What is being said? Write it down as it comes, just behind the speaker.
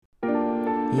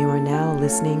You are now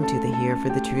listening to the Here for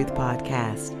the Truth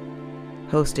podcast,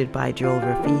 hosted by Joel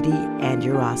Rafidi and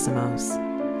Yerasimos.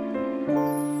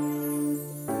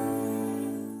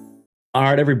 All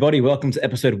right, everybody, welcome to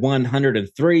episode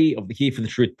 103 of the Here for the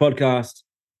Truth podcast.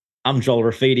 I'm Joel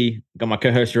Rafidi. Got my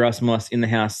co-host Yerasimos in the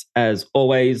house as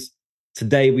always.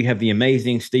 Today we have the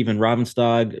amazing Stephen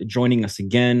Ravnstag joining us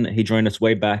again. He joined us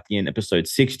way back in episode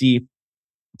 60.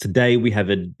 Today we have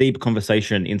a deep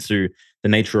conversation into the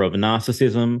nature of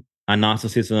narcissism. How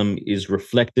narcissism is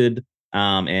reflected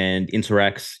and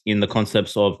interacts in the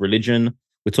concepts of religion.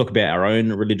 We talk about our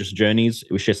own religious journeys.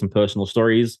 We share some personal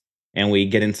stories, and we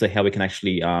get into how we can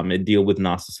actually deal with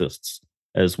narcissists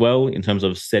as well in terms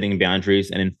of setting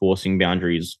boundaries and enforcing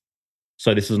boundaries.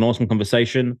 So this is an awesome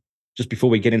conversation. Just before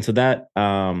we get into that,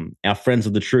 our Friends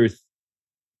of the Truth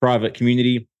private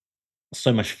community,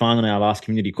 so much fun on our last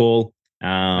community call.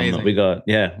 We got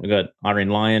Irene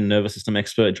Lyon, nervous system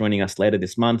expert, joining us later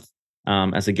this month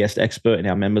as a guest expert, and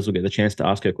our members will get the chance to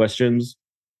ask her questions.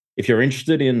 If you're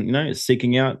interested in,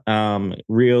 seeking out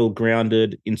real,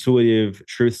 grounded, intuitive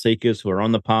truth seekers who are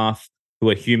on the path, who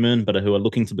are human, but who are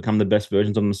looking to become the best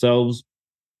versions of themselves,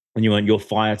 and you want your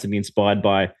fire to be inspired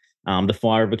by the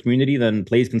fire of a community, then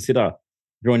please consider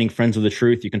joining Friends of the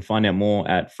Truth. You can find out more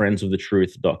at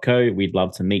friendsofthetruth.co. We'd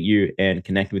love to meet you and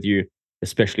connect with you,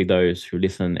 especially those who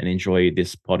listen and enjoy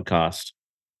this podcast.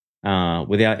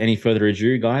 Without any further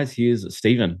ado, guys, here's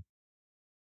Stephen.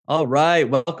 All right.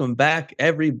 Welcome back,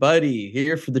 everybody.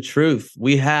 Here for the truth.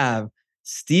 We have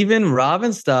Stephen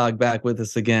Ravnstag back with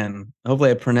us again.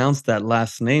 Hopefully I pronounced that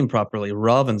last name properly.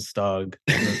 Ravnstag.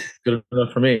 Good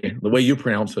enough for me. The way you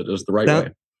pronounce it is the right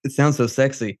way. It sounds so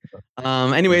sexy.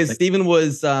 Anyways, Stephen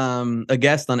was a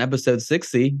guest on episode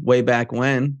 60 way back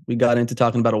when we got into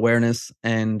talking about awareness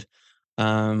and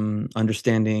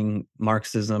understanding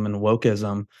Marxism and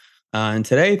wokeism. And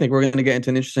today I think we're going to get into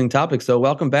an interesting topic. So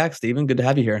welcome back, Stephen. Good to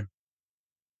have you here.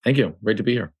 Thank you. Great to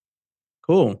be here.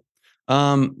 Cool.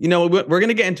 We're going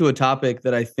to get into a topic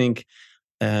that I think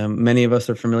many of us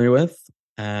are familiar with.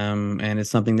 And it's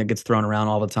something that gets thrown around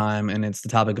all the time. And it's the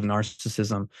topic of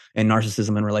narcissism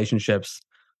in relationships.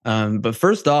 But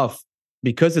first off,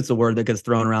 because it's a word that gets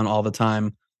thrown around all the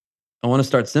time, I want to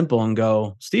start simple and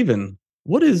go, Stephen,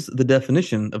 what is the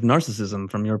definition of narcissism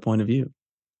from your point of view?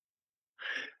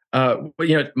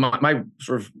 My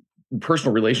sort of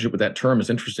personal relationship with that term is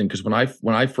interesting because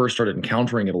when I first started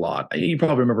encountering it a lot, you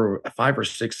probably remember 5 or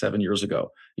 6, 7 years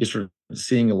ago, you started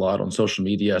seeing a lot on social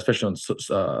media, especially on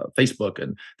Facebook,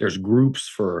 and there's groups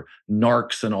for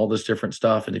narcs and all this different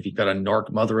stuff. And if you've got a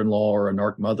narc mother-in-law or a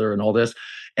narc mother and all this,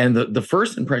 and the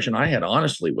first impression I had,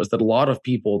 honestly, was that a lot of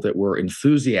people that were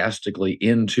enthusiastically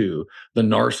into the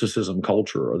narcissism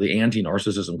culture or the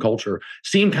anti-narcissism culture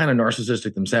seemed kind of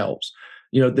narcissistic themselves.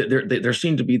 There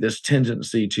seemed to be this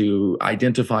tendency to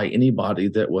identify anybody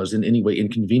that was in any way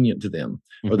inconvenient to them,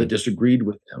 or that disagreed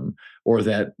with them, or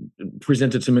that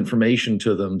presented some information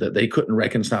to them that they couldn't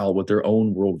reconcile with their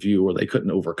own worldview, or they couldn't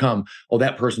overcome. Oh,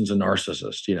 that person's a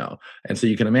narcissist, And so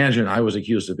you can imagine I was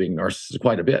accused of being narcissist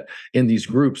quite a bit in these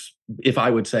groups. If I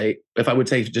would say,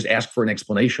 just ask for an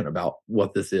explanation about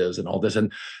what this is and all this.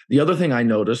 And the other thing I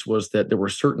noticed was that there were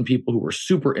certain people who were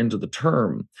super into the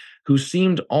term who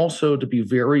seemed also to be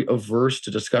very averse to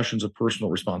discussions of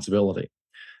personal responsibility.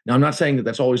 Now, I'm not saying that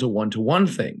that's always a one-to-one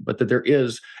thing, but that there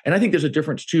is, and I think there's a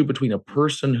difference too between a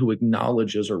person who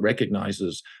acknowledges or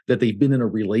recognizes that they've been in a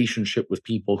relationship with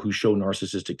people who show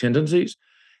narcissistic tendencies,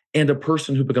 and a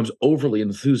person who becomes overly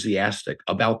enthusiastic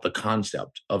about the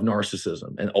concept of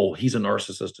narcissism. And, oh, he's a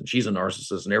narcissist and she's a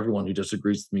narcissist and everyone who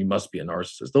disagrees with me must be a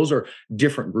narcissist. Those are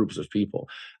different groups of people.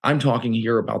 I'm talking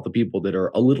here about the people that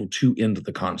are a little too into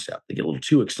the concept. They get a little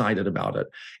too excited about it.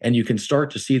 And you can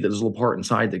start to see that there's a little part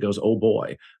inside that goes, oh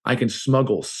boy, I can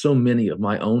smuggle so many of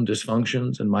my own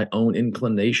dysfunctions and my own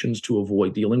inclinations to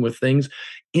avoid dealing with things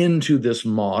into this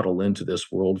model, into this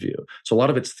worldview. So a lot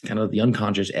of it's kind of the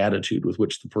unconscious attitude with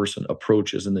which the person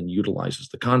approaches and then utilizes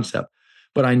the concept.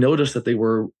 But I noticed that they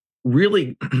were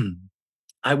really,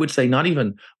 I would say, not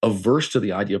even averse to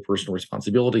the idea of personal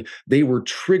responsibility. They were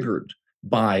triggered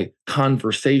by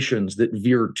conversations that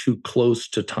veered too close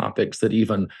to topics that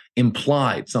even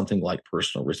implied something like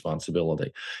personal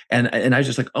responsibility. And I was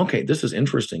just like, okay, this is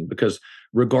interesting, because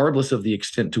regardless of the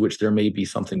extent to which there may be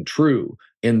something true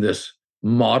in this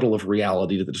model of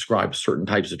reality that describes certain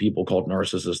types of people called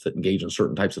narcissists that engage in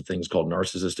certain types of things called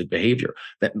narcissistic behavior,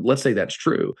 that, let's say that's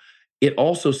true, it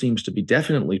also seems to be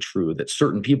definitely true that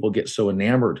certain people get so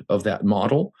enamored of that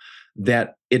model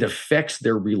that it affects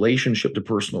their relationship to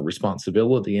personal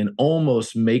responsibility and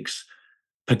almost makes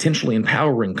potentially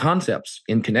empowering concepts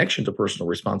in connection to personal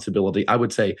responsibility, I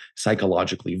would say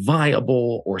psychologically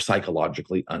viable or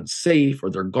psychologically unsafe, or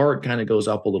their guard kind of goes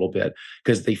up a little bit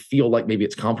because they feel like maybe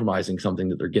it's compromising something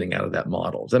that they're getting out of that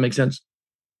model. Does that make sense?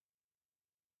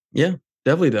 Yeah,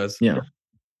 definitely does. Yeah.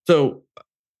 So,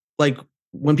 like,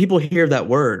 when people hear that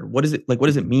word, what is it like? What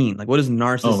does it mean? Like, what does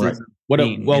narcissism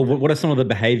mean? What are some of the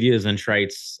behaviors and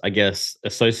traits, I guess,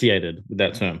 associated with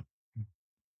that term?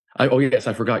 Oh yes,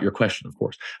 I forgot your question. Of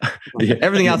course,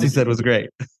 Everything else you said was great.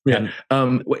 Yeah.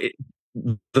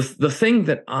 The thing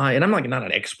that and I'm like not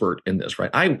an expert in this, right?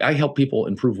 I help people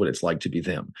improve what it's like to be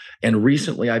them. And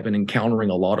recently, I've been encountering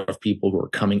a lot of people who are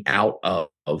coming out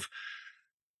of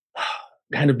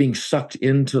kind of being sucked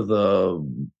into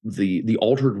the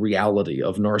altered reality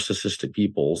of narcissistic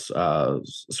people's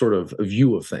sort of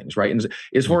view of things, right? And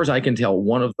as far as I can tell,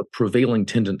 one of the prevailing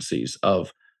tendencies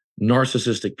of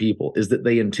narcissistic people is that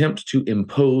they attempt to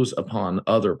impose upon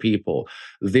other people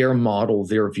their model,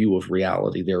 their view of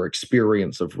reality, their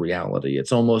experience of reality.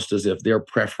 It's almost as if their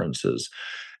preferences,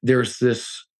 there's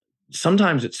this,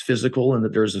 sometimes it's physical and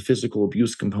that there's a physical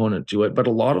abuse component to it, but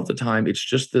a lot of the time it's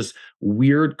just this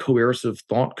weird coercive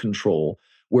thought control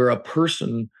where a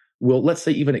person will, let's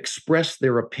say, even express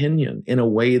their opinion in a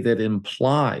way that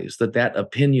implies that that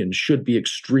opinion should be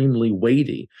extremely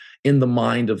weighty in the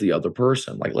mind of the other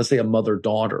person. Like, let's say a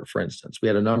mother-daughter, for instance. We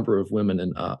had a number of women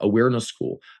in awareness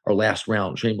school, our last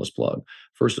round, shameless plug,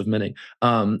 first of many.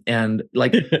 And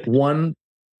like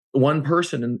one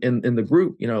person in the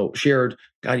group, shared,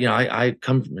 God, I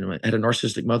come from, had a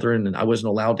narcissistic mother and I wasn't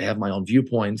allowed to have my own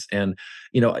viewpoints. And,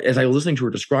 as I was listening to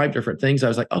her describe different things, I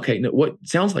was like, okay, no, what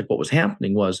sounds like what was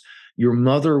happening was your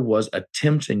mother was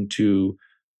attempting to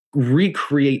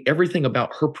recreate everything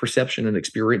about her perception and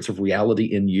experience of reality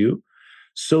in you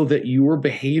so that your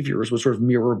behaviors would sort of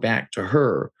mirror back to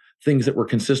her things that were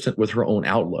consistent with her own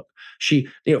outlook. She,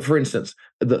 for instance,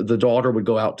 the daughter would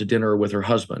go out to dinner with her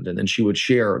husband, and then she would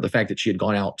share the fact that she had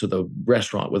gone out to the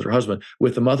restaurant with her husband,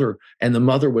 with the mother, and the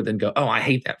mother would then go, oh, I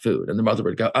hate that food. And the mother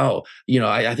would go, oh,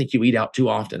 I think you eat out too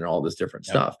often and all this different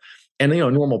stuff. And, a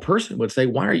normal person would say,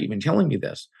 why are you even telling me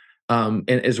this? And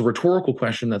as a rhetorical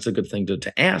question, that's a good thing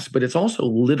to ask, but it's also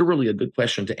literally a good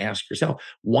question to ask yourself.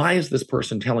 Why is this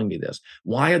person telling me this?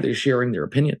 Why are they sharing their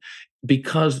opinion?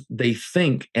 Because they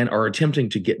think and are attempting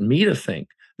to get me to think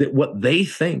that what they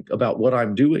think about what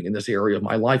I'm doing in this area of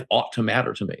my life ought to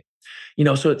matter to me.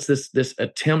 So it's this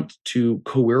attempt to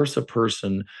coerce a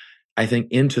person, I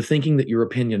think, into thinking that your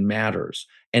opinion matters,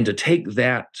 and to take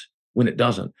that when it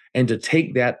doesn't, and to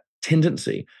take that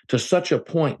tendency to such a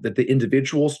point that the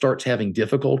individual starts having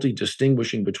difficulty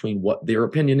distinguishing between what their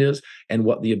opinion is and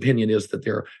what the opinion is that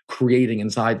they're creating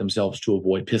inside themselves to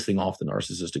avoid pissing off the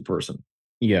narcissistic person.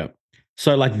 Yeah.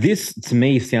 So like this to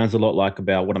me sounds a lot like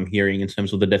about what I'm hearing in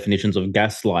terms of the definitions of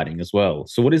gaslighting as well.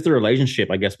 So what is the relationship,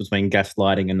 I guess, between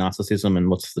gaslighting and narcissism, and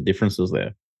what's the differences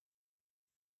there?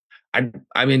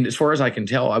 I mean, as far as I can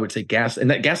tell, I would say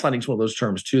gaslighting is one of those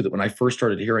terms too, that when I first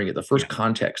started hearing it, the first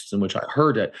context in which I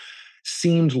heard it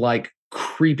seemed like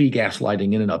creepy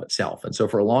gaslighting in and of itself. And so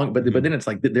for a long, but then it's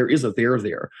like there is a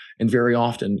there. And very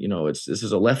often, this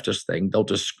is a leftist thing.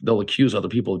 They'll accuse other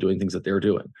people of doing things that they're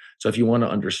doing. So if you want to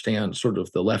understand sort of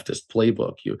the leftist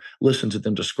playbook, you listen to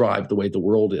them describe the way the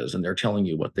world is, and they're telling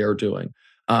you what they're doing.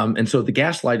 And so the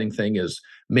gaslighting thing is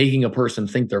making a person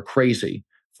think they're crazy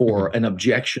for an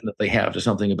objection that they have to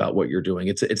something about what you're doing.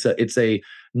 It's a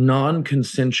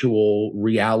non-consensual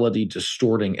reality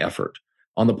distorting effort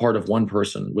on the part of one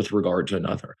person with regard to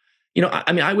another.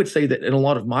 I would say that in a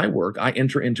lot of my work, I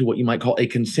enter into what you might call a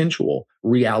consensual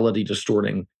reality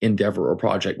distorting endeavor or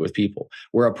project with people,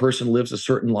 where a person lives a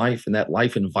certain life and that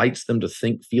life invites them to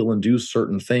think, feel, and do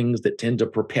certain things that tend to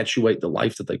perpetuate the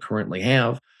life that they currently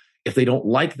have. If they don't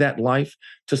like that life,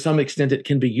 to some extent, it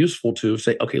can be useful to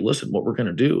say, okay, listen, what we're going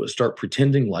to do is start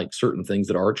pretending like certain things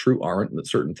that are true aren't, and that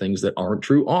certain things that aren't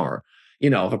true are.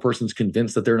 If a person's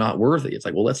convinced that they're not worthy, it's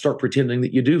like, well, let's start pretending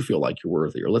that you do feel like you're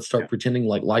worthy, or let's start pretending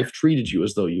like life treated you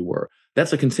as though you were.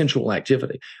 That's a consensual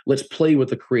activity. Let's play with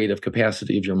the creative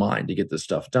capacity of your mind to get this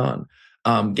stuff done.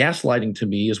 Gaslighting to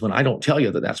me is when I don't tell you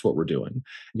that that's what we're doing.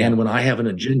 Yeah. And when I have an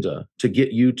agenda to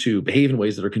get you to behave in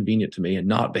ways that are convenient to me and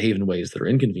not behave in ways that are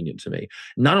inconvenient to me,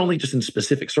 not only just in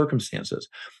specific circumstances,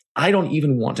 I don't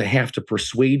even want to have to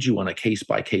persuade you on a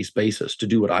case-by-case basis to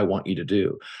do what I want you to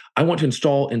do. I want to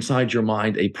install inside your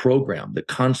mind a program that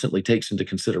constantly takes into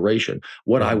consideration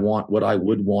what I want, what I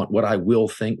would want, what I will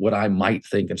think, what I might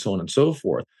think, and so on and so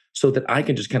forth, so that I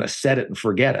can just kind of set it and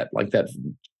forget it, like that.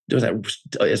 There's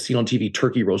that scene on TV,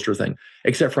 turkey roaster thing,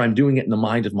 except for I'm doing it in the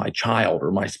mind of my child or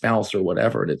my spouse or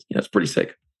whatever. And it's pretty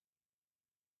sick.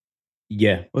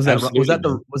 Yeah, Was that absolutely,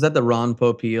 man. was that the Ron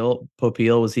Popeil?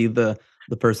 Popeil, was he the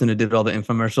person who did all the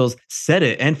infomercials? Set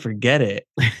it and forget it.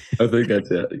 I think that's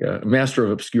it. Yeah, master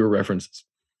of obscure references.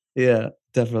 Yeah,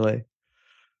 definitely.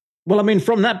 Well, I mean,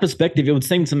 from that perspective, it would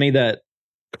seem to me that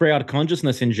crowd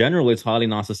consciousness in general is highly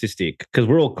narcissistic because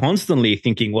we're all constantly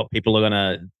thinking what people are going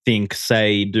to think,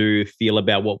 say, do, feel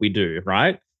about what we do,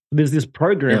 right? There's this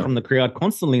program Yeah. from the crowd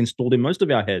constantly installed in most of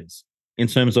our heads in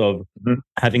terms of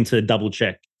having to double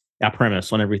check our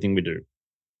premise on everything we do.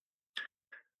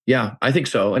 Yeah, I think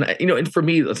so. And and for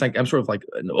me, it's like I'm sort of like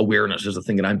awareness is a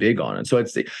thing that I'm big on, and so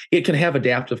it can have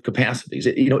adaptive capacities.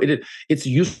 It's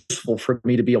useful for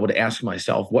me to be able to ask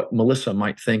myself what Melissa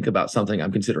might think about something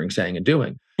I'm considering saying and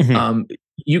doing. Mhm.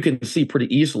 You can see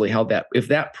pretty easily how that if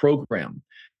that program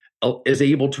is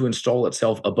able to install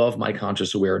itself above my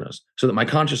conscious awareness so that my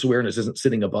conscious awareness isn't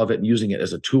sitting above it and using it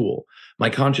as a tool. My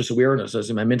conscious awareness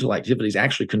as in my mental activity is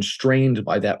actually constrained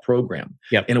by that program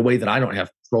Yep. in a way that I don't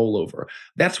have control over.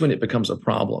 That's when it becomes a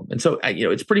problem. And so,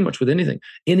 it's pretty much with anything,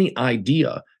 any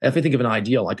idea. If I think of an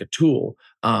idea like a tool,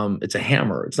 it's a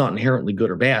hammer. It's not inherently good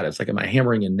or bad. It's like, am I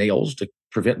hammering in nails to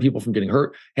prevent people from getting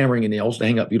hurt, hammering in nails to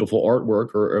hang up beautiful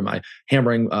artwork, or am I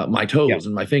hammering my toes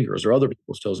and my fingers or other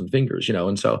people's toes and fingers,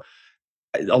 and so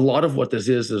a lot of what this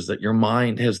is that your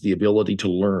mind has the ability to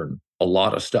learn a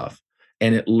lot of stuff,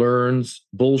 and it learns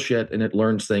bullshit, and it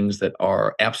learns things that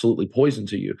are absolutely poison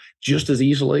to you just as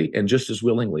easily and just as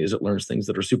willingly as it learns things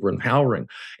that are super empowering.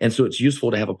 And so it's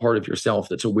useful to have a part of yourself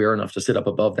that's aware enough to sit up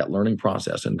above that learning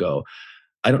process and go,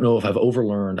 I don't know if I've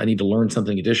overlearned. I need to learn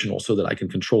something additional so that I can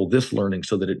control this learning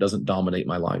so that it doesn't dominate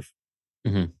my life.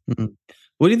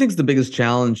 What do you think is the biggest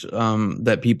challenge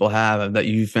that people have that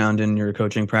you found in your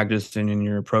coaching practice and in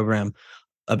your program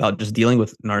about just dealing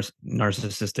with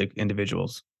narcissistic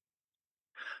individuals?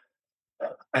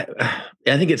 I,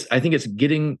 I think it's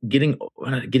getting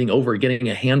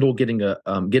a handle,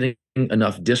 getting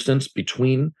enough distance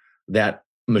between that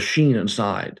machine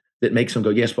inside that makes them go,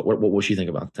 yes, but what will she think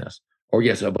about this? Or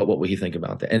yes, but what will he think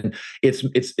about that? And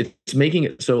it's making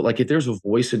it so, like, if there's a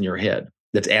voice in your head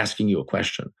that's asking you a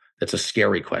question, that's a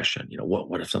scary question,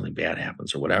 what if something bad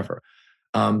happens or whatever.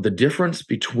 The difference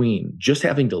between just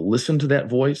having to listen to that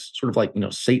voice, sort of like,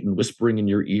 Satan whispering in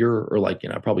your ear, or like,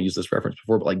 I probably used this reference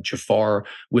before, but like Jafar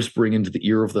whispering into the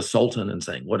ear of the Sultan and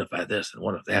saying, what if I this and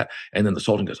what if that? And then the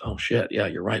Sultan goes, oh shit, yeah,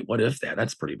 you're right. What if that?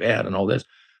 That's pretty bad and all this.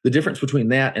 The difference between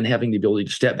that and having the ability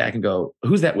to step back and go,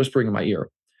 who's that whispering in my ear?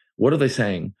 What are they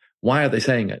saying? Why are they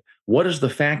saying it? What does the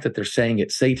fact that they're saying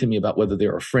it say to me about whether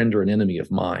they're a friend or an enemy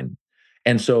of mine?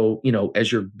 And so,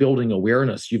 as you're building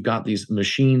awareness, you've got these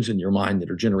machines in your mind that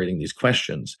are generating these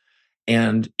questions.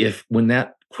 And when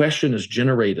that question is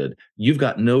generated, you've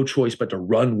got no choice but to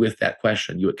run with that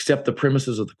question. You accept the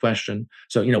premises of the question.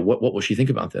 So, what will she think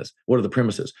about this? What are the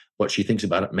premises? What she thinks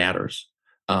about it matters.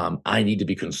 I need to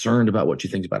be concerned about what she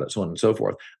thinks about it, so on and so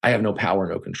forth. I have no power,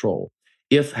 no control.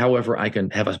 If, however, I can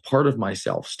have a part of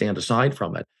myself stand aside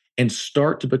from it and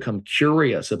start to become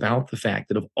curious about the fact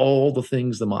that of all the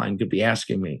things the mind could be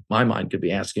asking me, my mind could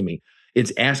be asking me,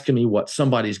 it's asking me what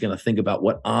somebody's going to think about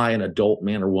what I, an adult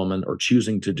man or woman, are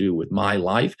choosing to do with my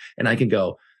life. And I can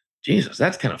go, Jesus,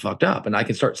 that's kind of fucked up. And I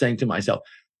can start saying to myself,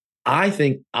 I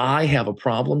think I have a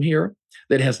problem here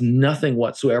that has nothing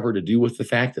whatsoever to do with the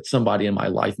fact that somebody in my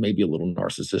life may be a little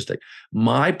narcissistic.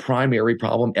 My primary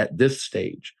problem at this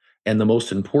stage, and the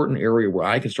most important area where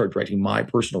I can start directing my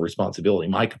personal responsibility,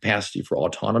 my capacity for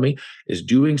autonomy, is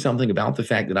doing something about the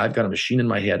fact that I've got a machine in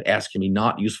my head asking me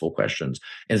not useful questions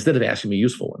instead of asking me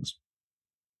useful ones.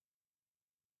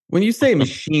 When you say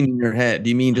machine in your head, do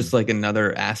you mean just like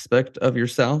another aspect of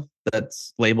yourself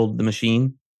that's labeled the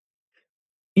machine?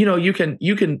 You can,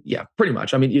 yeah, pretty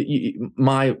much. I mean,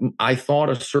 I thought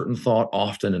a certain thought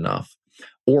often enough,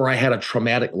 or I had a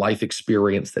traumatic life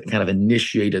experience that kind of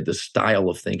initiated the style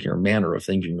of thinking or manner of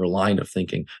thinking or line of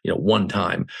thinking, one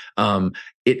time.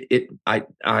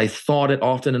 I thought it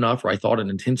often enough, or I thought it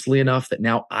intensely enough that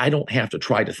now I don't have to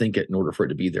try to think it in order for it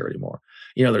to be there anymore.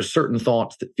 There's certain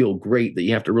thoughts that feel great that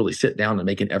you have to really sit down and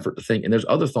make an effort to think. And there's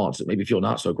other thoughts that maybe feel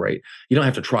not so great. You don't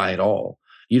have to try at all.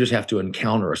 You just have to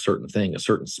encounter a certain thing, a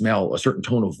certain smell, a certain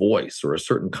tone of voice, or a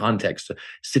certain context,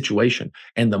 situation,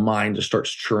 and the mind just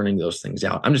starts churning those things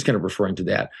out. I'm just kind of referring to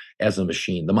that as a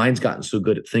machine. The mind's gotten so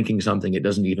good at thinking something, it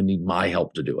doesn't even need my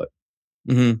help to do it.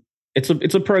 Mm-hmm.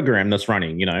 It's a program that's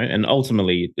running, and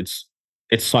ultimately it's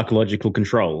psychological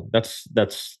control. That's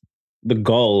the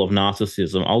goal of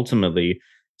narcissism ultimately.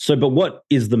 So, but what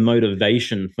is the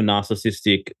motivation for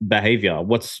narcissistic behavior?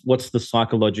 What's the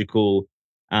psychological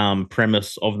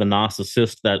premise of the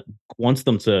narcissist that wants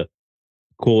them to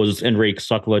cause and wreak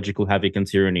psychological havoc and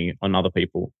tyranny on other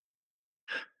people?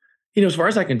 As far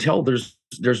as I can tell, there's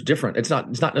different. It's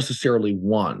not necessarily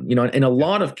one. In a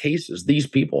lot of cases, these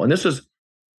people, and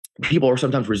people are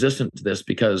sometimes resistant to this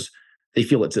because they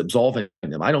feel it's absolving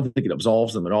them. I don't think it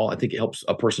absolves them at all. I think it helps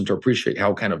a person to appreciate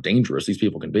how kind of dangerous these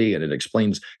people can be, and it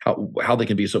explains how they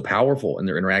can be so powerful in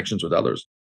their interactions with others.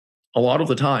 A lot of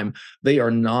the time, they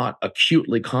are not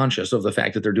acutely conscious of the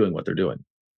fact that they're doing what they're doing.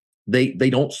 They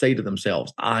don't say to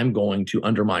themselves, I'm going to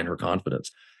undermine her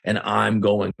confidence, and I'm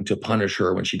going to punish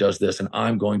her when she does this, and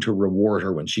I'm going to reward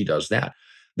her when she does that.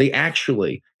 They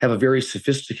actually have a very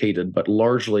sophisticated, but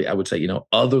largely, I would say,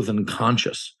 other than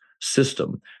conscious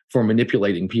system for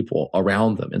manipulating people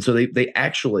around them. And so they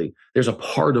actually, there's a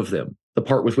part of them, the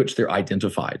part with which they're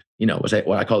identified, was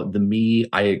what I call it, the me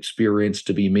I experienced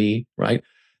to be me, right?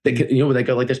 They go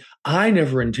like this, I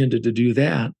never intended to do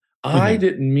that. I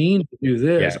didn't mean to do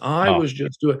this. I was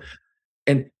just doing.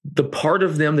 And the part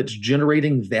of them that's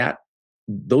generating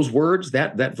those words,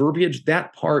 that verbiage,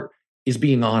 that part is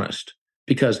being honest,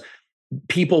 because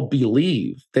people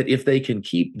believe that if they can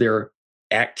keep their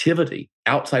activity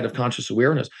outside of conscious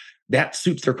awareness, that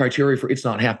suits their criteria for it's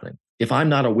not happening. If I'm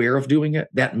not aware of doing it,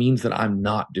 that means that I'm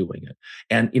not doing it.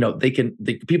 And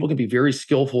people can be very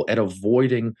skillful at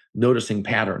avoiding noticing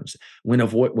patterns when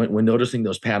noticing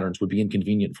those patterns would be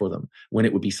inconvenient for them, when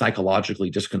it would be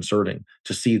psychologically disconcerting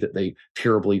to see that they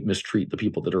terribly mistreat the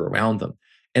people that are around them.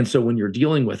 And so when you're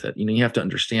dealing with it, you have to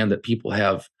understand that people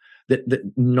have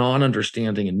that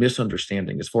non-understanding and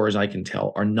misunderstanding, as far as I can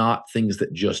tell, are not things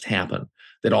that just happen.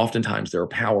 That oftentimes there are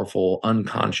powerful,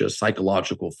 unconscious,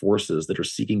 psychological forces that are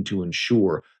seeking to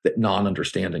ensure that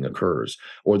non-understanding occurs,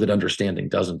 or that understanding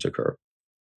doesn't occur.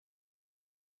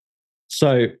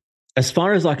 So, as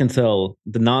far as I can tell,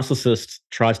 the narcissist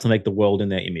tries to make the world in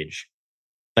their image.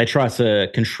 They try to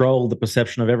control the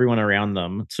perception of everyone around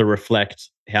them to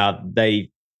reflect how they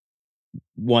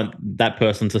want that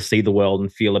person to see the world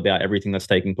and feel about everything that's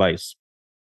taking place.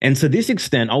 And to this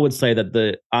extent, I would say that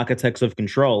the architects of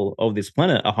control of this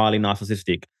planet are highly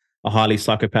narcissistic, are highly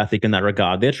psychopathic in that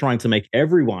regard. They're trying to make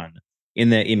everyone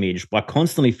in their image by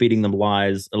constantly feeding them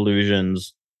lies,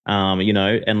 illusions,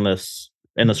 endless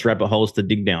rabbit holes to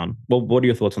dig down. Well, what are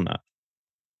your thoughts on that?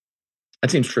 That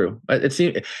seems true.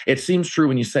 It seems true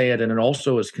when you say it, and it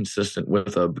also is consistent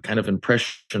with a kind of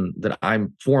impression that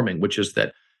I'm forming, which is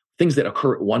that things that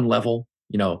occur at one level,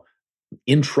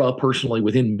 intra-personally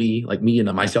within me, like me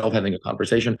and myself having a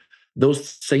conversation,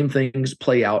 those same things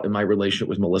play out in my relationship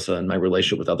with Melissa and my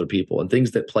relationship with other people. And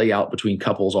things that play out between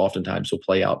couples oftentimes will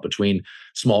play out between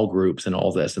small groups and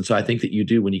all this. And so I think that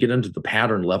when you get into the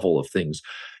pattern level of things,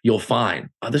 you'll find,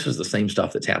 this is the same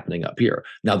stuff that's happening up here.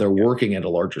 Now they're working at a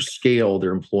larger scale,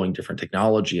 they're employing different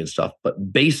technology and stuff,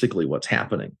 but basically what's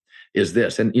happening is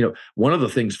this. And, one of the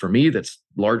things for me that's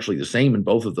largely the same in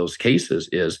both of those cases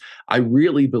is I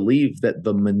really believe that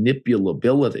the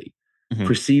manipulability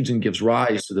precedes and gives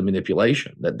rise to the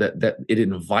manipulation, that it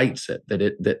invites it,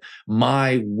 that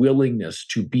my willingness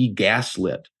to be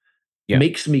gaslit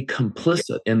makes me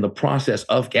complicit in the process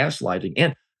of gaslighting.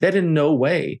 And that in no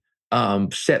way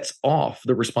sets off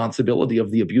the responsibility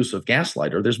of the abusive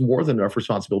gaslighter. There's more than enough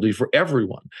responsibility for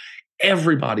everyone.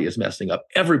 Everybody is messing up.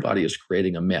 Everybody is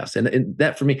creating a mess. And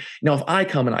that for me, if I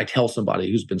come and I tell somebody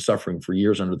who's been suffering for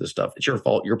years under this stuff, it's your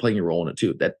fault, you're playing your role in it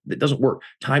too. That doesn't work.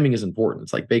 Timing is important.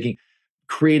 It's like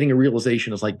creating a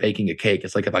realization is like baking a cake.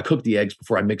 It's like if I cook the eggs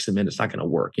before I mix them in, it's not going to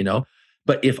work,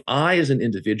 But if I, as an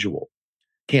individual,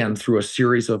 can, through a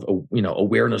series of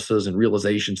awarenesses and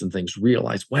realizations and things,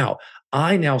 realize, wow,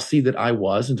 I now see that I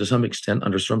was, and to some extent,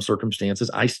 under some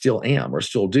circumstances, I still am or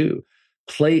still do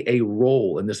play a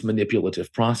role in this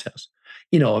manipulative process.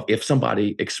 If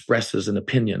somebody expresses an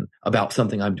opinion about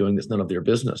something I'm doing that's none of their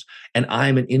business, and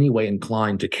I'm in any way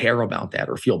inclined to care about that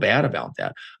or feel bad about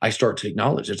that, I start to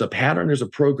acknowledge there's a pattern, there's a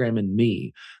program in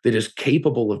me that is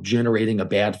capable of generating a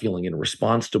bad feeling in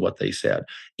response to what they said.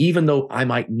 Even though I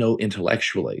might know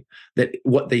intellectually that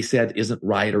what they said isn't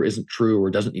right or isn't true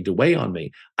or doesn't need to weigh on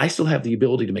me, I still have the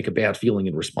ability to make a bad feeling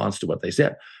in response to what they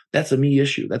said. That's a me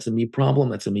issue. That's a me problem.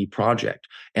 That's a me project.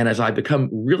 And as I become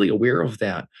really aware of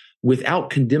that, without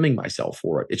condemning myself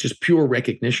for it, it's just pure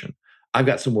recognition. I've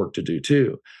got some work to do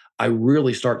too. I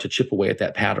really start to chip away at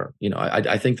that pattern.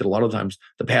 I think that a lot of times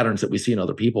the patterns that we see in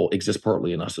other people exist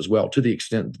partly in us as well, to the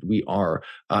extent that we are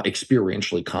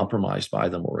experientially compromised by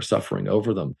them or suffering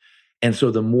over them. And so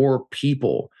the more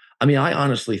people, I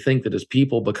honestly think that as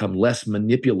people become less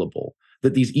manipulable,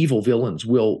 that these evil villains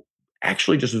will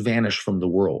actually just vanish from the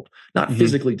world, not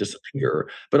physically disappear,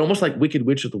 but almost like Wicked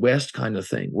Witch of the West kind of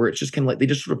thing, where it's just kind of like they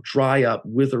just sort of dry up,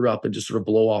 wither up, and just sort of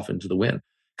blow off into the wind,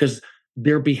 because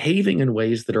they're behaving in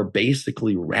ways that are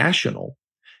basically rational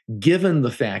given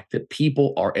the fact that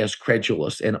people are as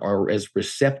credulous and are as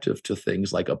receptive to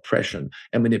things like oppression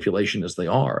and manipulation as they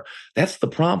are. That's the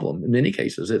problem in many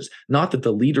cases. It's not that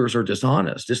the leaders are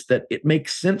dishonest, it's that it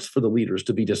makes sense for the leaders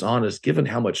to be dishonest given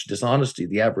how much dishonesty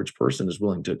the average person is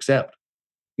willing to accept.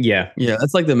 Yeah,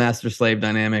 that's like the master-slave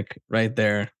dynamic right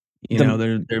there.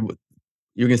 You're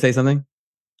gonna say something?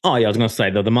 Oh yeah, I was going to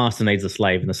say the master needs the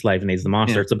slave and the slave needs the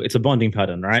master. Yeah. It's a bonding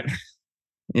pattern, right?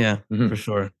 Yeah, for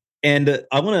sure. And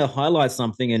I want to highlight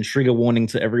something and trigger warning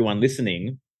to everyone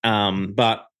listening.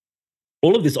 But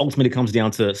all of this ultimately comes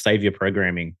down to savior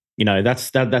programming.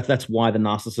 That's why the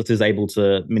narcissist is able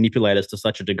to manipulate us to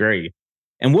such a degree.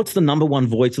 And what's the number one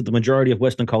voice that the majority of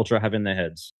Western culture have in their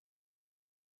heads?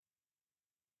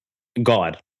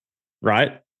 God,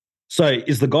 right? So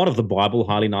is the God of the Bible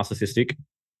highly narcissistic?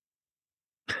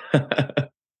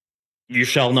 You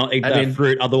shall not eat that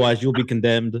fruit, otherwise you'll be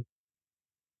condemned.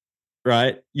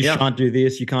 Right? You shan't do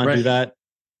this. You can't do that.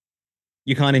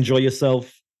 You can't enjoy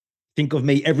yourself. Think of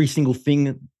me, every single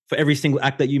thing, for every single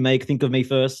act that you make, think of me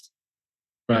first.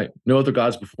 Right. No other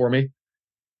gods before me,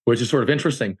 which is sort of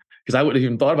interesting because I wouldn't have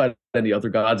even thought about any other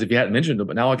gods if you hadn't mentioned them.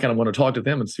 But now I kind of want to talk to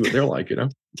them and see what they're like,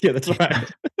 Yeah, that's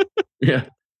right. Yeah.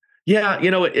 Yeah.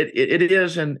 It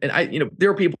is. And I,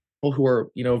 there are people who are,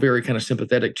 very kind of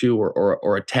sympathetic to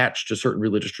or attached to certain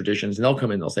religious traditions, and they'll come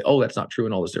in and they'll say, oh, that's not true,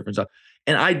 and all this different stuff.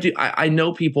 And I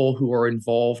know people who are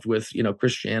involved with,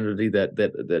 Christianity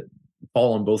that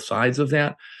fall on both sides of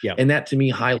that. Yeah. And that to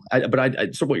me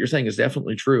so what you're saying is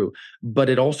definitely true, but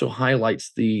it also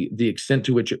highlights the extent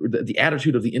to which the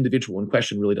attitude of the individual in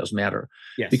question really does matter.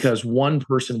 Yes. Because one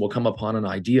person will come upon an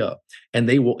idea and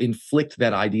they will inflict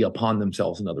that idea upon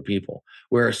themselves and other people,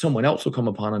 whereas someone else will come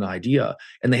upon an idea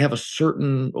and they have a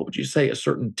certain, what would you say, a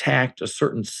certain tact, a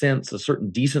certain sense, a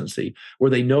certain decency, where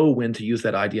they know when to use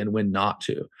that idea and when not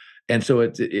to. And so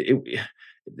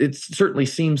it certainly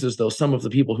seems as though some of the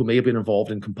people who may have been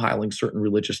involved in compiling certain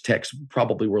religious texts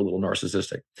probably were a little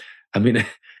narcissistic. I mean,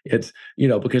 it's,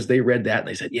 because they read that and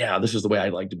they said, yeah, this is the way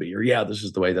I'd like to be, or yeah, this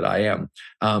is the way that I am.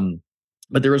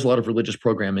 But there is a lot of religious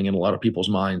programming in a lot of people's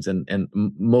minds, and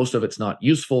most of it's not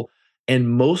useful.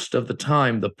 And most of the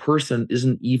time, the person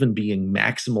isn't even being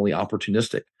maximally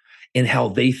opportunistic in how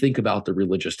they think about the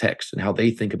religious text and how they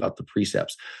think about the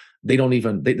precepts. They don't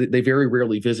even, they very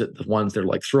rarely visit the ones that are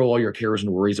like, throw all your cares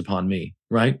and worries upon me,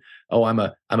 right? Oh, I'm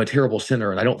a terrible sinner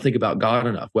and I don't think about God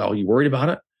enough. Well, you worried about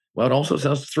it? Well, it also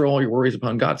says to throw all your worries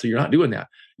upon God. So you're not doing that.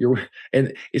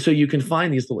 And so you can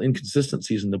find these little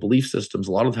inconsistencies in the belief systems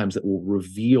a lot of times that will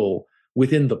reveal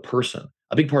within the person.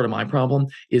 A big part of my problem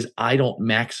is I don't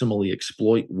maximally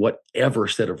exploit whatever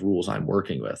set of rules I'm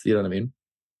working with. You know what I mean?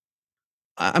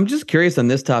 I'm just curious on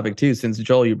this topic too, since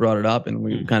Joel, you brought it up and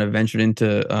we kind of ventured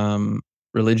into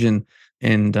religion,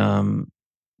 and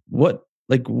what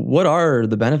are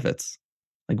the benefits?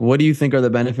 Like, what do you think are the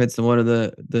benefits and what are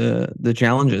the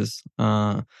challenges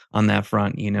on that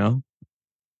front? You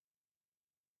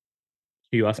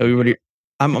ask everybody.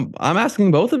 I'm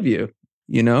asking both of you.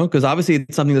 Because obviously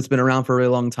it's something that's been around for a really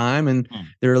long time, and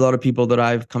there are a lot of people that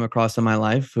I've come across in my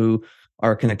life who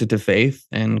are connected to faith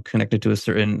and connected to a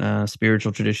certain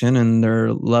spiritual tradition, and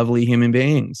they're lovely human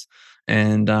beings,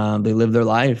 and they live their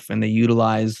life and they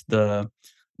utilize the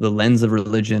lens of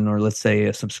religion, or let's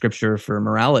say some scripture for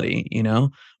morality,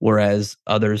 whereas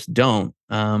others don't.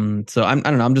 So I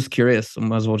don't know. I'm just curious. I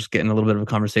might as well just get in a little bit of a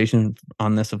conversation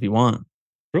on this if you want.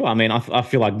 Sure. I mean, I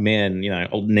feel like man,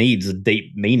 needs a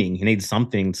deep meaning. He needs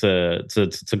something to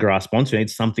grasp onto. He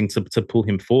needs something to pull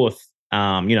him forth. So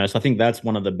I think that's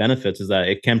one of the benefits, is that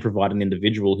it can provide an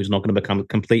individual who's not going to become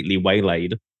completely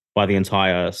waylaid by the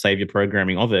entire savior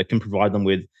programming of it. It can provide them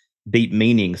with deep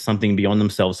meaning, something beyond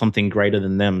themselves, something greater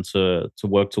than them to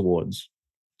work towards.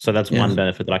 So that's one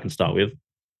benefit that I can start with.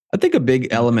 I think a big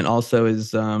element also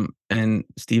is, and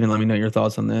Stephen, let me know your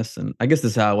thoughts on this. And I guess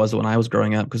this is how it was when I was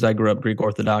growing up, because I grew up Greek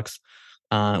Orthodox.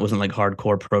 It wasn't like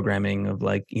hardcore programming of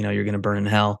like, you're going to burn in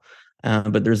hell.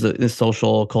 But there's this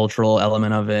social, cultural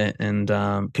element of it, and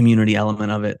community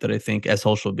element of it that I think as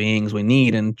social beings we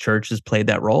need. And church has played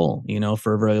that role,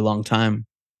 for a very long time.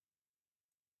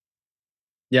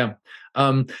 Yeah.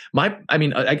 I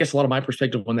guess a lot of my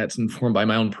perspective on that's informed by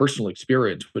my own personal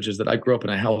experience, which is that I grew up in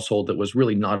a household that was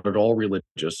really not at all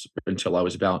religious until I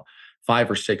was about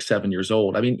 5 or 6, 7 years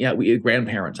old. I mean, yeah, we had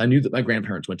grandparents. I knew that my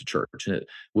grandparents went to church, and it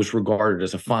was regarded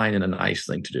as a fine and a nice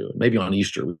thing to do. Maybe on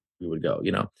Easter we would go,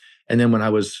 And then when I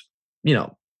was,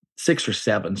 6 or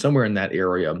 7, somewhere in that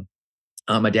area,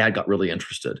 my dad got really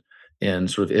interested in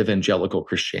sort of evangelical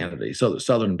Christianity, so the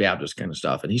Southern Baptist kind of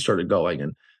stuff, and he started going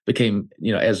and became,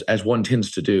 as one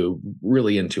tends to do,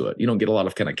 really into it. You don't get a lot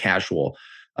of kind of casual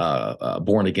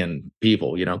born again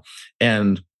people,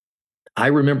 and I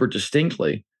remember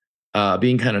distinctly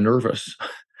being kind of nervous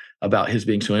about his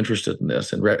being so interested in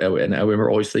this. And I remember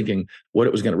always thinking what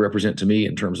it was going to represent to me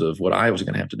in terms of what I was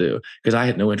going to have to do, because I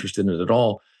had no interest in it at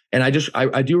all. And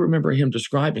I do remember him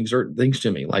describing certain things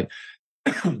to me, like,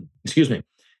 excuse me,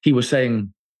 he was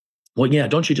saying, well, yeah,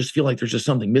 don't you just feel like there's just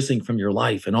something missing from your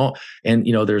life and all, and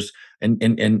there's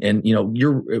and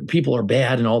your people are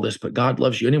bad and all this, but God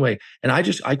loves you anyway. And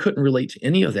I couldn't relate to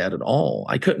any of that at all.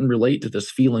 I couldn't relate to this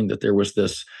feeling that there was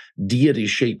this deity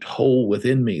shaped hole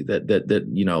within me that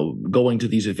going to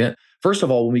these events. First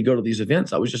of all, when we go to these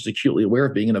events, I was just acutely aware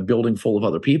of being in a building full of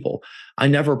other people. I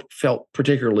never felt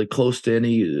particularly close to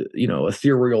any,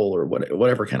 ethereal or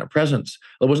whatever kind of presence.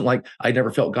 It wasn't like I never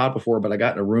felt God before, but I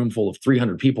got in a room full of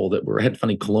 300 people that had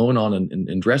funny cologne on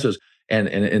and dresses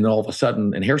and all of a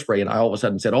sudden, and hairspray. And I all of a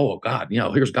sudden said, oh God,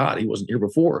 here's God. He wasn't here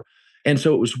before. And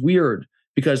so it was weird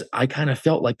because I kind of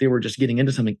felt like they were just getting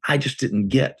into something I just didn't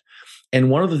get. And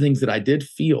one of the things that I did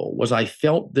feel was I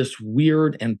felt this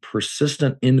weird and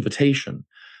persistent invitation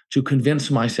to convince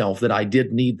myself that I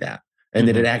did need that and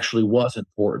that it actually was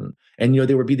important. And,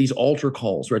 there would be these altar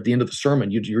calls where at the end of the sermon,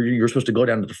 you're supposed to go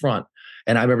down to the front.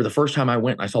 And I remember the first time I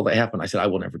went and I saw that happen, I said, I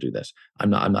will never do this. I'm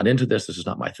not into this. This is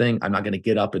not my thing. I'm not going to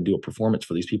get up and do a performance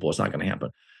for these people. It's not going to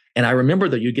happen. And I remember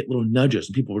that you'd get little nudges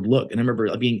and people would look. And I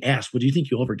remember being asked, well, do you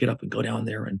think you'll ever get up and go down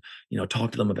there and,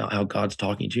 talk to them about how God's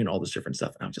talking to you and all this different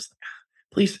stuff? And I'm just like,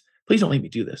 please don't make me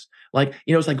do this. Like,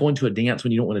 it's like going to a dance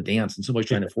when you don't want to dance and somebody's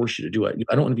trying to force you to do it.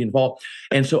 I don't want to be involved.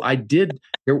 And so I did,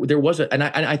 there was and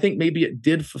I think maybe it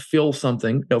did fulfill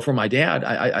something, for my dad.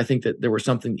 I think that there was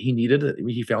something he needed that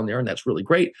he found there, and that's really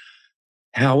great.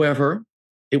 However,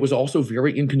 it was also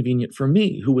very inconvenient for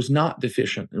me, who was not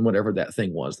deficient in whatever that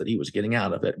thing was that he was getting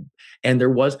out of it. And there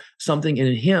was something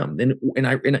in him,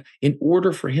 in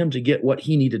order for him to get what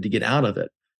he needed to get out of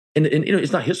it. And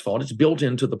it's not his fault. It's built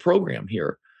into the program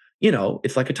here.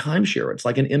 It's like a timeshare. It's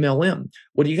like an MLM.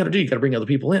 What do you got to do? You got to bring other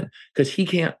people in, because he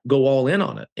can't go all in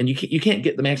on it. And you can't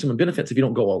get the maximum benefits if you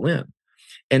don't go all in.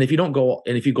 And if you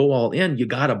go all in, you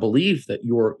got to believe that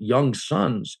your young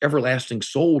son's everlasting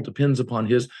soul depends upon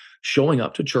his showing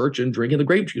up to church and drinking the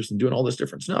grape juice and doing all this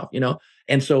different stuff,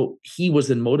 And so he was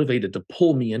then motivated to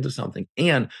pull me into something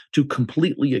and to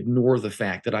completely ignore the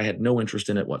fact that I had no interest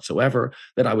in it whatsoever,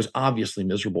 that I was obviously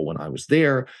miserable when I was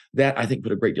there. That, I think,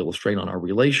 put a great deal of strain on our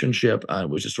relationship. It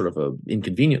was just sort of an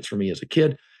inconvenience for me as a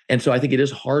kid. And so I think it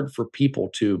is hard for people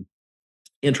to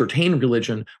entertain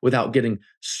religion without getting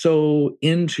so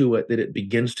into it that it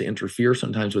begins to interfere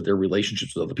sometimes with their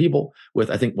relationships with other people, with,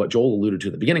 I think, what Joel alluded to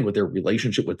at the beginning, with their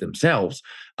relationship with themselves,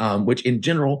 which in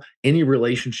general, any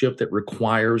relationship that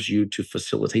requires you to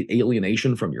facilitate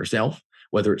alienation from yourself,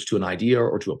 whether it's to an idea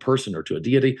or to a person or to a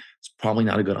deity, it's probably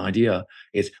not a good idea.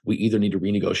 We either need to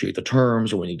renegotiate the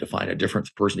terms, or we need to find a different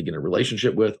person to get in a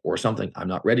relationship with, or something. I'm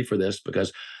not ready for this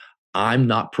because I'm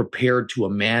not prepared to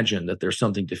imagine that there's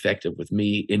something defective with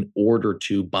me in order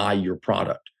to buy your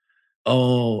product.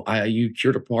 Oh, you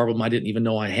cured a problem I didn't even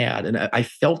know I had. And I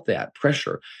felt that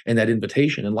pressure and that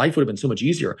invitation. And life would have been so much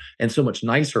easier and so much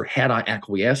nicer had I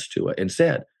acquiesced to it and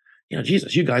said,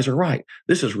 Jesus, you guys are right.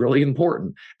 This is really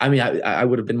important. I mean, I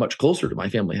would have been much closer to my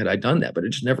family had I done that, but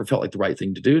it just never felt like the right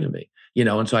thing to do to me.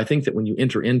 And so I think that when you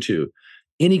enter into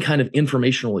any kind of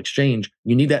informational exchange,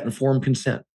 you need that informed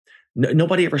consent.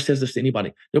 Nobody ever says this to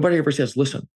anybody. Nobody ever says,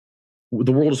 listen,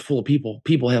 the world is full of people.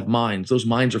 People have minds. Those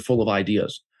minds are full of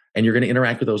ideas. And you're going to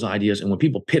interact with those ideas. And when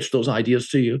people pitch those ideas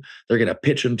to you, they're going to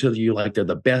pitch them to you like they're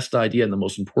the best idea and the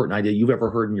most important idea you've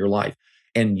ever heard in your life.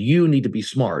 And you need to be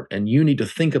smart, and you need to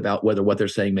think about whether what they're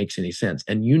saying makes any sense.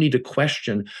 And you need to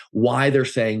question why they're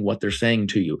saying what they're saying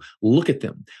to you. Look at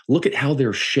them. Look at how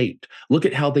they're shaped. Look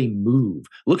at how they move.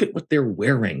 Look at what they're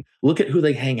wearing. Look at who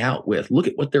they hang out with. Look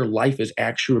at what their life is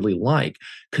actually like.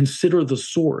 Consider the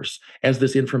source as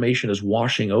this information is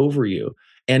washing over you.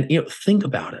 And think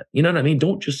about it. You know what I mean?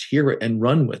 Don't just hear it and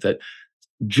run with it.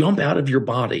 Jump out of your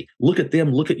body, look at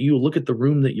them, look at you, look at the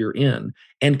room that you're in,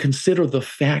 and consider the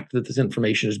fact that this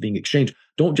information is being exchanged.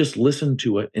 Don't just listen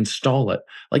to it, install it.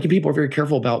 Like, people are very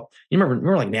careful about, you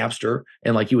remember like Napster,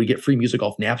 and like you would get free music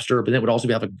off Napster, but then it would also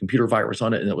have a computer virus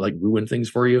on it and it would like ruin things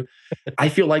for you. I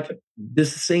feel like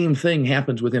this same thing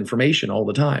happens with information all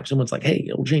the time. Someone's like, hey,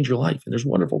 it'll change your life, and there's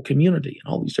wonderful community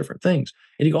and all these different things.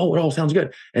 And you go, oh, it all sounds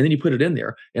good. And then you put it in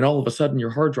there, and all of a sudden your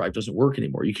hard drive doesn't work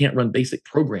anymore. You can't run basic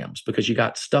programs because you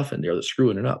got stuff in there that's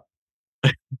screwing it up.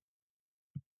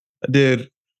 Dude,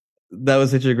 that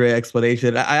was such a great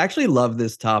explanation. I actually love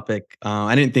this topic.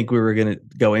 I didn't think we were going to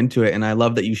go into it, and I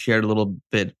love that you shared a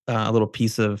little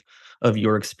piece of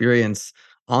your experience.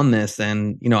 on this.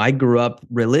 And, I grew up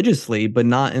religiously, but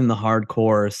not in the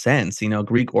hardcore sense,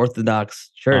 Greek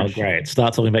Orthodox Oh, Church. great.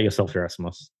 Start talking about yourself,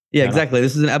 Erasmus. Yeah, exactly.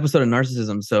 This is an episode of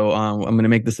Narcissism. So I'm going to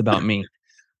make this about me.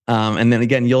 And then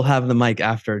again, you'll have the mic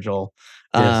after, Joel.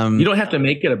 Yes. You don't have to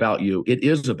make it about you. It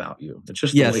is about you. It's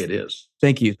just the way it is.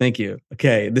 Thank you.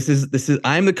 Okay. This is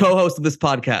I'm the co-host of this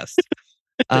podcast.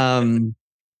 I don't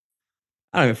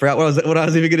even forgot what I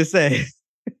was even going to say.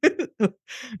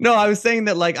 No, I was saying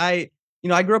that like I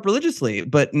grew up religiously,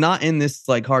 but not in this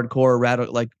like hardcore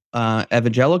radical, like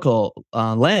evangelical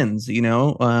lens,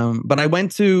 but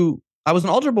I was an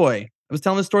altar boy. I was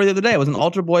telling this story the other day. I was an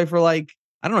altar boy for like,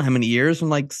 I don't know how many years, from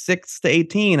like 6 to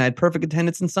 18. I had perfect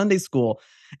attendance in Sunday school.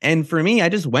 And for me, I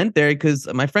just went there because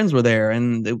my friends were there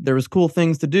and there was cool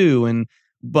things to do.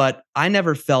 But I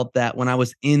never felt that when I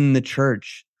was in the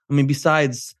church. I mean,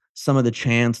 besides some of the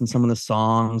chants and some of the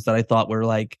songs that I thought were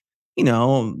like,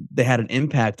 they had an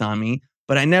impact on me.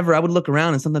 But I would look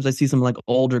around and sometimes I see some like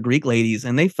older Greek ladies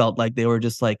and they felt like they were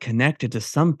just like connected to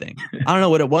something. I don't know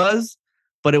what it was,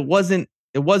 but it wasn't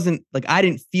like, I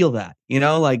didn't feel that,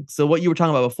 like, so what you were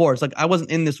talking about before, it's like, I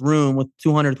wasn't in this room with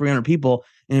 200, 300 people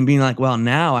and being like, well,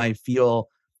 now I feel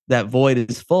that void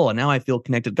is full and now I feel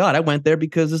connected to God. I went there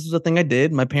because this is a thing I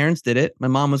did. My parents did it. My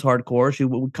mom was hardcore. She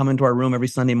would come into our room every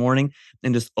Sunday morning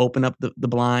and just open up the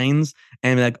blinds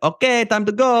and be like, okay, time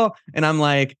to go. And I'm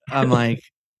like,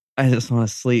 I just want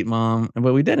to sleep, Mom.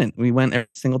 But we didn't. We went every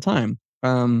single time.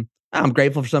 I'm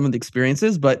grateful for some of the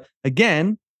experiences, but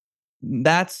again,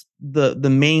 that's the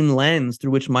main lens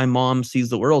through which my mom sees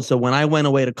the world. So when I went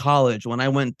away to college, when I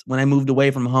moved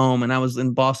away from home and I was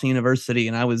in Boston University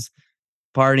and I was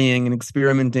partying and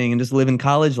experimenting and just living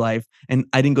college life and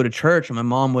I didn't go to church, and my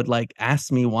mom would like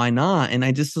ask me why not, and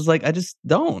I just was like, I just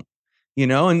don't,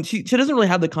 and she doesn't really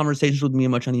have the conversations with me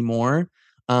much anymore.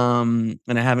 And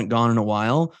I haven't gone in a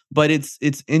while, but it's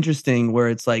interesting where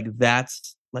it's like,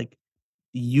 that's like,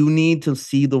 you need to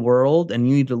see the world and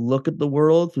you need to look at the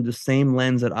world through the same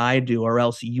lens that I do, or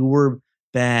else you're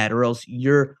bad, or else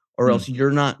you're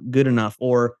not good enough,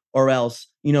 or else,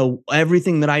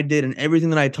 everything that I did and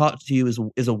everything that I taught to you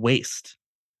is a waste,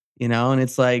 and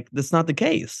it's like, that's not the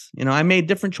case. I made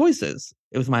different choices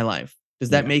with my life. Does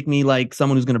that make me like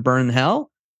someone who's going to burn in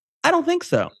hell? I don't think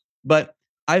so. But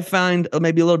I find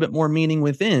maybe a little bit more meaning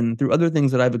within through other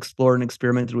things that I've explored and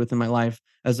experimented with in my life,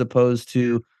 as opposed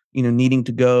to, needing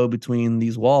to go between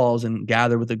these walls and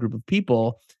gather with a group of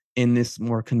people in this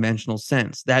more conventional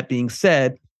sense. That being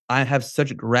said, I have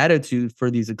such gratitude for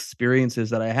these experiences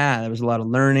that I had. There was a lot of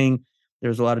learning. There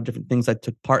was a lot of different things I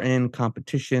took part in,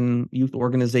 competition, youth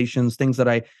organizations, things that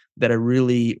I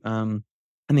really, I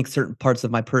think certain parts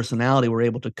of my personality were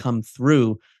able to come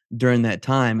through during that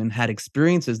time, and had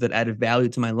experiences that added value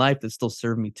to my life that still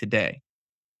serve me today.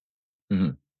 Mm-hmm.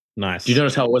 Nice. Do you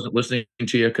notice how I wasn't listening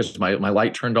to you because my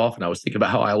light turned off and I was thinking about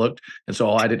how I looked, and so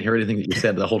I didn't hear anything that you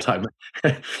said the whole time.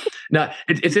 Now,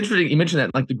 it's interesting you mentioned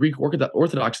that, like the Greek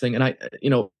Orthodox thing, and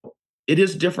it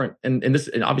is different, and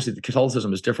obviously the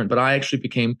Catholicism is different. But I actually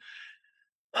became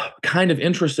kind of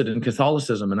interested in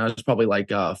Catholicism, and I was probably like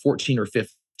 14 or 15.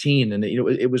 And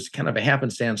it was kind of a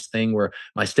happenstance thing where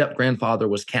my step grandfather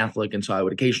was Catholic, and so I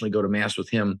would occasionally go to mass with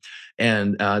him.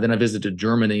 And then I visited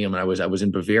Germany, and I was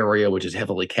in Bavaria, which is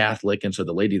heavily Catholic, and so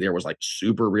the lady there was like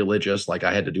super religious. Like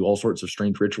I had to do all sorts of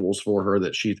strange rituals for her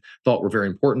that she thought were very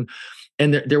important.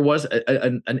 And there was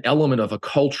an element of a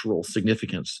cultural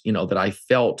significance, that I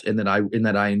felt and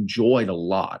that I enjoyed a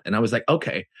lot. And I was like,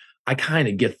 okay, I kind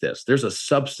of get this. There's a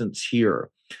substance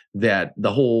here that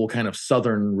the whole kind of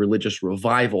Southern religious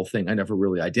revival thing I never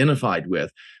really identified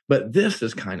with. But this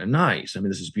is kind of nice. I mean,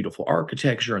 this is beautiful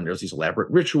architecture, and there's these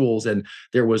elaborate rituals, and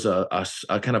there was a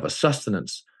kind of a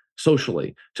sustenance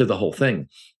socially to the whole thing.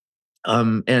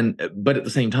 But at the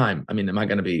same time, I mean, am I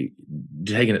going to be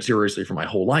taking it seriously for my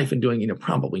whole life and doing,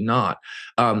 probably not.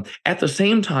 At the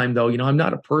same time, though, I'm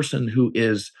not a person who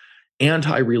is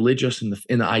anti-religious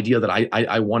in the idea that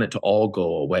I want it to all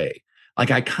go away. Like,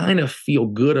 I kind of feel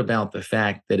good about the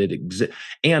fact that it exists.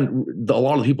 And a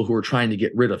lot of the people who are trying to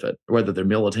get rid of it, whether they're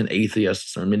militant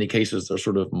atheists or in many cases they're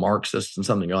sort of Marxists and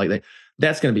something like that,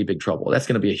 that's going to be big trouble. That's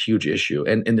going to be a huge issue.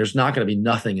 And there's not going to be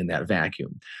nothing in that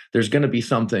vacuum. There's going to be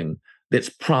something that's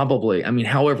probably, I mean,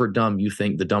 however dumb you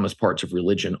think the dumbest parts of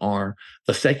religion are,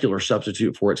 the secular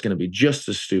substitute for it's going to be just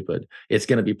as stupid. It's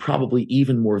going to be probably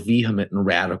even more vehement and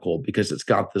radical because it's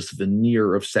got this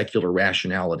veneer of secular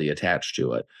rationality attached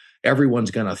to it. Everyone's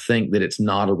going to think that it's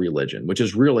not a religion, which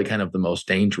is really kind of the most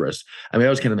dangerous. I mean, it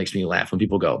always kind of makes me laugh when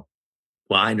people go,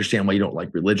 well, I understand why you don't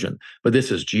like religion, but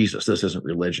this is Jesus. This isn't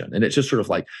religion. And it's just sort of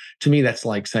like, to me, that's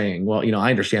like saying, well, I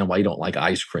understand why you don't like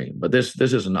ice cream, but this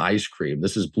isn't ice cream.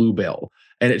 This is Bluebell.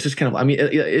 And it's just kind of, I mean,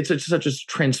 it's such a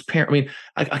transparent,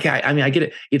 I mean, I get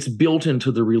it. It's built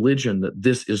into the religion that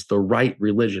this is the right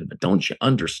religion, but don't you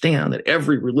understand that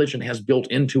every religion has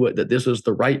built into it that this is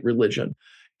the right religion?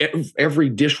 Every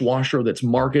dishwasher that's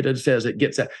marketed says it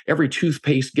gets out, every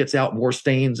toothpaste gets out more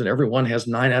stains, and everyone has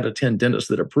 9 out of 10 dentists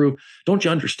that approve. Don't you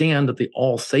understand that they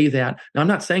all say that? Now, I'm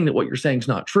not saying that what you're saying is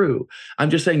not true. I'm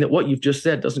just saying that what you've just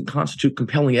said doesn't constitute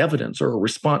compelling evidence or a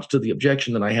response to the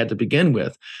objection that I had to begin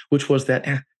with, which was that,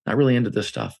 not really into this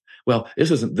stuff. Well, this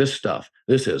isn't this stuff.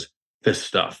 This is this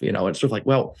stuff. It's sort of like,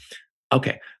 well,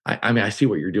 okay. I mean, I see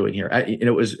what you're doing here.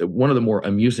 It was one of the more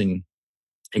amusing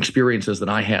experiences that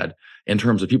I had in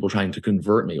terms of people trying to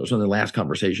convert me. It was one of the last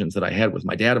conversations that I had with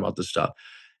my dad about this stuff.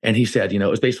 And he said, it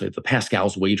was basically the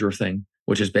Pascal's wager thing,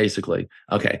 which is basically,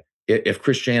 okay, if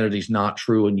Christianity's not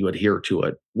true and you adhere to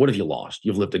it, what have you lost?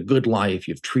 You've lived a good life.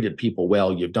 You've treated people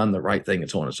well. You've done the right thing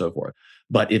and so on and so forth.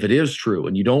 But if it is true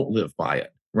and you don't live by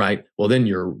it, right, well, then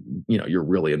you're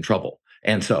really in trouble.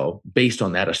 And so based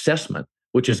on that assessment,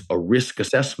 which is a risk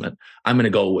assessment, I'm going to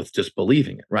go with just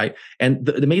believing it, right? And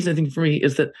the amazing thing for me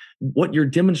is that what you're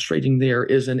demonstrating there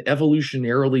is an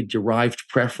evolutionarily derived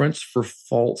preference for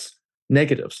false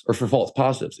negatives, or for false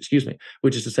positives, excuse me,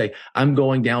 which is to say, I'm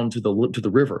going down to the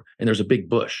river and there's a big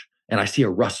bush and I see a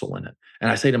rustle in it.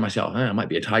 And I say to myself, it might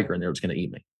be a tiger in there that's going to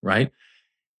eat me, right?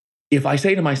 If I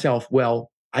say to myself,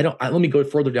 well, let me go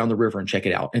further down the river and check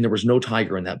it out, and there was no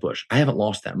tiger in that bush, I haven't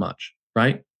lost that much,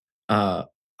 right?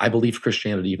 I believed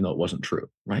Christianity, even though it wasn't true,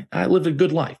 right? I lived a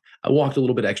good life. I walked a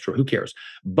little bit extra. Who cares?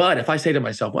 But if I say to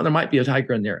myself, well, there might be a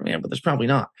tiger in there, man, but there's probably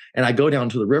not. And I go down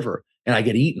to the river and I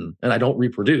get eaten and I don't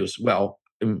reproduce, well,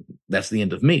 that's the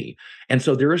end of me. And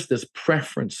so there is this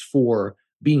preference for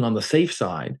being on the safe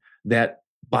side that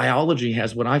biology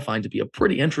has what I find to be a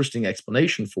pretty interesting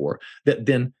explanation for, that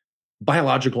then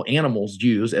biological animals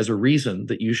use as a reason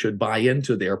that you should buy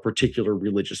into their particular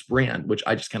religious brand, which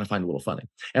I just kind of find a little funny.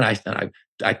 And I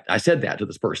said that to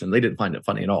this person. They didn't find it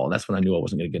funny at all. And that's when I knew I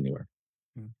wasn't going to get anywhere.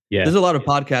 Yeah. There's a lot of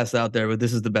podcasts out there, but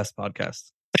this is the best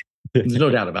podcast. There's no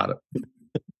doubt about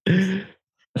it.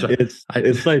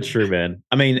 It's so true, man.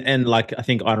 I mean, and like I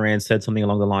think Ayn Rand said something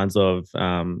along the lines of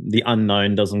the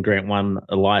unknown doesn't grant one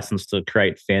a license to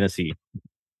create fantasy,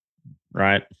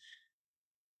 right?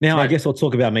 Now, I guess I'll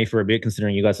talk about me for a bit,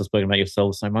 considering you guys have spoken about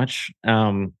yourselves so much.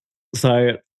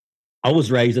 So I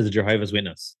was raised as a Jehovah's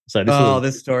Witness. So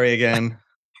this story again.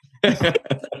 Anyway,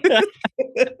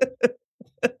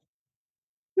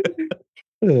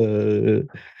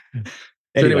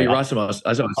 Rasimus,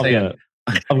 as I was saying,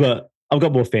 I've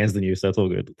got more fans than you, so it's all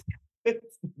good.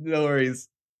 No worries.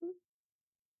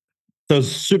 So it's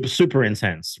super, super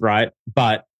intense, right?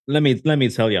 But let me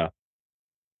tell you,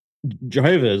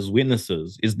 Jehovah's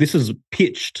Witnesses this is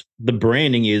pitched. The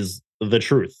branding is the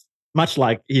truth, much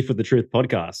like Here for the Truth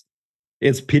podcast.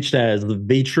 It's pitched as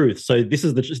the truth. So this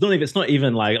is it's not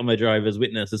even like I'm a Jehovah's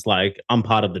Witness. It's like I'm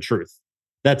part of the truth.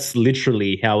 That's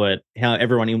literally how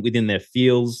everyone within there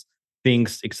feels,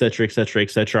 thinks, etc., etc.,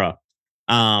 etc.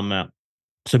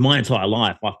 So my entire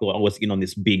life, I thought I was in on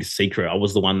this big secret. I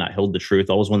was the one that held the truth.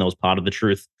 I was one that was part of the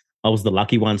truth. I was the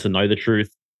lucky one to know the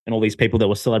truth. And all these people that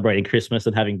were celebrating Christmas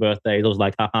and having birthdays, I was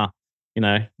like, haha,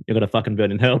 you're going to fucking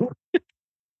burn in hell.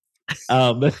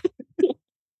 But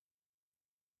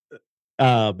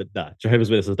nah,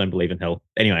 Jehovah's Witnesses don't believe in hell.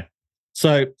 Anyway,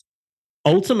 so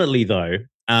ultimately, though,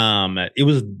 it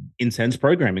was intense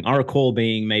programming. I recall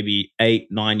being maybe 8,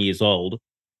 9 years old,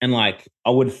 and like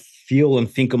I would feel and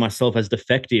think of myself as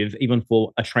defective, even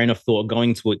for a train of thought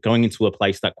going into a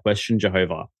place that questioned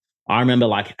Jehovah. I remember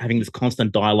like having this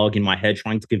constant dialogue in my head,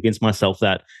 trying to convince myself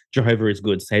that Jehovah is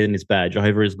good, Satan is bad.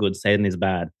 Jehovah is good, Satan is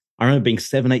bad. I remember being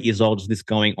 7, 8 years old, just this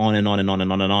going on and on and on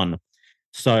and on and on.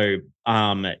 So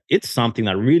it's something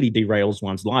that really derails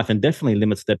one's life and definitely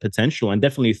limits their potential and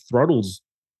definitely throttles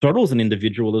an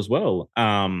individual as well.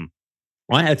 I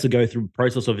had to go through a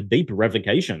process of deep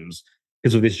revocations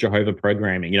because of this Jehovah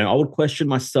programming. I would question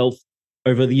myself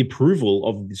over the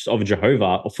approval of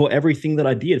Jehovah for everything that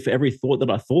I did, for every thought that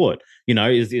I thought.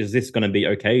 Is this going to be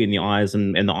okay in the eyes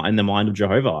and the mind of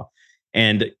Jehovah?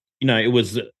 And it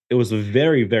was a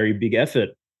very, very big effort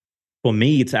for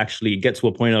me to actually get to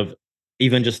a point of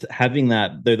even just having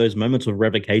those moments of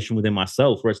revocation within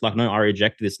myself, where it's like, no, I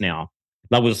reject this now.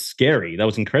 That was scary. That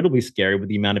was incredibly scary with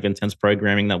the amount of intense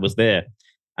programming that was there.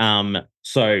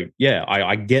 So yeah,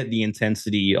 I get the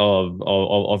intensity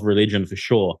of religion for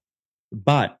sure.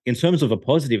 But in terms of a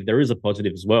positive, there is a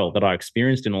positive as well that I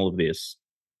experienced in all of this.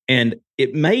 And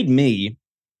it made me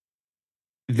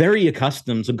very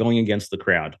accustomed to going against the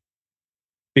crowd,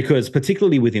 because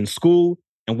particularly within school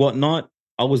and whatnot,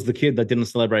 I was the kid that didn't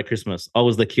celebrate Christmas. I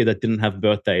was the kid that didn't have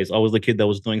birthdays. I was the kid that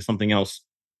was doing something else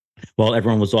while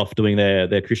everyone was off doing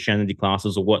their Christianity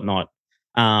classes or whatnot.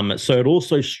 So it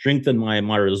also strengthened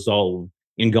my resolve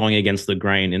in going against the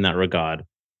grain in that regard.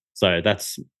 So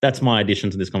that's my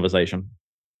addition to this conversation.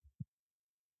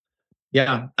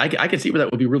 Yeah, I can see where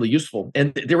that would be really useful.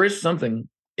 And there is something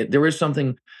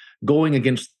going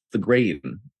against the grain.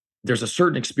 There's a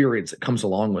certain experience that comes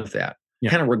along with that,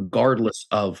 kind of regardless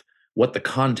of what the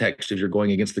context of your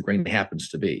going against the grain happens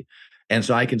to be. And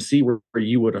so I can see where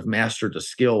you would have mastered a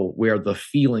skill where the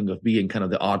feeling of being kind of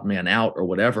the odd man out or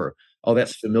whatever, oh,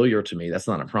 that's familiar to me. That's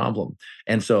not a problem.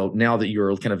 And so now that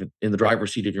you're kind of in the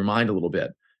driver's seat of your mind a little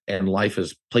bit, and life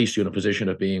has placed you in a position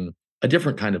of being a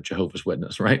different kind of Jehovah's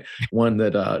Witness, right? One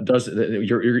that does.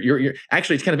 You're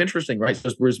actually, it's kind of interesting, right? So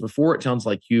whereas before it sounds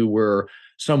like you were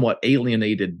somewhat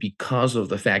alienated because of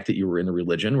the fact that you were in a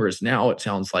religion, whereas now it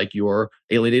sounds like you're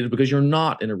alienated because you're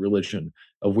not in a religion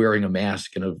of wearing a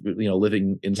mask and of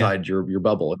living inside your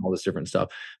bubble and all this different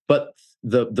stuff. But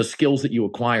the skills that you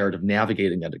acquired of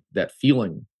navigating that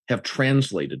feeling have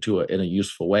translated to it in a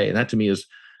useful way, and that to me is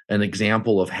an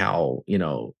example of how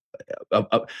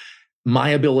my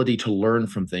ability to learn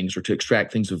from things or to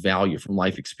extract things of value from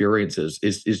life experiences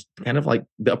is kind of like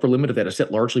the upper limit of that is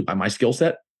set largely by my skill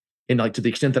set. And like to the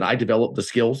extent that I develop the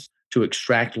skills to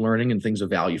extract learning and things of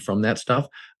value from that stuff,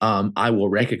 I will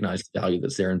recognize the value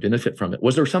that's there and benefit from it.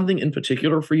 Was there something in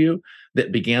particular for you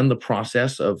that began the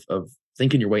process of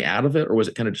thinking your way out of it, or was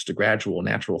it kind of just a gradual,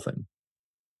 natural thing?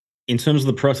 In terms of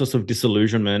the process of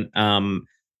disillusionment,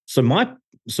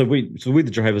 so with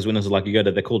the Jehovah's Witnesses, like you go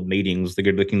to, they're called meetings. They go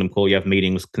to the Kingdom Call. You have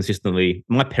meetings consistently.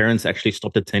 My parents actually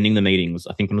stopped attending the meetings,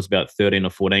 I think when I was about 13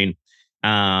 or 14.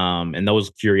 And that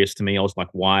was curious to me. I was like,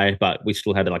 why? But we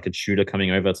still had like a tutor coming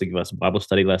over to give us Bible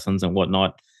study lessons and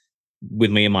whatnot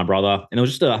with me and my brother. And it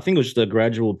was I think it was just a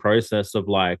gradual process of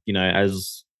like,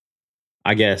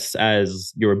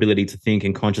 as your ability to think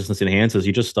and consciousness enhances,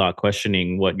 you just start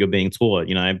questioning what you're being taught.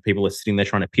 People are sitting there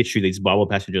trying to pitch you these Bible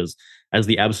passages as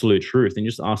the absolute truth, and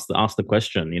you just ask the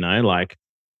question.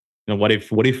 What if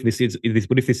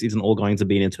this isn't all going to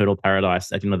be an eternal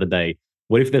paradise at the end of the day?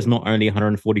 What if there's not only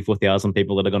 144,000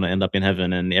 people that are going to end up in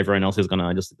heaven, and everyone else is going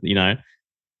to just be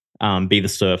the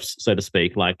serfs, so to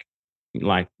speak? You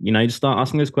just start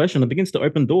asking those questions. It begins to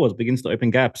open doors, begins to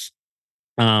open gaps.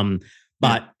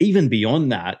 But even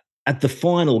beyond that, at the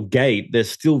final gate,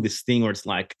 there's still this thing where it's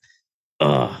like,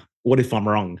 what if I'm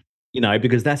wrong?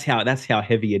 Because that's how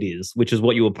heavy it is, which is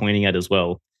what you were pointing at as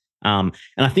well. And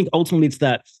I think ultimately it's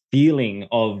that feeling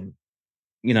of,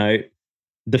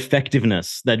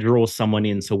 defectiveness that draws someone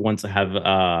in to want to have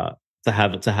a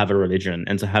religion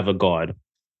and to have a God.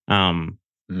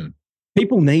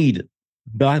 People need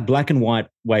black and white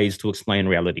ways to explain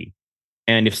reality.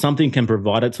 And if something can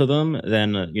provide it to them,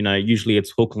 then, usually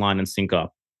it's hook, line, and sinker.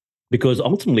 Because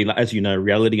ultimately, as you know,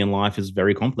 reality in life is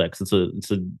very complex.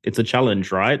 It's a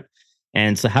challenge, right?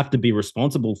 And to have to be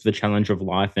responsible for the challenge of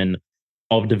life and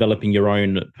of developing your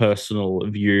own personal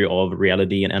view of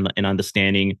reality and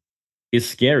understanding is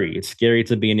scary. It's scary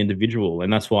to be an individual.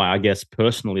 And that's why I guess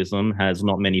personalism has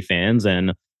not many fans,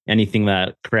 and anything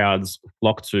that crowds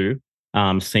flock to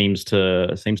seems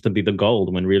to be the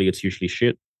gold, when really it's usually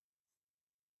shit.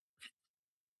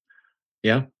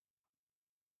 Yeah.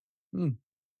 You're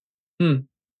just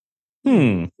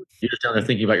down there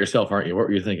thinking about yourself, aren't you? What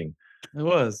were you thinking? I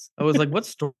was like, what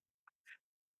story?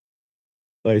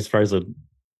 Oh, he's frozen.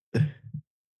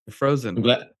 Frozen.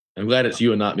 I'm glad it's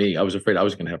you and not me. I was afraid I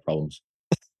was going to have problems.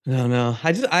 No.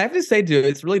 I have to say, dude,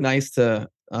 it's really nice to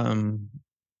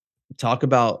talk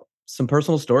about some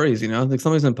personal stories. Like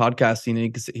sometimes in podcasts,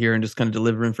 you can sit here and just kind of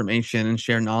deliver information and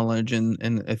share knowledge.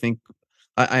 And I think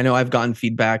I know I've gotten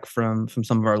feedback from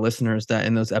some of our listeners that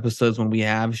in those episodes when we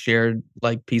have shared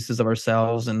like pieces of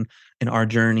ourselves and our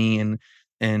journey and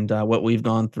what we've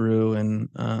gone through, and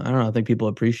I don't know, I think people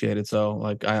appreciate it. So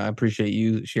like I appreciate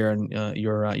you sharing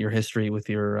your history with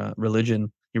your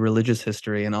religion, your religious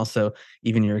history, and also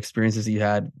even your experiences you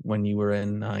had when you were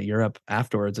in Europe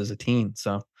afterwards as a teen.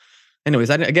 So anyways,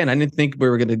 I didn't think we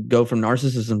were going to go from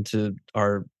narcissism to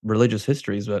our religious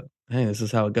histories, but hey, this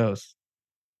is how it goes.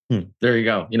 There you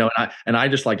go. And I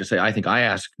just like to say, I think I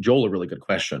asked Joel a really good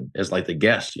question as like the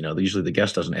guest. Usually the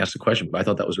guest doesn't ask the question, but I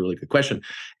thought that was a really good question.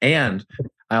 And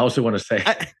I also want to say,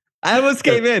 I almost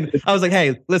came in. I was like,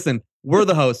 hey, listen, we're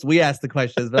the hosts. We asked the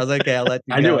questions, but I was like, okay, I'll let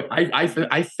you go. I knew it.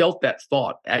 I felt that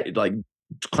thought like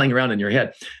clanging around in your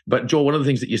head. But Joel, one of the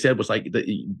things that you said was like that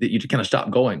you kind of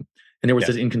stopped going, and there was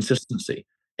this inconsistency.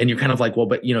 And you're kind of like, well,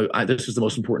 but this is the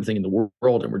most important thing in the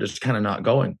world, and we're just kind of not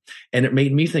going. And it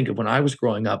made me think of when I was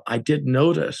growing up, I did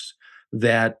notice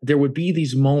that there would be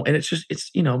these moments,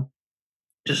 and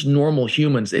just normal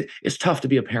humans. It's tough to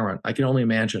be a parent. I can only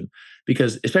imagine,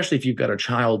 because especially if you've got a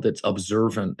child that's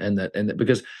observant, and that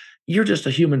because you're just a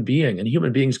human being, and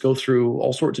human beings go through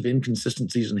all sorts of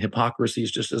inconsistencies and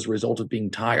hypocrisies just as a result of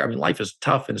being tired. I mean, life is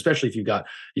tough, and especially if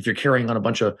you're carrying on a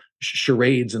bunch of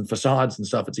charades and facades and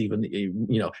stuff, it's even,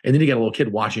 and then you got a little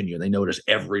kid watching you, and they notice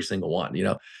every single one.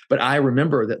 But I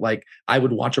remember that, like, I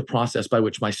would watch a process by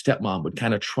which my stepmom would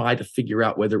kind of try to figure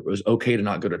out whether it was okay to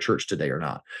not go to church today or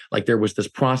not. Like, there was this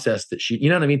process that she, you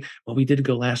know what I mean? Well, we did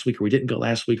go last week, or we didn't go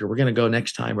last week, or we're going to go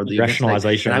next time, or the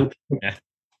rationalization.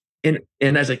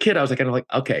 And as a kid, I was kind of like,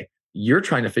 okay, you're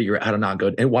trying to figure out how to not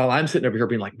go. And while I'm sitting over here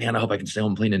being like, man, I hope I can stay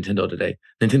home and play Nintendo today.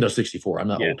 Nintendo 64. I'm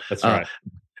not old. That's right.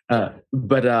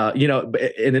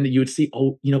 And then you would see,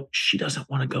 she doesn't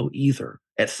want to go either.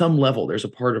 At some level, there's a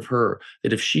part of her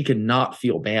that if she cannot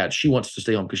feel bad, she wants to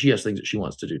stay home because she has things that she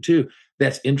wants to do too.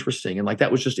 That's interesting. And like,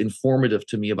 that was just informative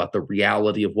to me about the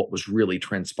reality of what was really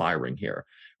transpiring here,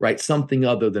 right? Something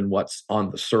other than what's on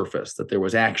the surface, that there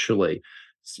was actually,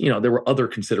 there were other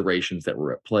considerations that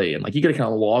were at play. And like, you got to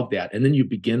kind of log that. And then you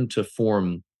begin to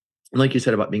form, like you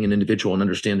said, about being an individual and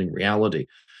understanding reality.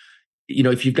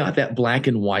 If you've got that black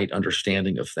and white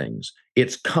understanding of things,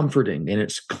 it's comforting and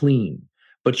it's clean,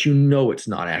 but it's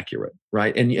not accurate,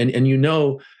 right? And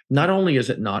not only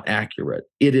is it not accurate,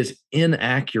 it is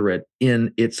inaccurate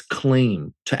in its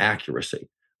claim to accuracy,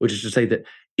 which is to say that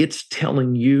it's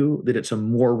telling you that it's a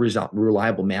more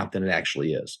reliable map than it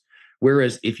actually is.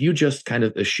 Whereas if you just kind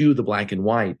of eschew the black and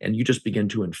white, and you just begin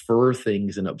to infer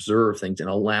things and observe things and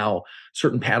allow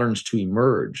certain patterns to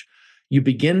emerge, you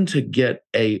begin to get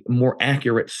a more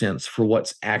accurate sense for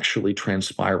what's actually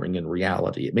transpiring in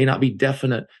reality. It may not be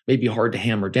definite, may be hard to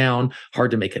hammer down,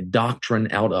 hard to make a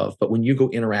doctrine out of, but when you go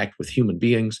interact with human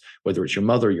beings, whether it's your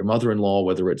mother, your mother-in-law,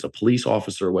 whether it's a police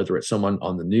officer, whether it's someone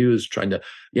on the news trying to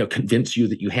convince you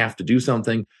that you have to do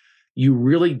something, you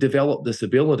really develop this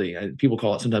ability, and people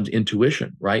call it sometimes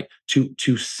intuition, right?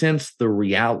 To sense the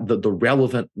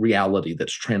relevant reality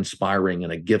that's transpiring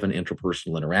in a given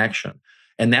interpersonal interaction.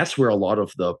 And that's where a lot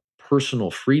of the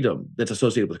personal freedom that's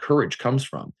associated with courage comes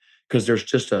from. Because there's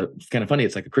just it's kind of funny.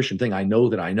 It's like a Christian thing. I know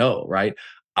that I know, right?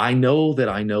 I know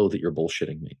that you're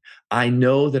bullshitting me. I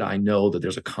know that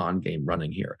there's a con game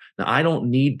running here. Now, I don't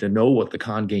need to know what the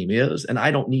con game is, and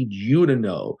I don't need you to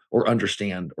know or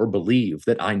understand or believe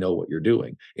that I know what you're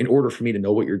doing in order for me to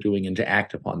know what you're doing and to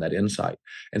act upon that insight.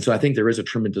 And so I think there is a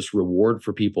tremendous reward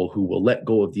for people who will let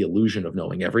go of the illusion of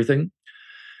knowing everything.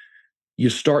 You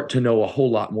start to know a whole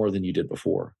lot more than you did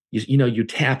before. You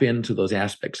tap into those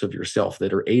aspects of yourself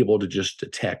that are able to just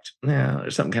detect,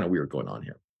 there's something kind of weird going on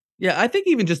here. Yeah, I think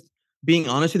even just being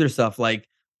honest with yourself, like,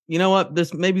 you know what,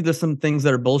 there's some things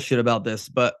that are bullshit about this,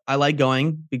 but I like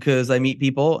going because I meet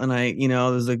people, and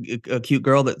there's a cute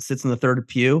girl that sits in the third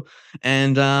pew,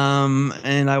 and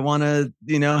I want to,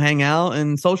 hang out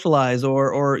and socialize,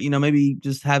 or maybe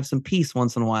just have some peace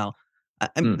once in a while.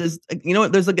 There's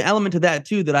like an element to that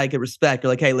too that I could respect.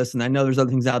 You're like, hey, listen, I know there's other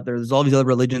things out there. There's all these other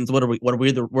religions. What are we?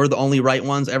 We're the only right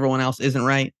ones. Everyone else isn't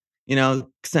right.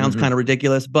 Sounds kind of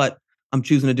ridiculous, but I'm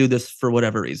choosing to do this for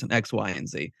whatever reason, X, Y, and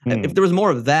Z. If there was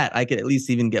more of that, I could at least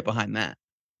even get behind that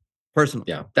personally.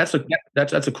 Yeah, that's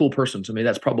a cool person to me.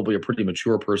 That's probably a pretty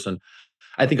mature person.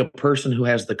 I think a person who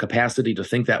has the capacity to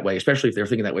think that way, especially if they're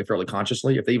thinking that way fairly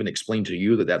consciously, if they even explain to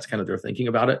you that that's kind of their thinking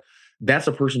about it, that's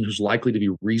a person who's likely to be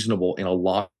reasonable in a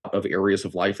lot of areas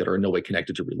of life that are in no way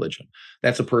connected to religion.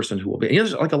 That's a person who will be,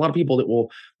 there's like a lot of people that will,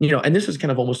 and this is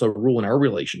kind of almost a rule in our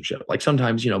relationship. Like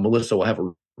sometimes, Melissa will have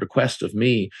a request of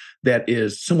me that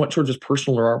is somewhat sort of just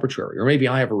personal or arbitrary, or maybe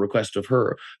I have a request of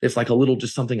her. It's like a little,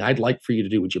 just something I'd like for you to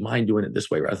do. Would you mind doing it this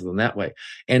way rather than that way?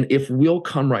 And if we'll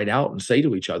come right out and say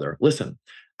to each other, listen,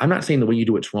 I'm not saying the way you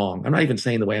do it's wrong. I'm not even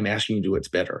saying the way I'm asking you to do it's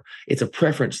better. It's a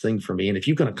preference thing for me. And if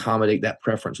you can accommodate that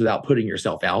preference without putting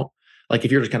yourself out, like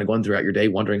if you're just kind of going throughout your day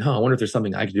wondering, I wonder if there's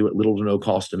something I could do at little to no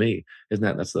cost to me.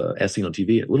 That's the as seen on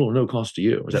TV, at little to no cost to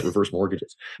you. Or is that reverse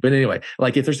mortgages? But anyway,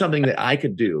 like if there's something that I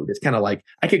could do, it's kind of like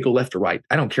I could go left or right.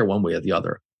 I don't care one way or the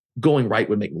other. Going right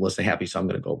would make Melissa happy, so I'm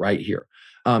going to go right here.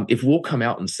 If we'll come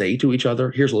out and say to each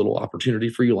other, here's a little opportunity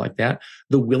for you like that,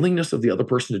 the willingness of the other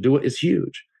person to do it is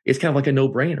huge. It's kind of like a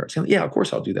no-brainer. It's kind of, yeah, of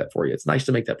course I'll do that for you. It's nice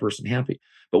to make that person happy.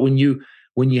 But when you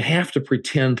have to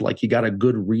pretend like you got a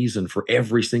good reason for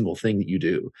every single thing that you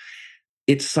do,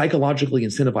 it psychologically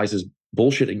incentivizes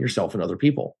bullshitting yourself and other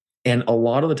people. And a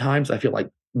lot of the times I feel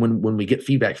like when we get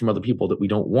feedback from other people that we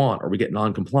don't want, or we get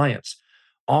non-compliance,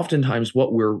 oftentimes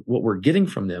what we're getting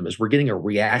from them is we're getting a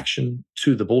reaction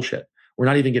to the bullshit. We're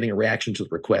not even getting a reaction to the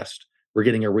request. We're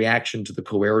getting a reaction to the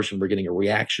coercion. We're getting a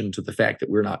reaction to the fact that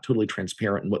we're not totally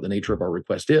transparent in what the nature of our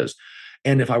request is.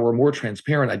 And if I were more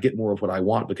transparent, I'd get more of what I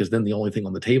want, because then the only thing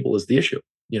on the table is the issue,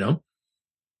 you know?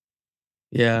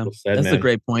 Yeah, Well said, that's a man.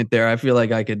 great point there. I feel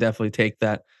like I could definitely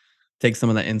take some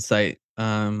of that insight,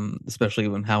 especially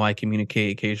when how I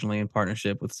communicate occasionally in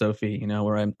partnership with Sophie, you know,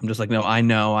 where I'm just like, no, I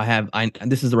know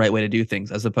this is the right way to do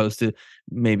things, as opposed to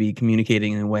maybe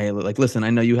communicating in a way like, listen,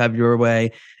 I know you have your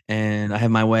way and I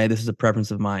have my way. This is a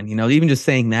preference of mine. You know, even just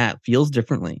saying that feels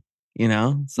differently, you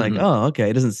know, it's like, Mhm. oh, okay.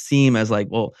 It doesn't seem as like,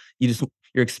 well, you're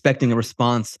expecting a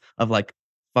response of like,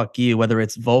 fuck you, whether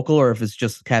it's vocal or if it's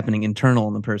just happening internal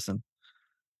in the person.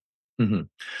 Mhm.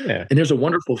 Yeah. And there's a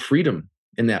wonderful freedom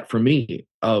in that for me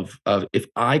of if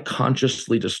I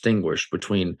consciously distinguish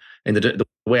between, and the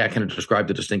way I kind of describe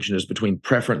the distinction is between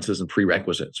preferences and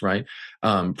prerequisites, right?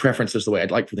 Preference is the way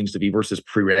I'd like for things to be versus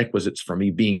prerequisites for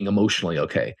me being emotionally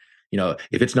okay. You know,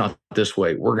 if it's not this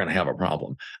way, we're going to have a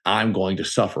problem. I'm going to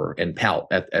suffer and pout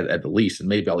at the least, and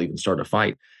maybe I'll even start a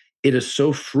fight. It is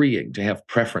so freeing to have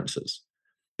preferences,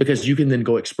 because you can then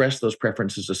go express those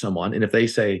preferences to someone. And if they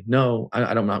say, no,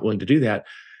 I'm not willing to do that,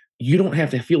 you don't have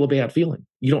to feel a bad feeling.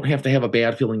 You don't have to have a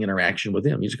bad feeling interaction with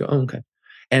them. You just go, oh, okay.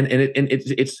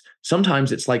 It's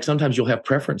sometimes it's like, sometimes you'll have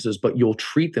preferences, but you'll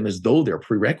treat them as though they're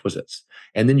prerequisites.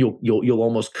 And then you'll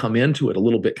almost come into it a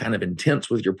little bit kind of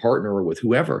intense with your partner or with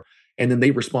whoever. And then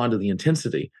they respond to the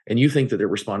intensity, and you think that they're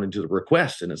responding to the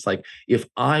request. And it's like, if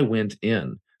I went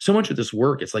in, so much of this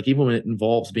work, it's like, even when it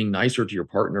involves being nicer to your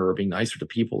partner or being nicer to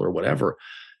people or whatever,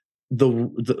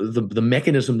 the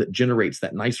mechanism that generates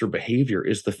that nicer behavior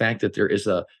is the fact that there is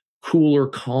a cooler,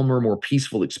 calmer, more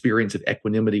peaceful experience of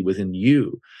equanimity within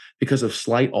you, because of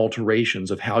slight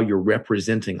alterations of how you're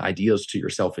representing ideas to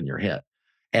yourself in your head.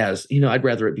 As, you know, I'd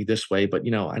rather it be this way, but,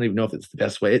 you know, I don't even know if it's the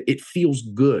best way. It feels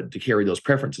good to carry those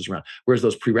preferences around, whereas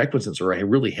those prerequisites are a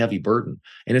really heavy burden.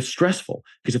 And it's stressful,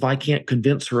 because if I can't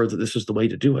convince her that this is the way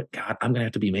to do it, God, I'm going to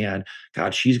have to be mad.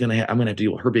 God, I'm going to have to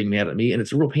deal with her being mad at me. And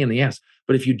it's a real pain in the ass.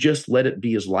 But if you just let it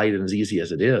be as light and as easy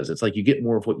as it is, it's like you get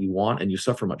more of what you want, and you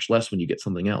suffer much less when you get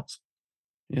something else.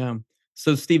 Yeah.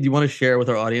 So, Steve, do you want to share with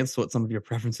our audience what some of your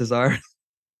preferences are?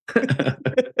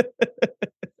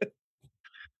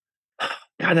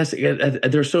 God,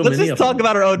 there's so Let's many just of talk them.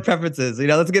 about our own preferences. You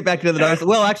know, let's get back to the narcissist.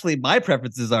 Well, actually, my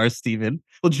preferences are, Steven.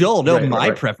 Well, Joel, no, my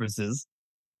Right. preferences.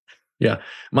 Yeah,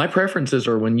 my preferences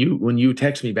are when you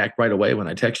text me back right away when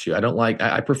I text you.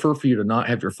 I prefer for you to not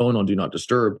have your phone on do not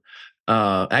disturb.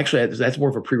 Actually, that's more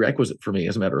of a prerequisite for me.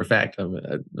 As a matter of fact,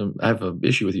 I have an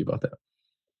issue with you about that.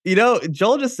 You know,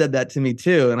 Joel just said that to me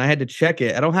too, and I had to check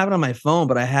it. I don't have it on my phone,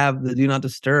 but I have the do not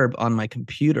disturb on my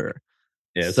computer.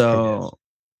 Yeah, it's true. So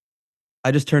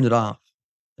I just turned it off.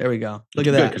 There we go. Look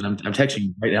at Good, that. because I'm texting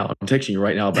you right now. I'm texting you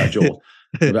right now about Joel.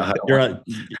 About how I don't Your want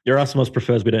you. Erasmus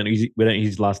prefers we don't use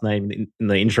his last name in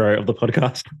the intro of the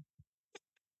podcast.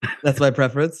 That's my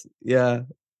preference. Yeah.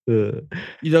 Uh,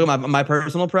 You talking about my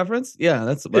personal preference? Yeah,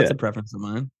 that's Yeah. a preference of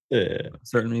mine. yeah. For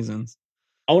certain reasons.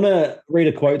 I want to read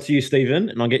a quote to you, Stephen,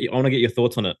 and I want to get your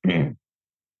thoughts on it.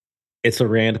 It's a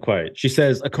Rand quote. She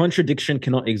says, "A contradiction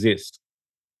cannot exist.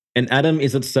 An atom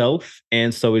is itself,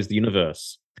 and so is the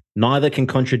universe. Neither can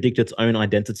contradict its own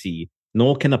identity,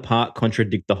 nor can a part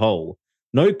contradict the whole.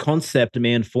 No concept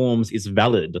man forms is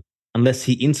valid unless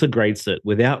he integrates it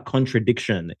without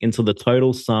contradiction into the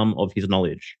total sum of his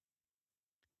knowledge."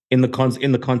 In the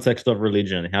context of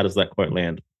religion, how does that quote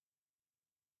land?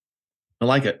 I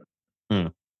like it. Hmm.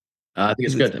 I think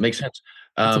it's good. It makes sense.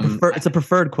 It's a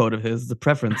preferred quote of his. It's a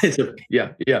preference.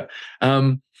 Yeah.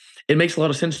 It makes a lot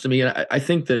of sense to me, and I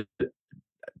think that,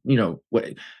 you know,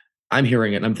 what I'm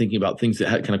hearing it, and I'm thinking about things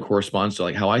that kind of corresponds to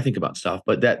like how I think about stuff.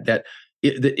 But that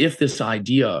if this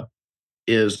idea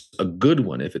is a good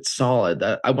one, if it's solid,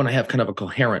 that I want to have kind of a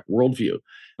coherent worldview.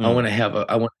 I want to have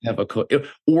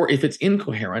or if it's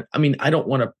incoherent, I mean, I don't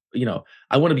want to, you know,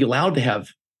 I want to be allowed to have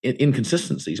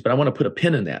inconsistencies, but I want to put a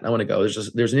pin in that. I want to go,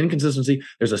 there's an inconsistency,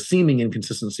 there's a seeming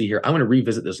inconsistency here. I want to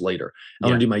revisit this later. I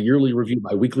want to do my yearly review,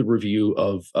 my weekly review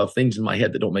of things in my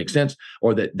head that don't make sense,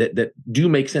 or that do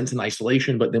make sense in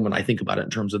isolation, but then when I think about it in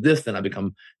terms of this, then I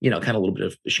become, you know, kind of a little bit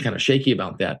of kind of shaky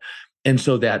about that. And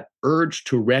so that urge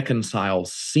to reconcile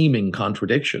seeming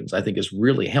contradictions, I think, is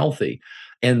really healthy.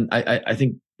 And I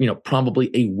think, you know,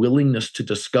 probably a willingness to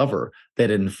discover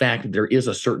that, in fact, there is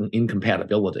a certain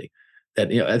incompatibility. That,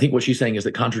 you know, I think what she's saying is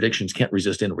that contradictions can't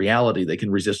resist in reality; they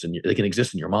can exist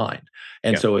in your mind.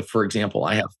 And so, if, for example,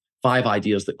 I have 5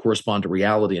 ideas that correspond to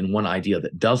reality and one idea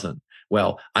that doesn't,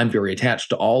 well, I'm very attached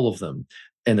to all of them.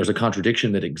 and there's a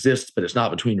contradiction that exists, but it's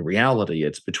not between reality.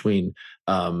 It's between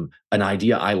an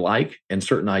idea I like and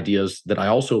certain ideas that I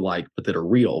also like, but that are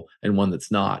real, and one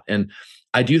that's not. And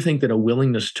I do think that a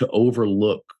willingness to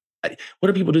overlook, what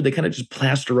do people do? They kind of just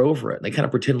plaster over it. They kind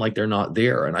of pretend like they're not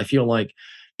there. And I feel like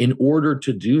in order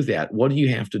to do that, what do you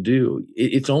have to do?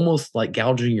 It's almost like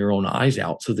gouging your own eyes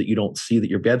out so that you don't see that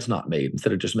your bed's not made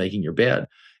instead of just making your bed.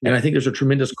 And I think there's a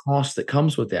tremendous cost that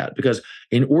comes with that, because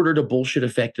in order to bullshit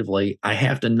effectively, I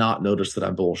have to not notice that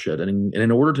I'm bullshit. And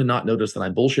in order to not notice that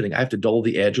I'm bullshitting, I have to dull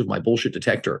the edge of my bullshit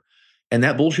detector. And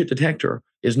that bullshit detector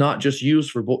is not just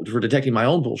used for detecting my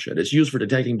own bullshit. It's used for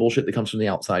detecting bullshit that comes from the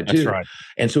outside too. That's right.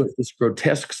 And so it's this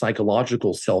grotesque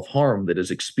psychological self-harm that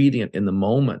is expedient in the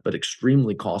moment, but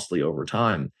extremely costly over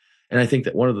time. And I think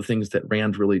that one of the things that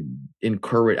Rand really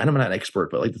encouraged, and I'm not an expert,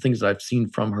 but like the things that I've seen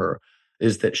from her,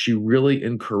 is that she really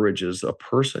encourages a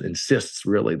person, insists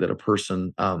really that a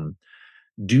person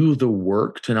do the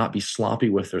work to not be sloppy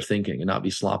with their thinking and not be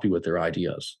sloppy with their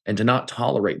ideas, and to not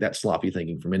tolerate that sloppy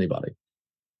thinking from anybody.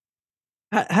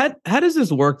 How does this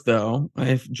work though?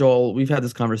 If Joel, we've had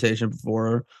this conversation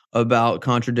before about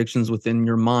contradictions within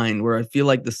your mind, where I feel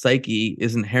like the psyche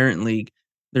is inherently,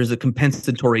 there's a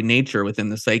compensatory nature within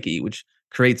the psyche, which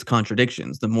creates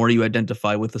contradictions. The more you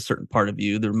identify with a certain part of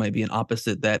you, there might be an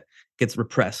opposite that gets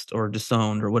repressed or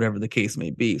disowned or whatever the case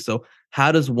may be. So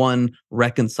how does one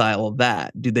reconcile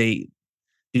that? Do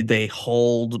they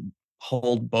hold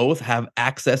both, have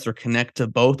access or connect to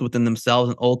both within themselves,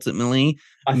 and ultimately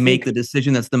make the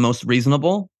decision that's the most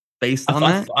reasonable based on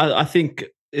that? I think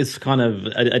it's kind of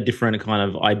a different kind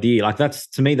of idea. Like that's,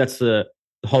 to me, that's the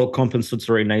whole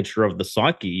compensatory nature of the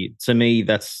psyche. To me,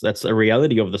 that's a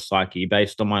reality of the psyche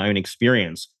based on my own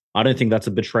experience. I don't think that's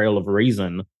a betrayal of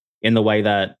reason in the way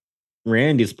that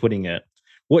Rand is putting it.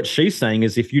 What she's saying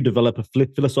is, if you develop a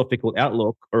philosophical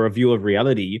outlook or a view of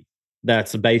reality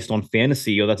that's based on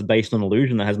fantasy or that's based on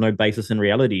illusion that has no basis in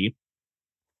reality,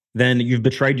 then you've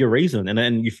betrayed your reason, and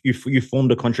then you've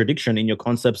formed a contradiction in your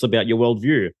concepts about your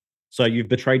worldview. So you've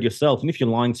betrayed yourself, and if you're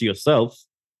lying to yourself,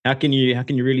 how can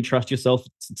you really trust yourself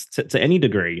to any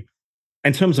degree?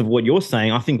 In terms of what you're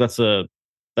saying, I think that's a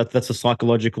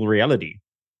psychological reality.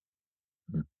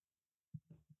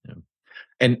 Yeah.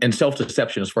 And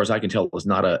self-deception, as far as I can tell, is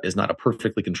not a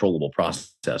perfectly controllable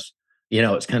process.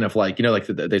 It's kind of like, like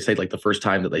they say, like the first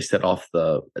time that they set off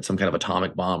some kind of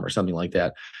atomic bomb or something like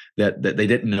that, that they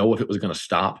didn't know if it was going to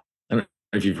stop. I don't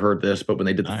know if you've heard this, but when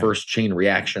they did the first chain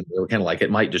reaction, they were kind of like,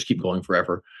 it might just keep going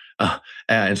forever.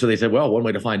 And so they said, well, one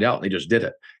way to find out, and they just did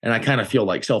it. And I kind of feel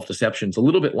like self-deception is a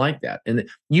little bit like that. And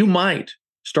you might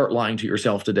start lying to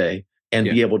yourself today and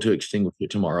be able to extinguish it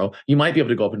tomorrow. You might be able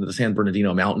to go up into the San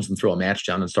Bernardino Mountains and throw a match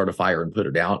down and start a fire and put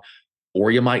it out,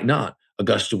 or you might not. A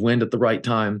gust of wind at the right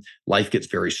time. Life gets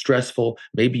very stressful.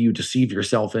 Maybe you deceive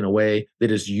yourself in a way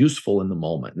that is useful in the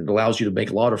moment. And it allows you to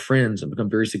make a lot of friends and become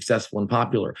very successful and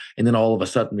popular. And then all of a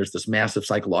sudden, there's this massive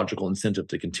psychological incentive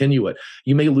to continue it.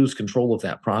 You may lose control of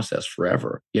that process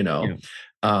forever, And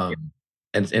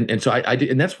so I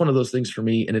and that's one of those things for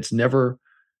me. And it's never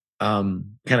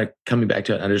kind of coming back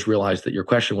to it. I just realized that your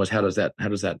question was, how does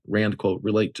that Rand quote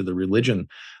relate to the religion?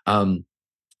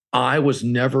 I was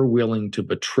never willing to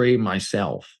betray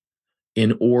myself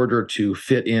in order to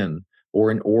fit in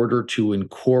or in order to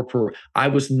incorporate. I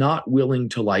was not willing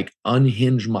to like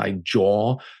unhinge my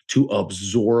jaw to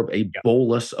absorb a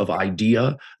bolus of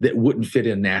idea that wouldn't fit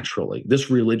in naturally. This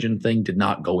religion thing did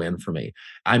not go in for me.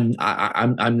 I'm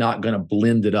not going to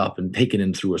blend it up and take it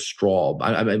in through a straw.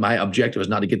 My objective is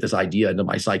not to get this idea into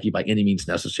my psyche by any means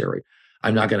necessary.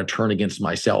 I'm not going to turn against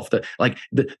myself.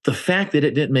 The fact that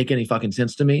it didn't make any fucking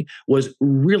sense to me was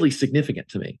really significant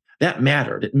to me. That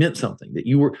mattered. It meant something.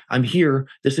 I'm here.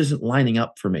 This isn't lining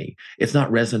up for me. It's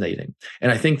not resonating.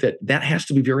 And I think that has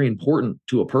to be very important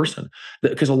to a person,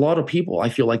 because a lot of people, I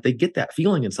feel like they get that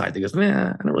feeling inside. They go,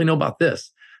 I don't really know about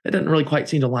this. That doesn't really quite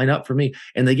seem to line up for me.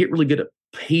 And they get really good at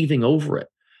paving over it.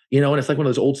 And it's like one of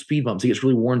those old speed bumps. He gets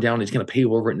really worn down. And he's going to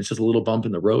pave over it. And it's just a little bump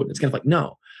in the road. And it's kind of like,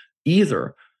 no,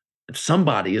 either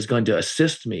somebody is going to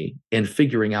assist me in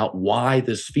figuring out why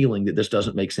this feeling that this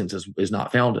doesn't make sense is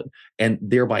not founded, and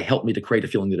thereby help me to create a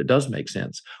feeling that it does make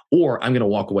sense. Or I'm going to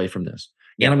walk away from this.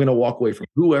 And I'm going to walk away from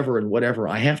whoever and whatever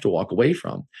I have to walk away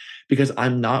from, because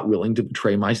I'm not willing to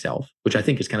betray myself, which I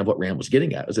think is kind of what Rand was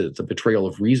getting at. Is that it's a betrayal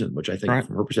of reason, which I think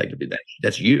from her perspective,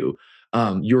 that's you.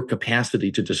 Your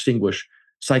capacity to distinguish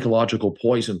psychological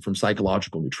poison from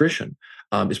psychological nutrition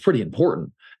is pretty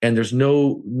important. And there's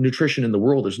no nutrition in the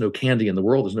world. There's no candy in the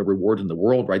world. There's no reward in the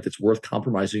world, right? That's worth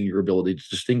compromising your ability to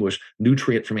distinguish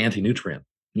nutrient from anti-nutrient,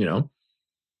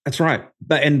 That's right.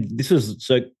 And this is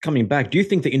so coming back. Do you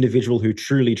think the individual who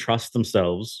truly trusts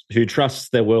themselves, who trusts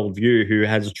their worldview, who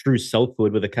has true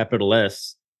selfhood with a capital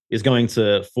S, is going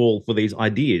to fall for these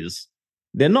ideas?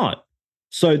 They're not.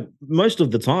 So most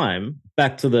of the time,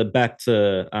 circling back to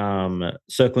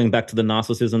the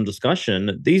narcissism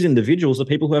discussion, these individuals are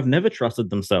people who have never trusted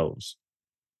themselves.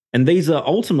 And these are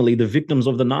ultimately the victims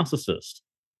of the narcissist.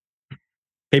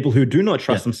 People who do not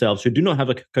trust themselves, who do not have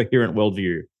a coherent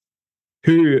worldview,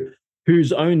 who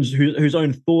whose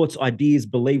own thoughts, ideas,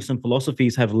 beliefs, and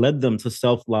philosophies have led them to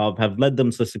self-love, have led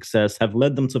them to success, have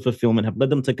led them to fulfillment, have led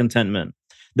them to contentment.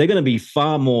 They're going to be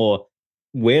far more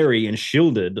wary and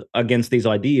shielded against these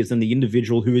ideas than the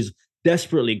individual who is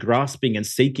desperately grasping and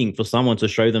seeking for someone to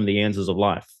show them the answers of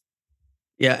life.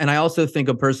 Yeah, and I also think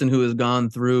a person who has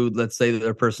gone through, let's say,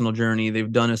 their personal journey,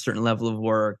 they've done a certain level of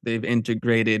work, they've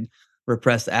integrated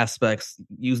repressed aspects,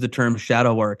 use the term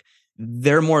shadow work,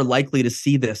 they're more likely to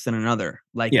see this than another.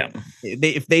 Like,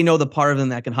 if they know the part of them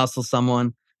that can hustle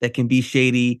someone, that can be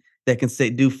shady, that can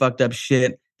do fucked up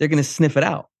shit, they're going to sniff it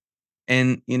out.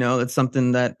 And, it's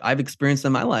something that I've experienced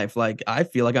in my life. Like, I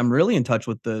feel like I'm really in touch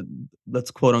with the, let's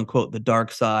quote unquote, the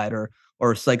dark side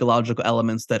or psychological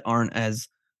elements that aren't as,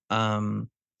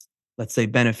 let's say,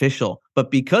 beneficial.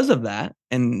 But because of that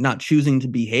and not choosing to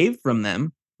behave from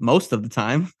them most of the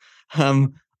time,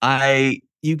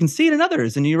 you can see it in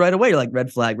others, and you right away, you're like,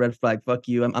 red flag, fuck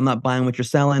you. I'm not buying what you're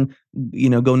selling.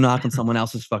 Go knock on someone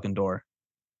else's fucking door.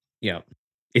 Yeah.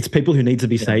 It's people who need to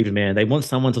be saved, man. They want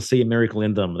someone to see a miracle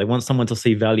in them. They want someone to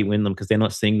see value in them because they're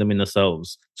not seeing them in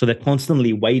themselves. So they're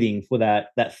constantly waiting for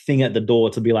that thing at the door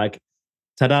to be like,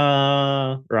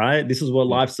 ta-da, right? This is what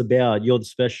life's about. You're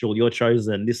special. You're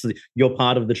chosen. You're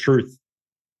part of the truth,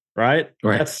 right?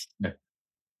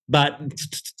 But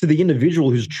to the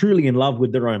individual who's truly in love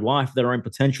with their own life, their own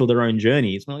potential, their own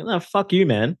journey, it's like, no, fuck you,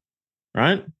 man.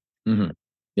 Right? Mm-hmm.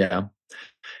 Yeah.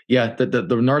 Yeah. The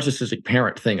narcissistic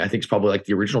parent thing, I think, is probably like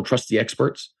the original trust the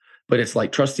experts, but it's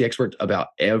like trust the experts about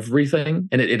everything.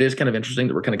 And it is kind of interesting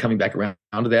that we're kind of coming back around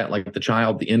to that, like the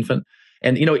child, the infant.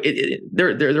 And,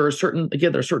 there are certain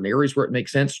areas where it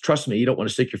makes sense. Trust me, you don't want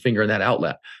to stick your finger in that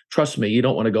outlet. Trust me, you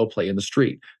don't want to go play in the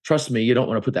street. Trust me, you don't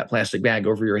want to put that plastic bag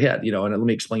over your head, and let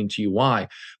me explain to you why.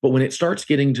 But when it starts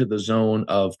getting to the zone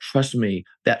of trust me,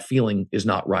 that feeling is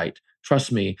not right.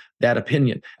 Trust me, that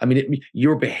opinion. I mean,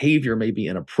 your behavior may be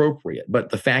inappropriate, but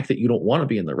the fact that you don't want to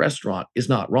be in the restaurant is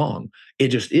not wrong. It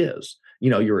just is.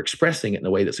 You're expressing it in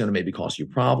a way that's going to maybe cause you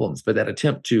problems. But that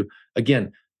attempt to,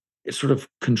 again, sort of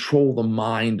control the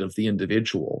mind of the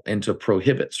individual and to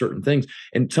prohibit certain things.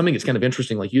 And something that's kind of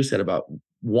interesting, like you said, about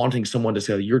wanting someone to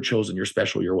say, you're chosen, you're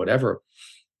special, you're whatever.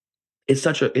 It's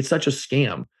such a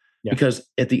scam because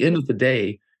at the end of the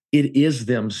day, it is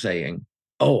them saying,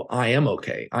 oh, I am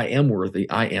okay. I am worthy.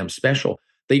 I am special.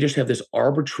 They just have this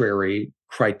arbitrary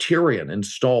criterion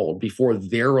installed before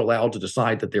they're allowed to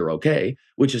decide that they're okay,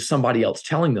 which is somebody else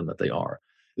telling them that they are.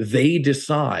 They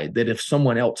decide that if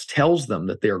someone else tells them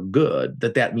that they're good,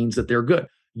 that means that they're good.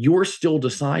 You're still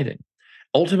deciding.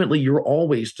 Ultimately, you're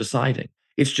always deciding.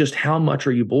 It's just how much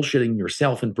are you bullshitting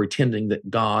yourself and pretending that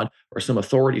God or some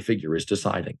authority figure is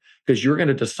deciding? Because you're going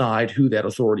to decide who that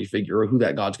authority figure or who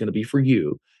that God's going to be for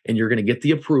you, and you're going to get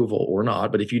the approval or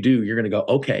not. But if you do, you're going to go,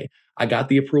 okay, I got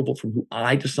the approval from who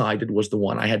I decided was the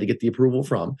one I had to get the approval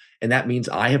from. And that means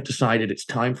I have decided it's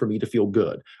time for me to feel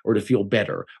good or to feel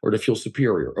better or to feel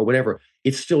superior or whatever.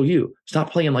 It's still you.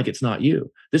 Stop playing like it's not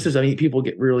you. People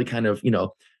get really kind of,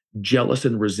 jealous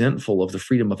and resentful of the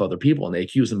freedom of other people, and they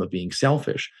accuse them of being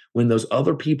selfish when those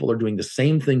other people are doing the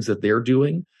same things that they're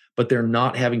doing, but they're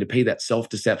not having to pay that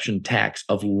self-deception tax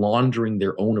of laundering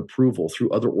their own approval through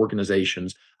other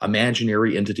organizations,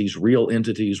 imaginary entities, real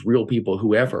people,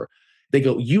 whoever. They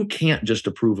go, you can't just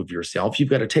approve of yourself. You've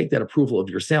got to take that approval of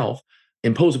yourself,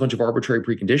 impose a bunch of arbitrary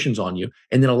preconditions on you,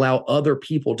 and then allow other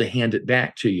people to hand it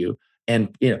back to you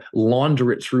and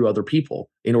launder it through other people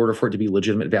in order for it to be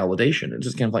legitimate validation. It's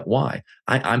just kind of like, why?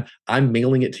 I'm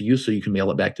mailing it to you so you can mail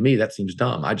it back to me. That seems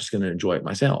dumb. I'm just going to enjoy it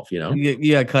myself,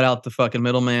 Yeah, cut out the fucking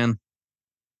middleman.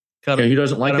 Who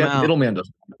doesn't like that? The middleman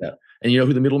doesn't like that. And you know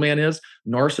who the middleman is?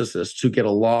 Narcissists who get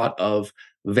a lot of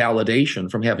validation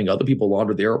from having other people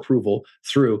launder their approval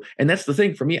through. And that's the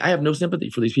thing for me. I have no sympathy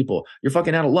for these people. You're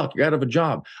fucking out of luck. You're out of a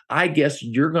job. I guess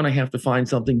you're going to have to find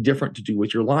something different to do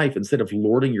with your life instead of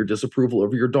lording your disapproval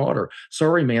over your daughter.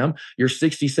 Sorry, ma'am. You're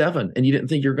 67 and you didn't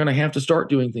think you're going to have to start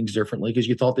doing things differently because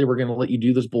you thought they were going to let you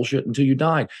do this bullshit until you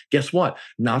died. Guess what?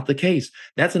 Not the case.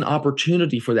 That's an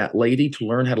opportunity for that lady to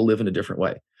learn how to live in a different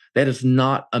way. That is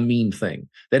not a mean thing.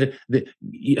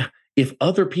 if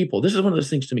other people, this is one of those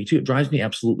things to me too, it drives me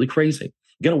absolutely crazy.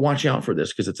 You got to watch out for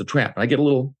this because it's a trap. And I get a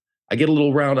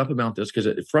little riled up about this because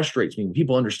it frustrates me when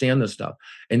people understand this stuff.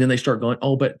 And then they start going,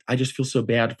 oh, but I just feel so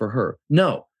bad for her.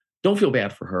 No, don't feel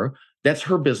bad for her. That's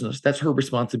her business. That's her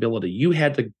responsibility. You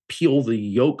had to peel the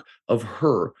yoke of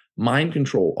her mind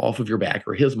control off of your back,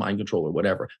 or his mind control, or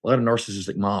whatever. A lot of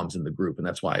narcissistic moms in the group, and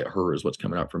that's why her is what's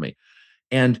coming up for me.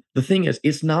 And the thing is,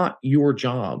 it's not your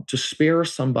job to spare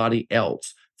somebody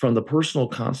else from the personal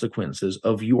consequences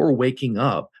of your waking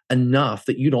up enough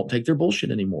that you don't take their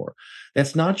bullshit anymore.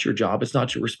 That's not your job. It's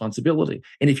not your responsibility.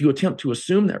 And if you attempt to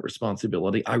assume that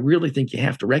responsibility, I really think you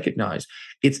have to recognize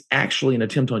it's actually an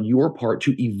attempt on your part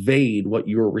to evade what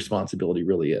your responsibility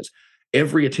really is.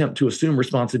 Every attempt to assume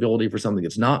responsibility for something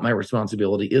that's not my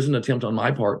responsibility is an attempt on my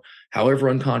part, however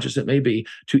unconscious it may be,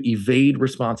 to evade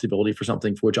responsibility for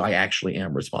something for which I actually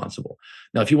am responsible.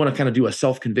 Now, if you want to kind of do a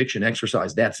self-conviction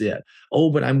exercise, that's it. Oh,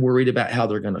 but I'm worried about how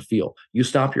they're going to feel. You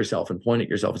stop yourself and point at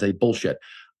yourself and say, bullshit.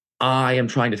 I am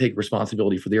trying to take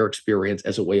responsibility for their experience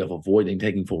as a way of avoiding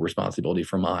taking full responsibility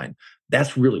for mine.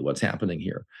 That's really what's happening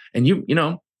here. And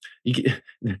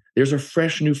there's a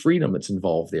fresh new freedom that's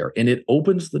involved there, and it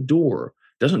opens the door.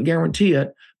 Doesn't guarantee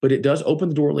it, but it does open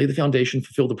the door, lay the foundation,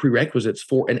 fulfill the prerequisites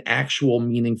for an actual,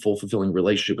 meaningful, fulfilling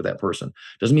relationship with that person.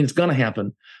 Doesn't mean it's going to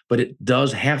happen, but it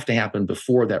does have to happen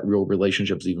before that real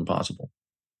relationship is even possible.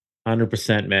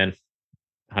 100%, man.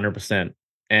 100%.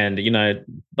 And,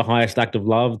 the highest act of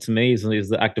love to me is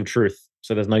the act of truth.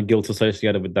 So there's no guilt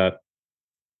associated with that.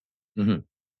 Mm-hmm.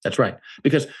 That's right.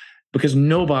 Because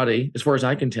nobody, as far as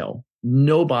I can tell,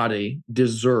 nobody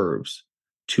deserves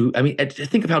to,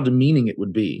 think of how demeaning it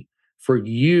would be for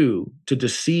you to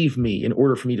deceive me in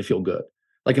order for me to feel good.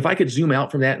 Like if I could zoom out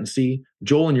from that and see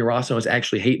Joel and Urasmos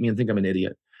actually hate me and think I'm an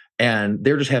idiot, and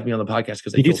they're just having me on the podcast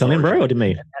because they Did you tell him, bro, or did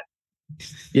me?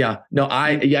 Yeah, no,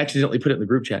 you accidentally put it in the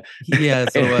group chat. Yeah,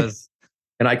 so it was.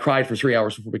 And I cried for 3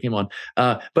 hours before we came on.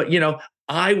 But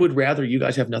I would rather you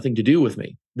guys have nothing to do with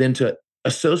me than to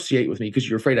associate with me because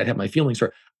you're afraid I'd have my feelings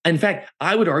hurt. In fact,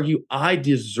 I would argue I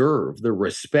deserve the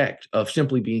respect of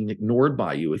simply being ignored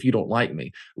by you if you don't like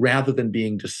me, rather than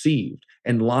being deceived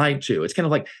and lied to. It's kind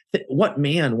of like, what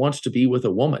man wants to be with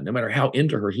a woman, no matter how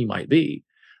into her he might be,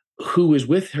 who is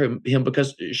with him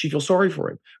because she feels sorry for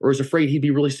him or is afraid he'd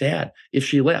be really sad if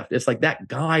she left? It's like that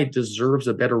guy deserves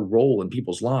a better role in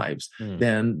people's lives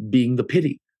than being the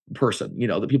pity person,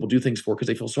 that people do things for because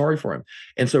they feel sorry for him.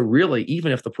 And so really,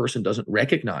 even if the person doesn't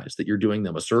recognize that you're doing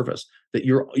them a service, that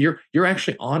you're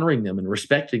actually honoring them and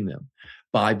respecting them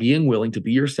by being willing to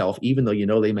be yourself, even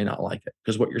though they may not like it.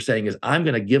 Because what you're saying is, I'm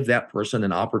going to give that person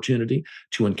an opportunity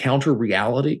to encounter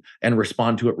reality and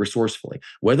respond to it resourcefully.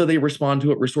 Whether they respond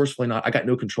to it resourcefully or not, I got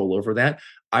no control over that.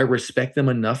 I respect them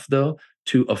enough, though,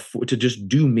 to just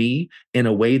do me in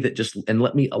a way that and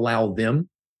let me allow them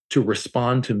to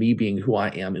respond to me being who I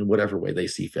am in whatever way they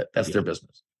see fit. That's their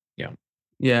business. Yeah.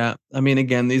 Yeah.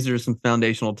 Again, these are some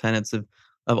foundational tenets of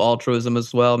altruism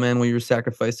as well, man, where you're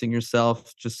sacrificing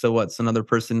yourself just so another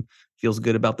person feels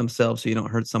good about themselves so you don't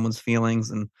hurt someone's feelings.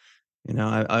 And,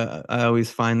 I always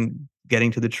find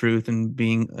getting to the truth and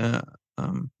being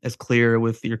as clear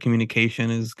with your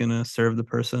communication is going to serve the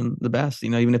person the best,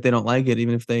 even if they don't like it,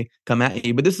 even if they come at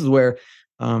you. But this is where,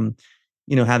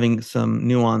 having some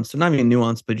nuance, or not even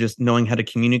nuance, but just knowing how to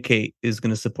communicate is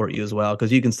going to support you as well.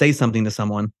 Because you can say something to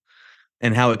someone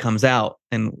and how it comes out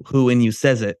and who in you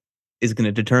says it is going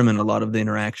to determine a lot of the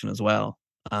interaction as well.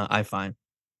 I find.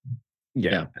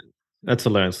 Yeah, that's a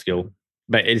learned skill,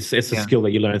 but it's a skill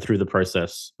that you learn through the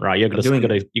process, right? You got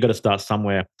to start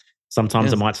somewhere.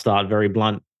 Sometimes it might start very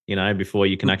blunt, before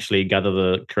you can actually gather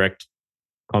the correct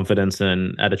confidence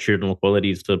and attitudinal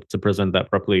qualities to present that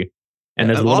properly. And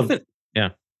there's a lot of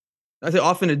I say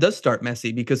often it does start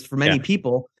messy because for many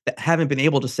people that haven't been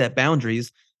able to set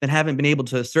boundaries, that haven't been able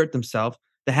to assert themselves,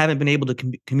 that haven't been able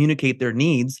to communicate their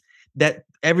needs, that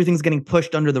everything's getting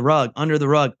pushed under the rug. And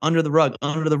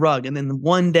then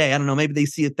one day, I don't know, maybe they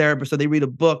see a therapist or they read a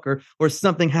book or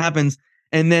something happens.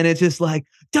 And then it's just like,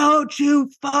 don't you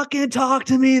fucking talk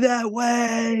to me that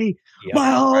way. Yep,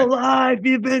 my whole life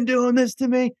you've been doing this to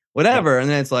me. Whatever. Yep. And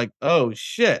then it's like, oh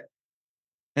shit.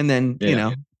 And then,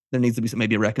 there needs to be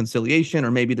maybe a reconciliation,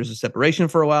 or maybe there's a separation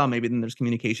for a while. Maybe then there's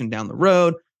communication down the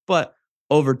road. But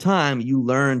over time, you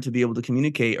learn to be able to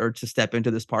communicate or to step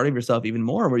into this part of yourself even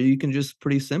more, where you can just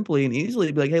pretty simply and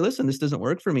easily be like, hey, listen, this doesn't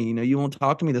work for me. You won't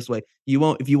talk to me this way. You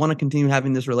won't, if you want to continue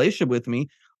having this relationship with me,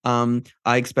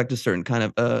 I expect a certain kind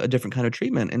of, a different kind of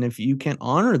treatment. And if you can't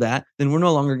honor that, then we're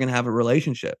no longer going to have a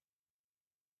relationship.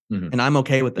 And I'm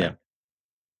okay with that.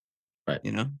 Yeah.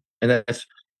 Right.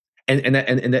 And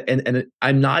And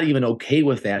I'm not even okay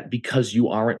with that because you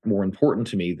aren't more important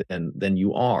to me than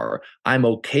you are. I'm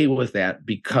okay with that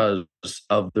because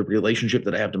of the relationship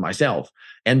that I have to myself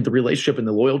and the relationship and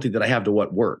the loyalty that I have to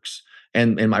what works,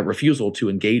 and my refusal to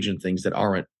engage in things that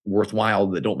aren't worthwhile,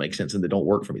 that don't make sense, and that don't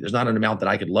work for me. There's not an amount that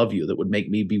I could love you that would make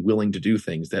me be willing to do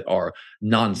things that are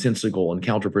nonsensical and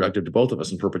counterproductive to both of us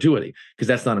in perpetuity, because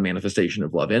that's not a manifestation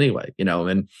of love anyway,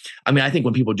 And I mean, I think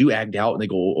when people do act out and they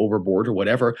go overboard or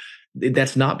whatever,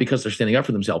 that's not because they're standing up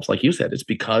for themselves, like you said. It's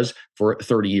because for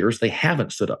 30 years they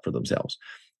haven't stood up for themselves.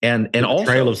 And also,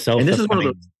 betrayal of self. and this is one of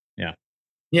the yeah.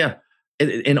 Yeah.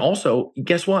 And also,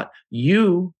 guess what?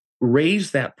 You raise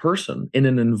that person in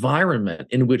an environment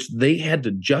in which they had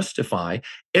to justify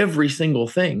every single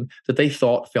thing that they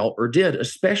thought, felt, or did,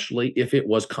 especially if it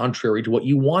was contrary to what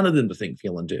you wanted them to think,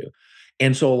 feel, and do.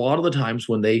 And so a lot of the times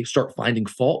when they start finding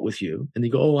fault with you and they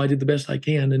go, oh, I did the best I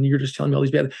can, and you're just telling me all these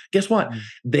bad, guess what?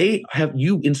 They have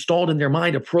you installed in their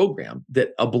mind a program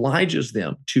that obliges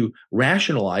them to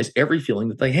rationalize every feeling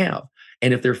that they have.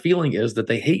 And if their feeling is that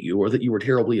they hate you or that you were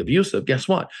terribly abusive, guess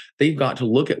what? They've got to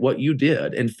look at what you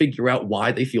did and figure out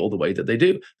why they feel the way that they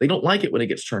do. They don't like it when it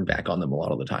gets turned back on them a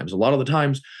lot of the times. A lot of the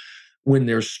times when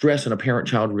there's stress in a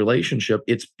parent-child relationship,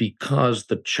 it's because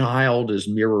the child is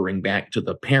mirroring back to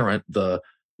the parent the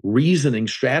reasoning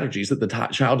strategies that the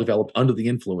child developed under the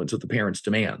influence of the parent's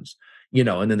demands.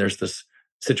 And then there's this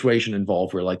situation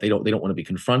involved where like they don't want to be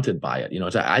confronted by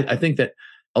it. I think that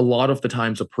a lot of the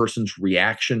times a person's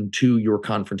reaction to your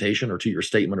confrontation or to your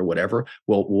statement or whatever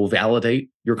will validate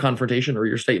your confrontation or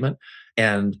your statement.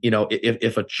 And,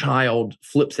 if a child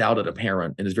flips out at a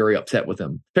parent and is very upset with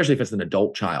them, especially if it's an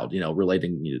adult child,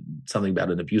 relating something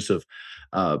about an abusive,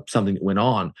 something that went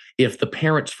on, if the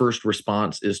parent's first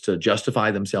response is to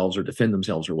justify themselves or defend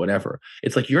themselves or whatever,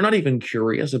 it's like, you're not even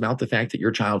curious about the fact that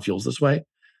your child feels this way.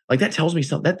 Like that tells me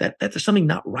something that there's something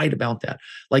not right about that.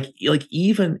 Like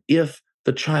even if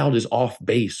the child is off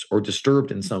base or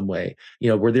disturbed in some way,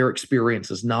 where their experience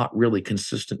is not really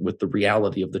consistent with the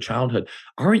reality of the childhood,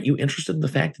 aren't you interested in the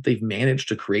fact that they've managed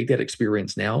to create that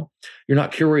experience now? You're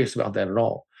not curious about that at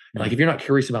all. Like if you're not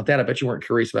curious about that, I bet you weren't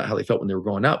curious about how they felt when they were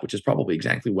growing up, which is probably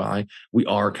exactly why we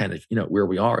are kind of, where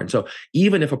we are. And so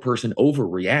even if a person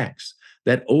overreacts,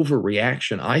 that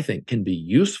overreaction, I think, can be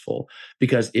useful,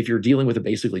 because if you're dealing with a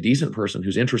basically decent person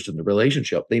who's interested in the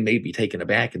relationship, they may be taken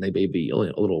aback and they may be a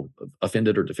little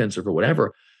offended or defensive or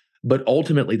whatever. But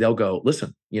ultimately, they'll go,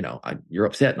 listen, you're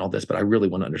upset and all this, but I really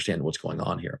want to understand what's going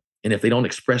on here. And if they don't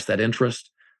express that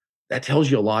interest, that tells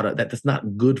you a lot of that's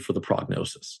not good for the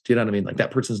prognosis. Do you know what I mean? Like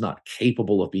that person's not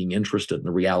capable of being interested in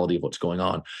the reality of what's going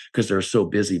on because they're so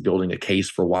busy building a case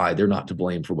for why they're not to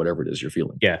blame for whatever it is you're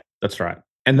feeling. Yeah, that's right.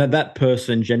 And that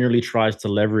person generally tries to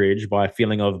leverage by a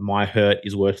feeling of my hurt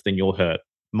is worse than your hurt.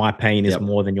 My pain is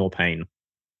more than your pain.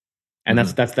 And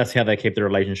that's how they keep the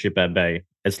relationship at bay.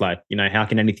 It's like, how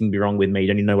can anything be wrong with me?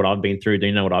 Don't you know what I've been through? Don't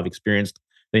you know what I've experienced?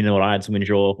 Don't you know what I had to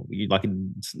endure?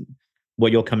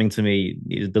 What you're coming to me,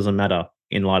 it doesn't matter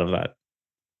in light of that.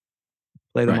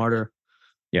 Play the martyr.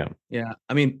 Yeah. Yeah.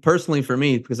 I mean, personally for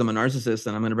me, because I'm a narcissist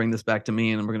and I'm going to bring this back to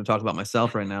me and we're going to talk about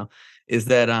myself right now, is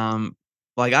that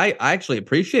like I actually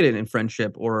appreciate it in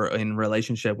friendship or in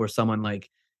relationship where someone like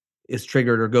is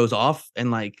triggered or goes off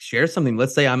and like shares something.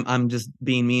 Let's say I'm just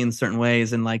being me in certain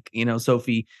ways, and like,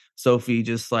 Sophie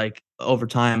just like over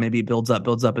time maybe builds up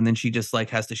and then she just like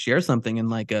has to share something in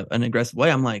like an aggressive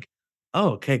way. I'm like,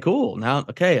 oh, okay, cool. Now,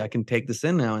 okay, I can take this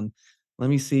in now and let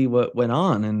me see what went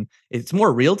on. And it's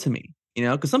more real to me,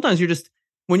 because sometimes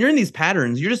when you're in these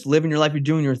patterns, you're just living your life, you're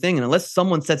doing your thing. And unless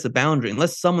someone sets a boundary,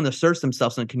 unless someone asserts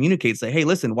themselves and communicates, say, hey,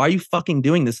 listen, why are you fucking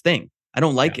doing this thing? I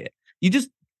don't like it.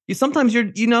 Sometimes you're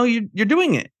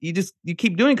doing it. You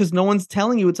keep doing it because no one's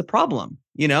telling you it's a problem,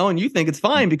 and you think it's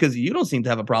fine because you don't seem to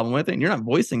have a problem with it and you're not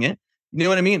voicing it. You know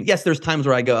what I mean? Yes, there's times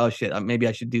where I go, oh shit, maybe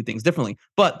I should do things differently.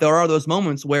 But there are those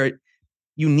moments where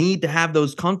you need to have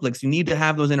those conflicts. You need to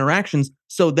have those interactions.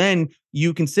 So then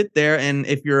you can sit there, and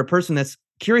if you're a person that's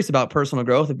curious about personal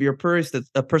growth, if you're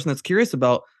a person that's curious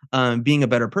about being a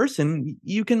better person,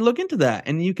 you can look into that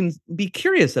and you can be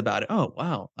curious about it. Oh,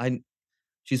 wow,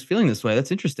 she's feeling this way.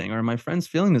 That's interesting. Or my friend's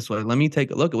feeling this way. Let me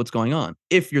take a look at what's going on.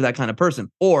 If you're that kind of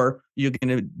person, or you're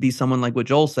going to be someone like what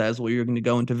Joel says, where you're going to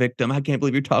go into victim. I can't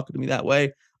believe you're talking to me that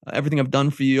way. Everything I've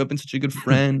done for you, I've been such a good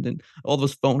friend, and all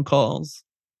those phone calls.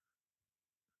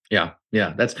 Yeah.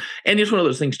 And it's one of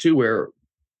those things too, where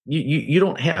you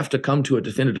don't have to come to a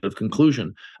definitive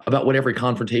conclusion about what every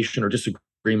confrontation or disagreement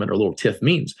disagreement or a little tiff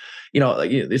means.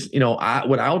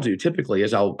 What I'll do typically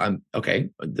is I'm okay.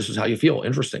 This is how you feel.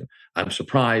 Interesting. I'm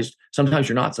surprised. Sometimes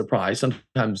you're not surprised.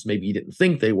 Sometimes maybe you didn't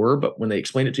think they were, but when they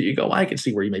explain it to you, you go, I can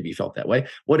see where you maybe felt that way.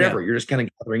 Whatever. You're just kind of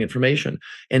gathering information,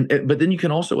 but then you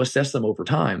can also assess them over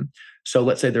time. So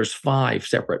let's say there's 5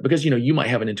 separate, because you might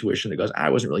have an intuition that goes, I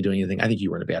wasn't really doing anything. I think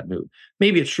you were in a bad mood.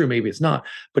 Maybe it's true, maybe it's not.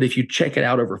 But if you check it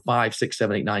out over 5, 6,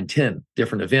 7, 8, 9, 10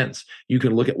 different events, you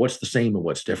can look at what's the same and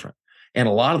what's different. And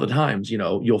a lot of the times,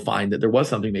 you'll find that there was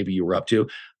something maybe you were up to.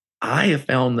 I have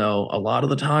found, though, a lot of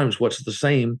the times what's the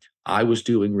same, I was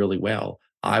doing really well.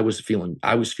 I was feeling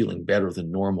better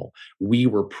than normal. We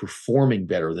were performing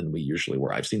better than we usually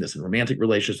were. I've seen this in romantic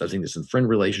relationships. I've seen this in friend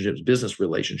relationships, business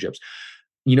relationships.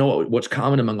 What's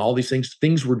common among all these things?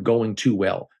 Things were going too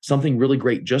well. Something really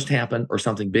great just happened, or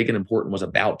something big and important was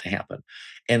about to happen.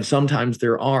 And sometimes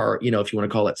there are, if you want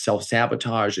to call it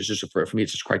self-sabotage, it's just for me,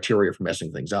 it's just criteria for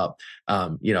messing things up.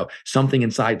 Something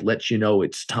inside lets you know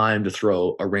it's time to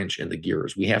throw a wrench in the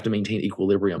gears. We have to maintain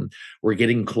equilibrium. We're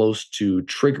getting close to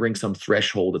triggering some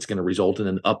threshold that's going to result in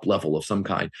an up level of some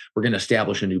kind. We're going to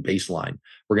establish a new baseline.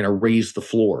 We're going to raise the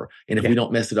floor. And if we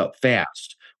don't mess it up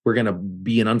fast, we're going to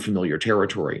be in unfamiliar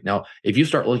territory. Now, if you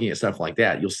start looking at stuff like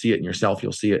that, you'll see it in yourself,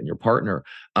 you'll see it in your partner.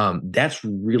 That's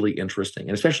really interesting.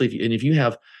 And especially if you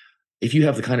have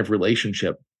the kind of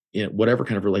relationship, whatever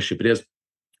kind of relationship it is,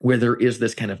 where there is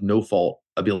this kind of no fault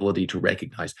ability to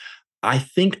recognize, I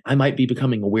think I might be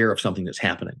becoming aware of something that's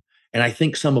happening. And I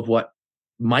think some of what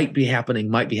might be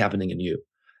happening in you.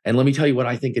 And let me tell you what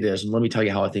I think it is, and let me tell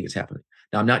you how I think it's happening.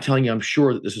 Now, I'm not telling you I'm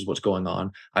sure that this is what's going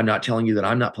on. I'm not telling you that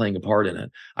I'm not playing a part in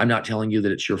it. I'm not telling you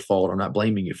that it's your fault. I'm not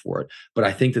blaming you for it. But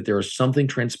I think that there is something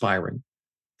transpiring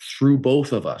through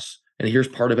both of us. And here's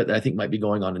part of it that I think might be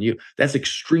going on in you. That's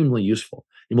extremely useful.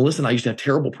 And Melissa and I used to have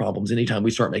terrible problems anytime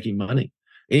we start making money.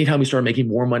 Anytime we started making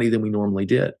more money than we normally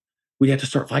did, we'd have to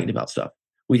start fighting about stuff.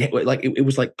 It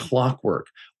was like clockwork.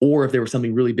 Or if there was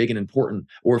something really big and important,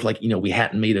 or if we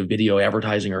hadn't made a video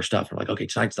advertising our stuff, we're like, okay,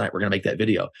 tonight we're going to make that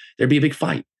video. There'd be a big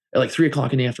fight at like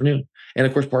 3:00 in the afternoon. And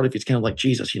of course, part of it's kind of like,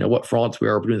 Jesus, what frauds we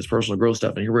are doing this personal growth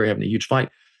stuff. And here we're having a huge fight.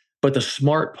 But the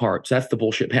smart parts, that's the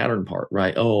bullshit pattern part,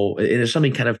 right? Oh, and there's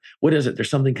something kind of, what is it? There's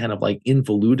something kind of like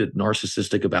involuted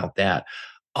narcissistic about that.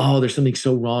 Oh, there's something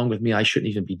so wrong with me. I shouldn't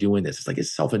even be doing this.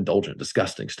 It's self-indulgent,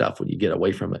 disgusting stuff when you get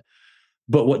away from it.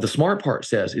 But what the smart part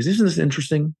says is, isn't this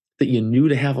interesting that you knew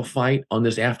to have a fight on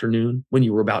this afternoon when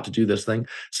you were about to do this thing?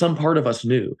 Some part of us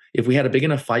knew if we had a big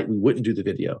enough fight, we wouldn't do the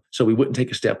video. So we wouldn't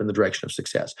take a step in the direction of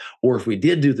success. Or if we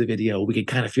did do the video, we could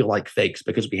kind of feel like fakes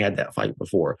because we had that fight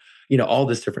before. All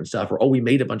this different stuff. Or, we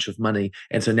made a bunch of money.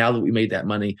 And so now that we made that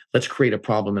money, let's create a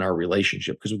problem in our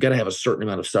relationship, because we've got to have a certain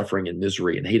amount of suffering and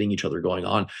misery and hating each other going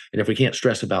on. And if we can't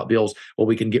stress about bills, well,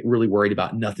 we can get really worried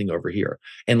about nothing over here.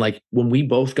 And when we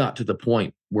both got to the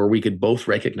point where we could both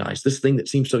recognize this thing that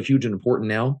seems so huge and important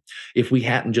now, if we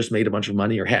hadn't just made a bunch of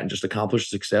money, or hadn't just accomplished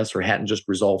success, or hadn't just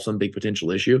resolved some big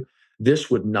potential issue,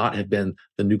 this would not have been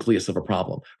the nucleus of a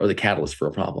problem or the catalyst for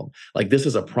a problem. This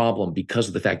is a problem because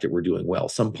of the fact that we're doing well.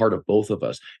 Some part of both of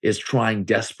us is trying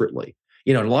desperately.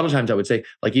 And a lot of times I would say,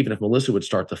 even if Melissa would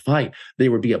start the fight,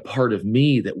 there would be a part of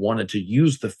me that wanted to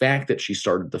use the fact that she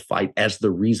started the fight as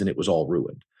the reason it was all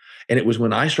ruined. And it was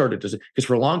when I started to, because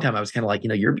for a long time I was kind of like,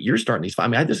 you're starting these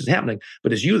fights. This is happening,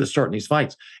 but it's you that's starting these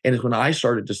fights. And it's when I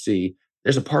started to see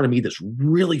there's a part of me that's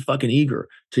really fucking eager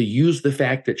to use the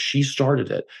fact that she started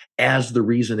it as the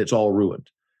reason it's all ruined.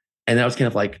 And that was kind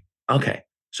of like, okay,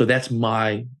 so that's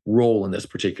my role in this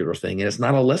particular thing. And it's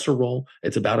not a lesser role.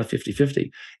 It's about a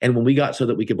 50-50. And when we got so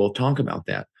that we could both talk about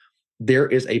that, there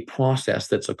is a process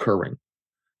that's occurring.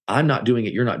 I'm not doing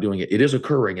it. You're not doing it. It is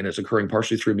occurring, and it's occurring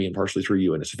partially through me and partially through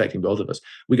you. And it's affecting both of us.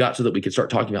 We got so that we could start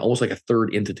talking about almost like a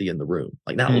third entity in the room,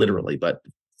 not literally, but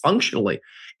functionally.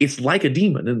 It's like a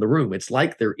demon in the room. It's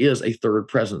like there is a third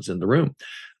presence in the room.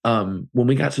 When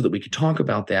we got so that we could talk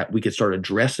about that, we could start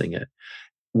addressing it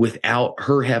without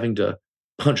her having to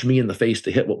punch me in the face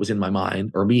to hit what was in my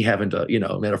mind, or me having to,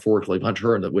 metaphorically punch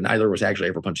her in when neither of us actually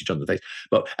ever punch each other in the face,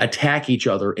 but attack each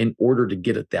other in order to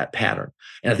get at that pattern.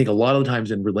 And I think a lot of the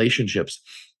times in relationships,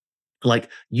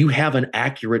 you have an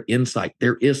accurate insight.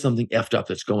 There is something effed up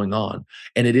that's going on,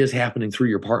 and it is happening through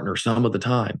your partner some of the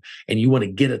time, and you want to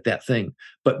get at that thing.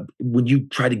 But when you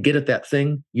try to get at that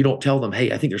thing, you don't tell them,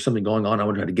 hey, I think there's something going on. I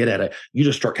want to try to get at it. You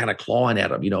just start kind of clawing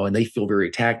at them, and they feel very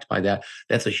attacked by that.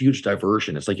 That's a huge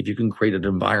diversion. It's like if you can create an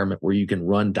environment where you can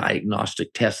run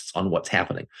diagnostic tests on what's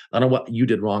happening, not on what you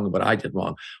did wrong and what I did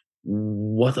wrong.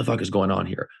 what the fuck is going on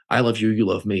here? I love you, you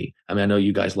love me. I mean, I know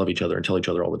you guys love each other and tell each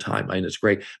other all the time. I mean, it's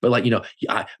great. But like,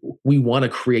 we want to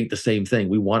create the same thing.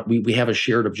 We have a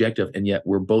shared objective, and yet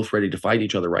we're both ready to fight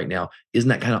each other right now. Isn't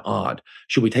that kind of odd?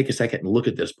 Should we take a second and look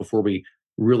at this before we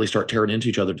really start tearing into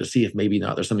each other to see if maybe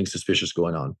not there's something suspicious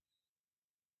going on?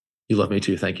 You love me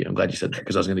too. Thank you. I'm glad you said that,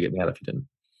 because I was going to get mad if you didn't.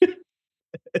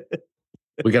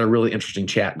 We got a really interesting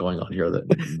chat going on here that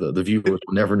the viewers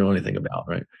will never know anything about,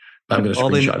 right? I'm going to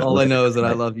screenshot it. All I know is that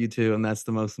I love you too, and that's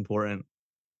the most important.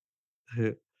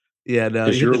 Yeah, no,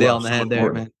 you hit the nail on the head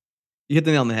there, man. You hit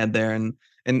the nail on the head there,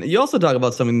 and you also talk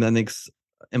about something that I think's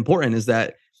important, is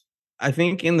that I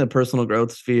think in the personal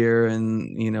growth sphere,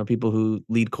 and people who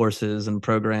lead courses and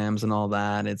programs and all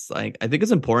that, it's like I think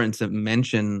it's important to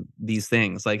mention these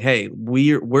things. Like, hey,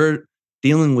 we're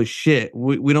dealing with shit.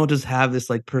 We don't just have this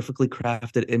like perfectly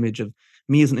crafted image of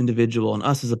me as an individual and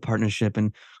us as a partnership,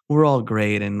 and we're all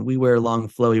great and we wear long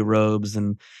flowy robes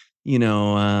and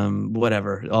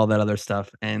whatever, all that other stuff.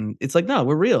 And it's like, no,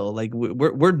 we're real. Like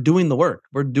we're doing the work.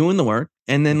 We're doing the work,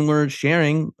 and then we're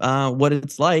sharing what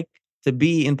it's like to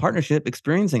be in partnership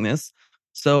experiencing this.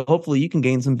 So hopefully you can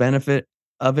gain some benefit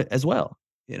of it as well.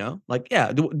 Like,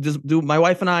 yeah, do my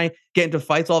wife and I get into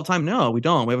fights all the time? No, we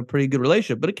don't. We have a pretty good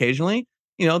relationship, but occasionally,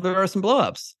 there are some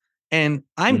blowups, and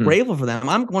I'm grateful for them.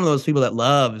 I'm one of those people that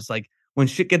loves, like, when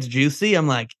shit gets juicy, I'm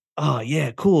like, oh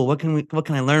yeah, cool. What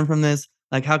can I learn from this?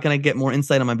 Like, how can I get more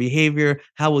insight on my behavior?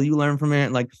 How will you learn from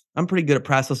it? Like, I'm pretty good at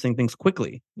processing things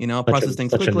quickly, process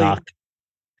things quickly.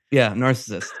 Yeah.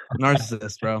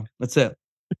 Narcissist, bro. That's it.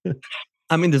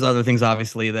 I mean, there's other things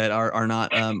obviously that are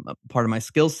not part of my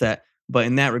skill set, but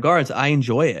in that regards, I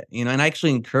enjoy it, and I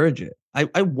actually encourage it.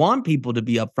 I want people to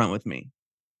be upfront with me,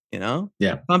 Yeah.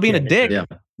 If I'm being a dick, tell me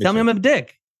sense. I'm a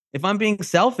dick. If I'm being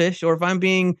selfish, or if I'm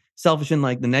being selfish in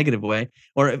like the negative way,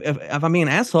 or if I'm being an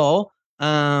asshole,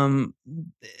 tell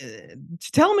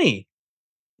me.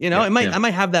 I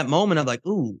might have that moment of like,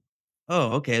 ooh,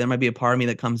 oh, okay, there might be a part of me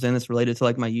that comes in that's related to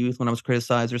like my youth when I was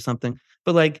criticized or something.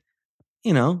 But like,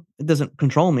 it doesn't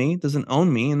control me, it doesn't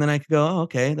own me, and then I could go, oh,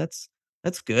 okay, that's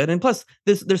good. And plus,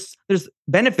 there's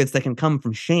benefits that can come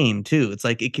from shame too. It's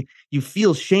like you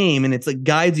feel shame, and it's like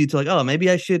guides you to like, oh,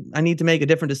 maybe I need to make a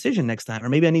different decision next time, or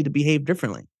maybe I need to behave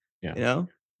differently. Yeah.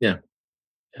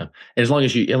 And as long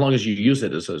as you use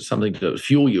it as something to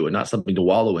fuel you and not something to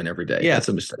wallow in every day, that's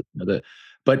a mistake.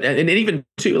 But even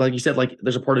too, like you said, like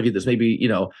there's a part of you that's maybe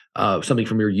something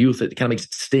from your youth that kind of makes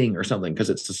it sting or something because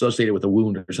it's associated with a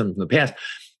wound or something from the past.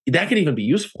 That can even be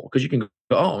useful because you can go,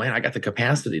 oh man, I got the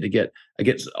capacity to get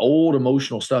old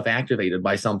emotional stuff activated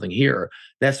by something here.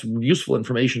 That's useful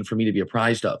information for me to be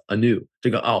apprised of anew, to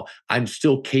go, oh, I'm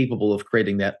still capable of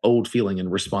creating that old feeling in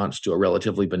response to a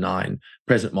relatively benign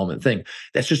present moment thing.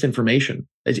 That's just information.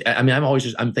 I mean,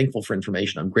 I'm thankful for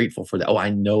information. I'm grateful for that. Oh, I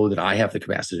know that I have the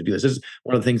capacity to do this. This is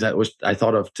one of the things I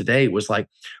thought of today was like,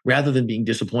 rather than being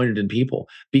disappointed in people,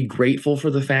 be grateful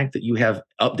for the fact that you have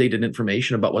updated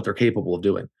information about what they're capable of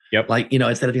doing. Yep. Like,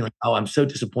 instead of being like, oh, I'm so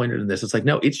disappointed in this. It's like,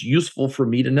 no, it's useful for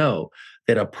me to know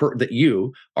that that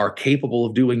you are capable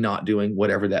of doing, not doing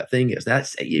whatever that thing is.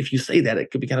 If you say that, it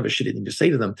could be kind of a shitty thing to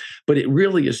say to them, but it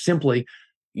really is simply,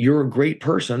 you're a great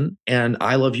person and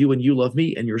I love you and you love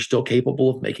me and you're still capable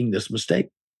of making this mistake.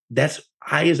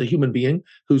 I, as a human being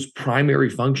whose primary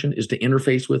function is to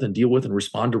interface with and deal with and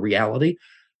respond to reality,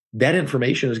 that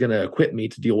information is going to equip me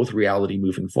to deal with reality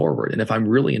moving forward. And if I'm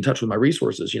really in touch with my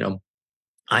resources,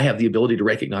 I have the ability to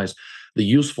recognize the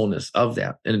usefulness of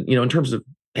that. And, in terms of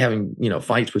having,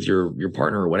 fights with your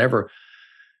partner or whatever,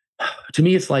 to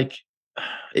me, it's like,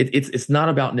 it's not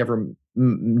about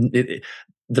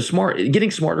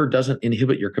getting smarter doesn't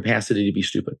inhibit your capacity to be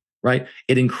stupid, right?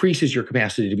 It increases your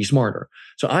capacity to be smarter.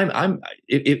 So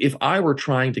if I were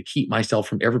trying to keep myself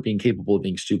from ever being capable of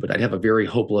being stupid, I'd have a very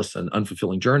hopeless and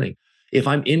unfulfilling journey. If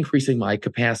I'm increasing my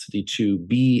capacity to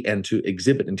be and to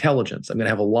exhibit intelligence, I'm going to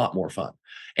have a lot more fun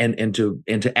and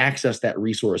to access that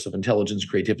resource of intelligence and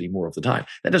creativity more of the time.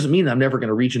 That doesn't mean I'm never going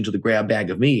to reach into the grab bag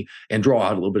of me and draw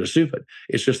out a little bit of stupid.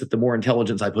 It's just that the more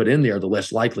intelligence I put in there, the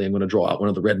less likely I'm going to draw out one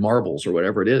of the red marbles or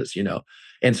whatever it is,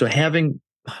 And so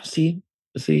see,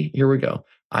 here we go.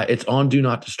 It's on do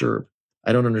not disturb.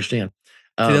 I don't understand.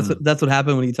 See, that's what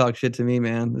happened when you talk shit to me,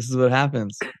 man. This is what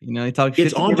happens. You talk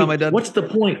shit to me about my dad. What's the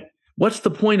point? What's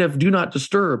the point of do not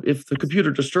disturb if the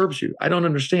computer disturbs you? I don't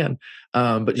understand.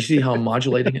 But you see how I'm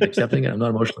modulating and accepting it? I'm not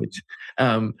emotionally. I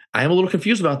am a little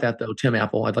confused about that, though, Tim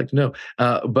Apple. I'd like to know.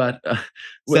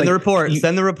 Send the report.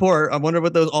 Send the report. I wonder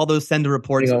what all those send the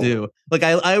reports do. Like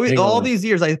I all these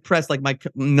years, I press like my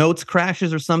notes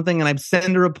crashes or something, and I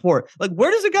send a report. Like,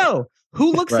 where does it go?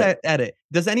 Who looks at it?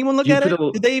 Does anyone look at it?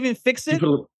 Did they even fix it?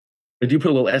 Did you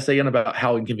put a little essay in about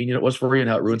how inconvenient it was for you and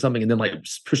how it ruined something, and then like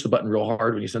push the button real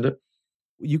hard when you send it?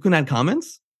 You can add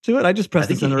comments to it. I just pressed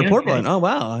the send the report button. Oh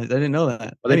wow, I didn't know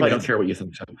that. Well, they probably don't care what you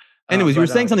think. So. Anyways, you were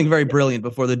saying something very brilliant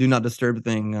before the do not disturb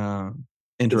thing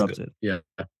interrupted. Yeah.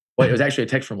 Well, it was actually a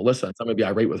text from Melissa, and so I'm going to be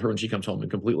irate with her when she comes home and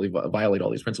completely violate all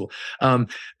these principles.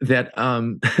 That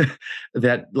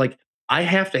like I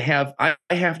have to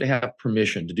have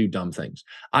permission to do dumb things.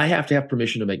 I have to have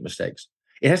permission to make mistakes.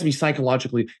 It has to be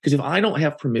psychologically, because if I don't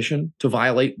have permission to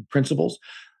violate principles,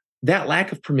 that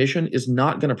lack of permission is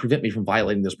not going to prevent me from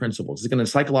violating those principles. It's going to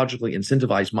psychologically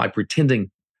incentivize my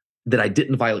pretending that I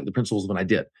didn't violate the principles when I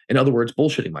did. In other words,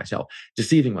 bullshitting myself,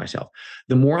 deceiving myself.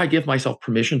 The more I give myself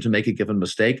permission to make a given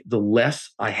mistake, the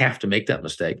less I have to make that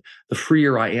mistake, the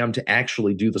freer I am to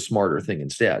actually do the smarter thing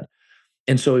instead.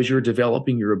 And so as you're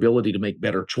developing your ability to make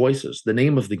better choices, the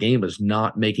name of the game is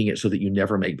not making it so that you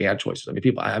never make bad choices. I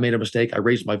mean, I made a mistake. I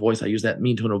raised my voice. I used that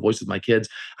mean tone of voice with my kids.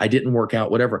 I didn't work out,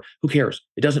 whatever. Who cares?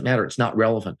 It doesn't matter. It's not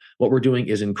relevant. What we're doing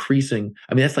is increasing.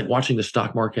 I mean, that's like watching the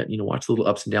stock market, watch the little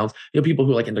ups and downs. People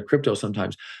who are like into crypto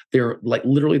sometimes, they're like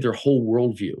literally their whole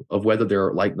worldview of whether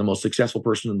they're like the most successful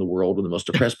person in the world or the most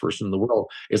depressed person in the world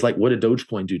is like, what did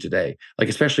Dogecoin do today? Like,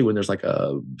 especially when there's like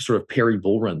a sort of Perry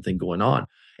bull run thing going on.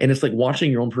 And it's like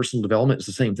watching your own personal development is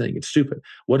the same thing. It's stupid.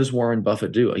 What does Warren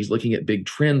Buffett do? He's looking at big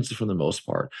trends for the most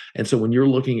part. And so when you're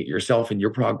looking at yourself and your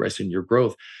progress and your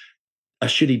growth, a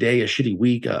shitty day, a shitty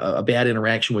week, a bad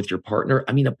interaction with your partner,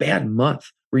 I mean, a bad month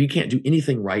where you can't do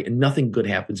anything right and nothing good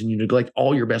happens and you neglect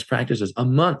all your best practices, a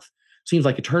month seems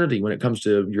like eternity when it comes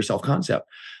to your self-concept.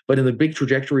 But in the big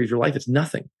trajectory of your life, it's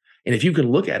nothing. And if you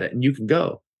can look at it and you can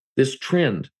go, this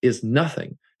trend is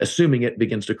nothing, assuming it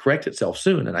begins to correct itself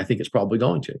soon. And I think it's probably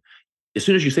going to. As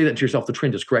soon as you say that to yourself, the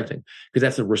trend is correcting, because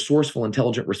that's a resourceful,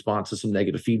 intelligent response to some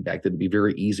negative feedback that would be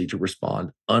very easy to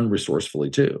respond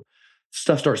unresourcefully to.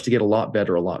 Stuff starts to get a lot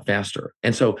better, a lot faster.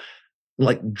 And so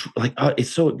it's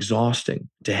so exhausting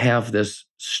to have this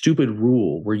stupid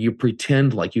rule where you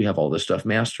pretend like you have all this stuff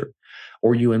mastered,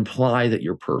 or you imply that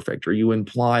you're perfect, or you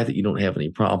imply that you don't have any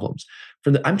problems.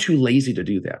 I'm too lazy to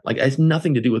do that. Like, it has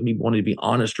nothing to do with me wanting to be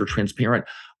honest or transparent.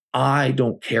 I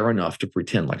don't care enough to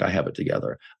pretend like I have it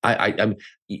together. I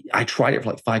tried it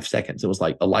for like 5 seconds. It was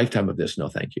like a lifetime of this. No,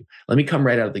 thank you. Let me come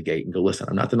right out of the gate and go, listen,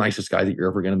 I'm not the nicest guy that you're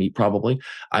ever going to meet, probably.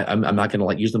 I'm not going to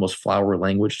like use the most flowery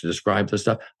language to describe this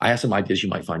stuff. I have some ideas you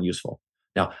might find useful.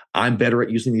 Now, I'm better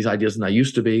at using these ideas than I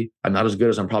used to be. I'm not as good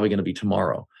as I'm probably going to be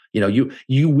tomorrow.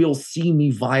 You will see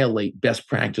me violate best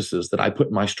practices that I put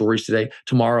in my stories today,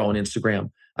 tomorrow on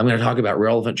Instagram. I'm going to talk about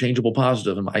relevant, changeable,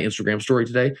 positive in my Instagram story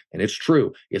today. And it's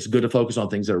true. It's good to focus on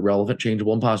things that are relevant,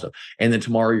 changeable, and positive. And then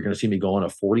tomorrow, you're going to see me go on a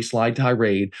 40-slide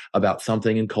tirade about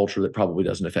something in culture that probably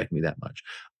doesn't affect me that much.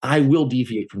 I will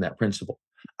deviate from that principle.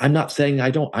 I'm not saying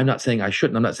I don't. I'm not saying I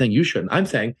shouldn't. I'm not saying you shouldn't. I'm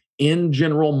saying, in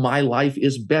general, my life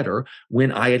is better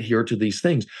when I adhere to these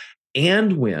things.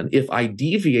 And if I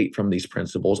deviate from these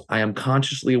principles, I am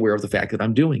consciously aware of the fact that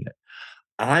I'm doing it.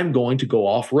 I'm going to go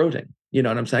off-roading. You know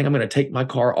what I'm saying? I'm going to take my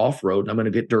car off-road and I'm going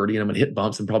to get dirty and I'm going to hit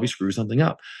bumps and probably screw something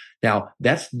up. Now,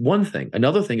 that's one thing.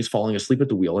 Another thing is falling asleep at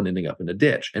the wheel and ending up in a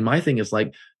ditch. And my thing is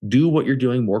like, do what you're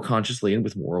doing more consciously and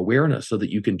with more awareness so that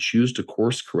you can choose to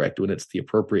course correct when it's the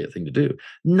appropriate thing to do.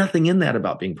 Nothing in that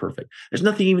about being perfect. There's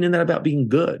nothing even in that about being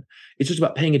good. It's just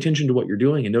about paying attention to what you're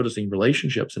doing and noticing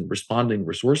relationships and responding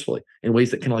resourcefully in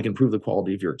ways that can like improve the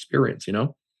quality of your experience,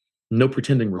 No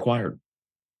pretending required.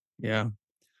 Yeah.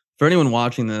 For anyone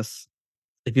watching this,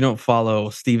 if you don't follow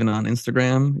Steven on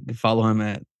Instagram, you can follow him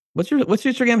at what's your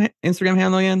Instagram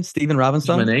handle again? Steven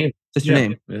Ravnstag? My name. Just your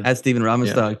name. Yeah. At Steven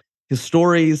Ravnstag. Yeah. His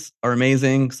stories are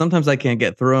amazing. Sometimes I can't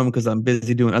get through them because I'm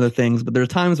busy doing other things, but there are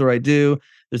times where I do.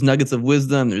 There's nuggets of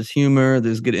wisdom, there's humor,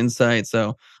 there's good insight.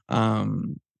 So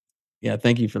yeah,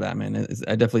 thank you for that, man.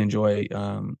 I definitely enjoy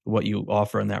what you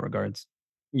offer in that regards.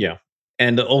 Yeah.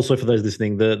 And also for those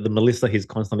listening, the Melissa he's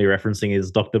constantly referencing is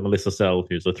Dr. Melissa Sell,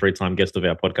 who's a 3-time guest of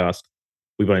our podcast.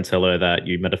 We won't tell her that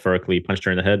you metaphorically punched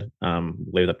her in the head.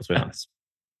 Leave that between us.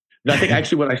 No, I think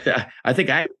actually what I said, I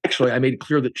made it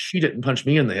clear that she didn't punch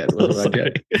me in the head. Was what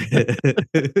I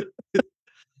did.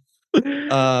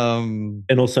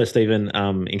 And also, Stephen,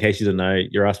 in case you didn't know,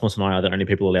 Erasmus and I are the only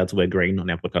people allowed to wear green on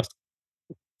our podcast.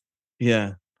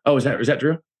 Yeah. Oh, is that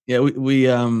true? Yeah, we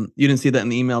you didn't see that in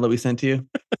the email that we sent to you?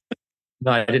 No,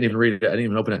 I didn't even read it. I didn't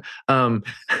even open it. Well,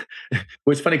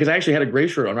 it's funny because I actually had a gray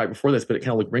shirt on right before this, but it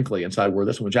kind of looked wrinkly. And so I wore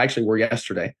this one, which I actually wore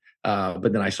yesterday.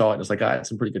 But then I saw it and it's like,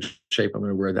 it's in pretty good shape. I'm going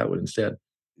to wear that one instead.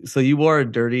 So you wore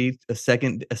a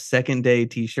second day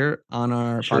t-shirt on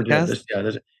our podcast?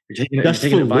 Just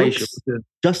for looks.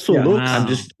 Just for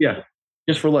looks. Wow.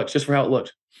 Just for looks, just for how it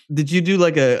looked. Did you do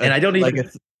like and I don't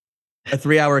even a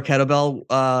 3-hour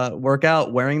kettlebell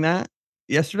workout wearing that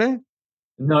yesterday?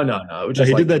 No. It was So just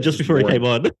he like, did that just before he came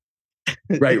on.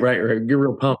 Right. You're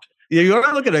real pumped. Yeah, you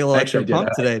are looking a little extra Actually, I did.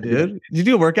 pumped today, dude. Did you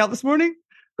do a workout this morning?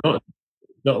 Don't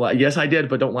lie. Yes, I did,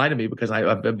 but don't lie to me because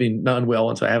I've been unwell,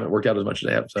 and so I haven't worked out as much as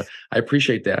I have. So I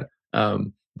appreciate that.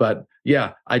 But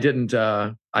yeah, I didn't.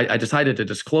 I decided to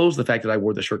disclose the fact that I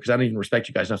wore the shirt because I don't even respect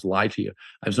you guys enough to lie to you.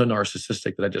 I'm so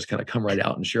narcissistic that I just kind of come right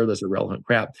out and share this irrelevant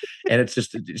crap. And it's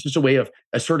just a way of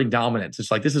asserting dominance.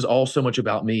 It's like, this is all so much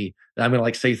about me that I'm going to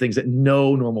like say things that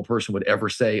no normal person would ever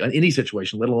say in any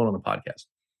situation, let alone on a podcast.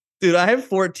 Dude, I have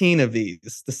 14 of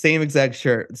these, the same exact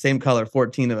shirt, the same color,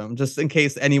 14 of them, just in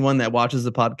case anyone that watches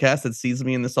the podcast that sees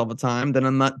me in this all the time, then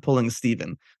I'm not pulling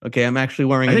Steven. Okay, I'm actually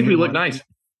wearing I a think new we look one. nice.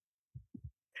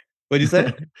 What'd you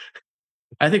say?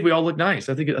 I think we all look nice.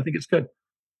 I think it's good.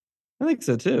 I think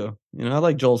so too. You know, I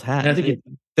like Joel's hat. And I think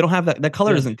They don't have that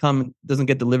color Yeah. doesn't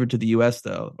get delivered to the US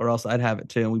though, or else I'd have it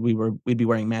too. And we'd be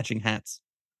wearing matching hats.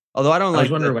 Although I don't I was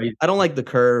like wondering why you- I don't like the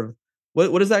curve.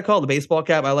 What is that called? The baseball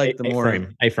cap? I like the more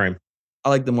A-frame. I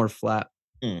like the more flat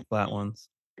ones.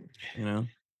 You know.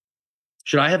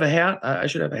 Should I have a hat? I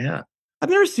should have a hat. I've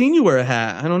never seen you wear a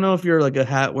hat. I don't know if you're like a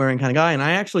hat wearing kind of guy. And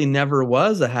I actually never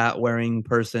was a hat wearing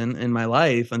person in my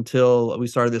life until we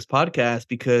started this podcast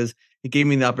because it gave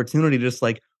me the opportunity to just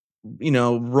like, you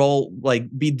know,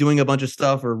 be doing a bunch of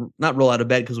stuff or not roll out of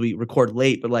bed because we record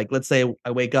late. But like, let's say I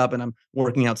wake up and I'm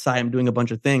working outside, I'm doing a bunch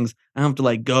of things. I don't have to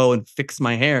like go and fix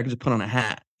my hair. I can just put on a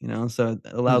hat, you know? So it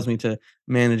allows me to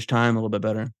manage time a little bit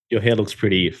better. Your hair looks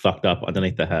pretty fucked up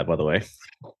underneath the hat, by the way.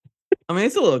 I mean,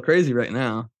 it's a little crazy right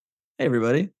now. Hey,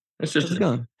 everybody. It's just How's it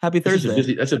going? Happy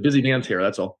Thursday. That's a busy man's hair.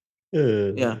 That's all.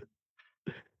 Yeah.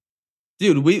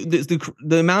 Dude,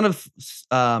 the amount of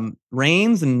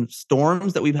rains and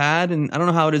storms that we've had, and I don't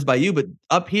know how it is by you, but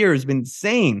up here has been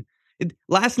insane.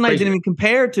 Last night didn't even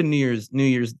compare to New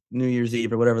Year's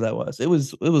Eve or whatever that was. It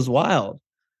was wild.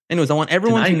 Anyways, I want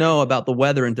everyone to know about the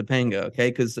weather in Topanga, okay?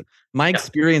 Because my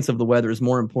experience of the weather is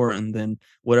more important than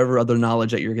whatever other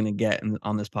knowledge that you're going to get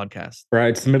on this podcast. Right,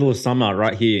 it's the middle of summer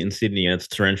right here in Sydney, and it's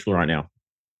torrential right now.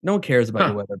 No one cares about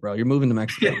your weather, bro. You're moving to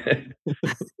Mexico.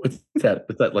 What's that?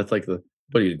 That's like what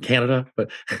are you in Canada?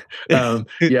 But yeah,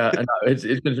 no,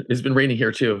 it's been raining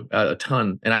here too, a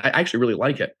ton, and I actually really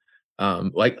like it.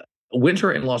 Like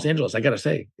winter in Los Angeles, I gotta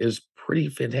say, is pretty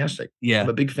fantastic. Yeah, I'm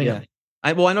a big fan. Yeah.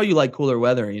 I know you like cooler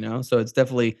weather, you know, so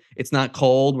it's not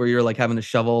cold where you're like having to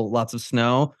shovel lots of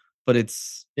snow, but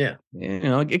it's you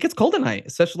know, it gets cold at night,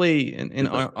 especially in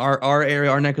our area,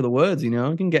 our neck of the woods. You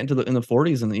know, it can get into in the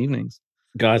 40s in the evenings.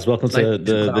 Guys, welcome to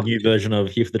the new version of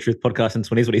Here for the Truth podcast in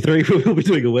 2023. We'll be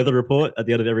doing a weather report at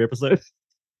the end of every episode.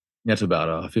 That's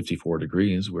about 54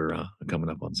 degrees. We're coming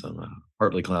up on some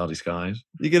partly cloudy skies.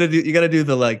 You gotta do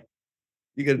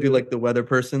the weather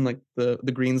person, like the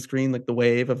green screen, like the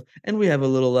wave of, and we have a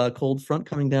little cold front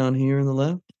coming down here in the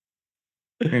left.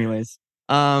 Anyways,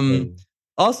 awesome.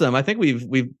 I think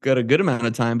we've got a good amount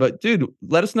of time, but dude,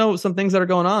 let us know some things that are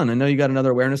going on. I know you got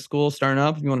another awareness school starting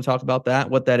up. If you want to talk about that,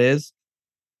 what that is.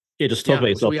 Yeah, just talk about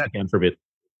yourself again for a bit.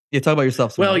 Yeah, talk about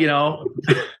yourself. Well, you know,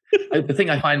 the thing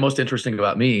I find most interesting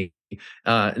about me,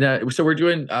 so we're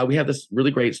doing, we have this really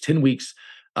great, it's 10 weeks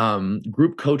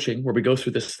group coaching where we go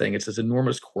through this thing. It's this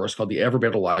enormous course called the Ever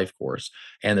Better Life course.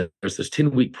 And there's this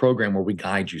 10-week program where we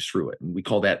guide you through it. And we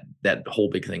call that whole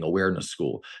big thing awareness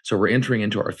school. So we're entering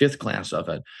into our 5th class of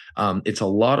it. It's a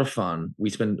lot of fun.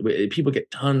 People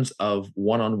get tons of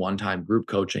one-on-one time group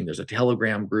coaching. There's a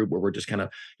Telegram group where we're just kind of,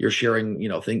 you're sharing, you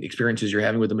know, experiences you're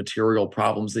having with the material,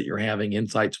 problems that you're having,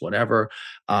 insights, whatever.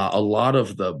 A lot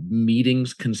of the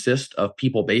meetings consist of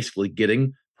people basically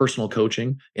getting personal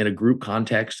coaching in a group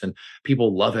context, and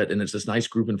people love it. And it's this nice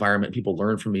group environment. People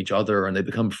learn from each other and they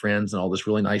become friends and all this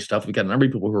really nice stuff. We've got a number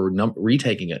of people who are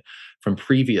retaking it from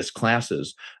previous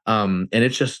classes. And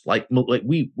it's just like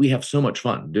we have so much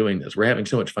fun doing this. We're having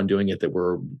so much fun doing it that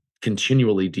we're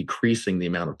continually decreasing the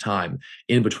amount of time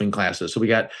in between classes. So we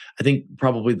got, I think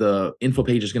probably the info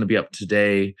page is going to be up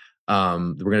today. We're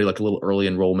going to do like a little early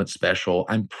enrollment special.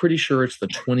 I'm pretty sure it's the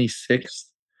 26th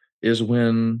is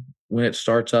when it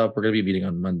starts up. We're going to be meeting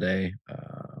on Monday.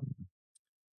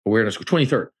 Awareness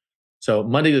 23rd. So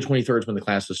Monday the 23rd is when the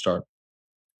classes start.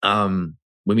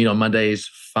 We meet on Mondays,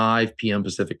 5 p.m.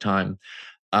 Pacific time.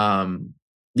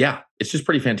 Yeah, it's just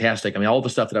pretty fantastic. I mean, all the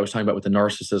stuff that I was talking about with the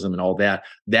narcissism and all that,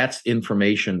 that's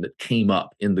information that came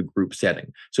up in the group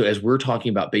setting. So as we're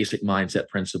talking about basic mindset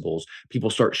principles, people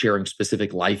start sharing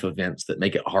specific life events that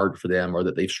make it hard for them or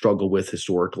that they've struggled with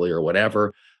historically or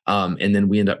whatever. And then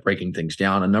we end up breaking things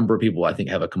down. A number of people, I think,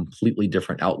 have a completely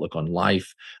different outlook on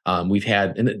life. We've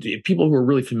had people who are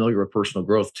really familiar with personal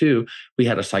growth too. We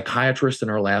had a psychiatrist in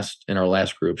our last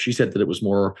group. She said that it was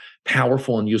more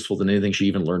powerful and useful than anything she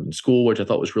even learned in school, which I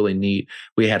thought was really neat.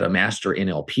 We had a master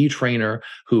NLP trainer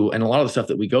and a lot of the stuff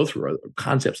that we go through are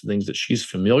concepts and things that she's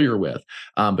familiar with,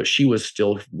 but she was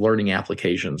still learning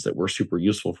applications that were super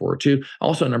useful for her too.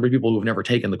 Also, a number of people who've never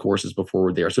taken the courses before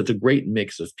were there. So it's a great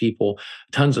mix of people,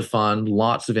 tons of fun,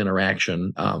 lots of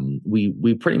interaction.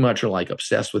 We pretty much are like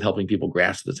obsessed with helping people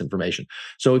grasp this information.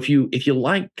 So if you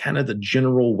like kind of the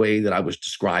general way that I was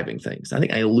describing things, I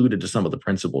think I alluded to some of the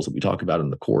principles that we talk about in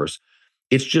the course.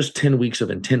 It's just 10 weeks of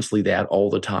intensely that all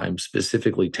the time,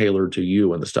 specifically tailored to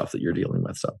you and the stuff that you're dealing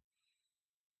with. So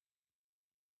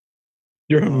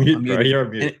you're on mute, bro. You're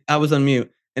on mute. I was on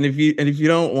mute. And if you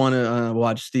don't want to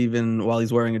watch Steven while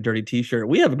he's wearing a dirty t-shirt,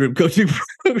 we have a group coaching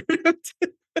program.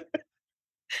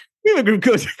 We have a group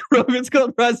coaching program. It's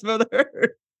called Rise Above the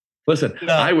Herd. Listen,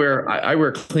 no. I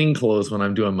wear clean clothes when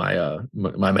I'm doing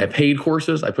my paid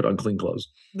courses. I put on clean clothes.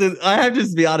 I have to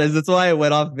just be honest. That's why I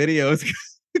went off videos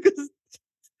because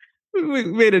we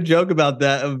made a joke about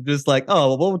that of just like, oh,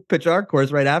 well, we'll pitch our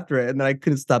course right after it, and then I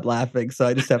couldn't stop laughing. So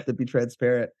I just have to be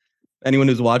transparent. Anyone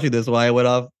who's watching this, why I went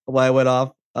off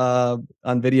on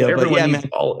video.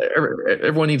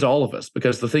 Everyone needs all of us,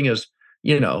 because the thing is,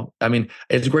 I mean,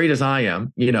 as great as I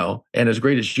am, and as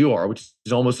great as you are, which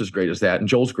is almost as great as that, and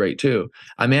Joel's great too.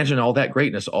 I imagine all that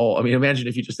greatness. Imagine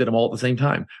if you just did them all at the same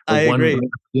time. I agree.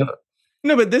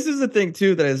 No, but this is the thing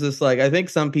too, that is just like, I think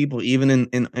some people, even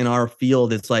in our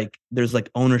field, it's like, there's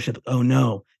like ownership. Oh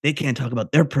no, they can't talk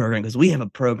about their program because we have a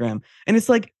program. And it's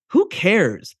who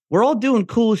cares? We're all doing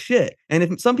cool shit. And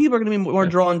if some people are going to be more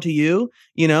drawn to you,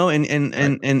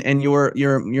 and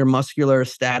your muscular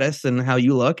status and how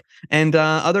you look, and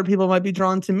other people might be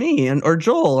drawn to me or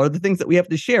Joel, or the things that we have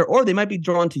to share, or they might be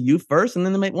drawn to you first, and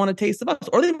then they might want a taste of us,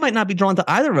 or they might not be drawn to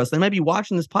either of us. They might be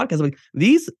watching this podcast like,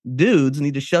 these dudes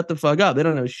need to shut the fuck up. They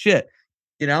don't know shit.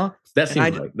 That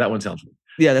seems right. That one sounds right.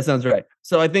 Yeah, that sounds right.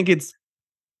 So I think it's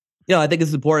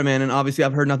important, man. And obviously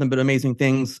I've heard nothing but amazing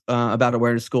things about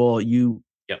Awareness School.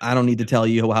 I don't need to tell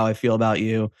you how I feel about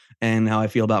you and how I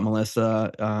feel about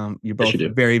Melissa. You're both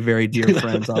very, very dear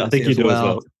friends. I think you do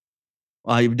as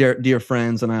well. You're dear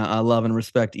friends, and I love and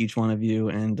respect each one of you.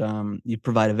 And you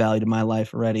provide a value to my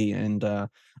life already. And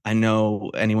I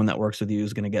know anyone that works with you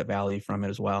is going to get value from it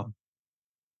as well.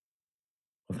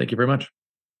 Well, thank you very much.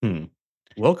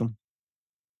 Welcome.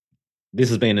 This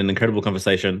has been an incredible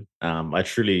conversation. I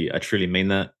truly mean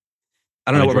that.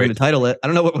 I don't know what we're going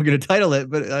to title it.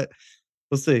 But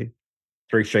we'll see.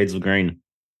 3 Shades of Green.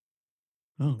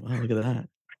 Oh, wow, look at that.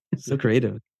 So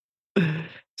creative.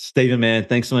 Steven, man,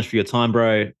 thanks so much for your time,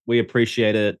 bro. We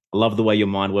appreciate it. I love the way your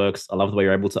mind works. I love the way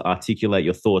you're able to articulate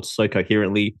your thoughts so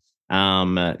coherently.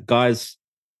 Guys,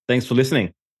 thanks for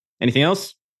listening. Anything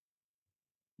else?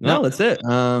 No, that's it.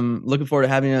 Looking forward to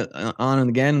having it on and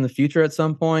again in the future at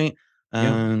some point.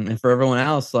 And for everyone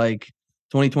else, like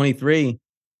 2023,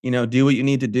 do what you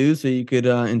need to do so you could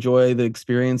enjoy the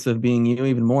experience of being you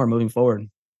even more moving forward.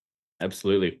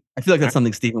 Absolutely. I feel like that's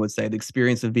something Steven would say, the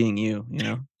experience of being you,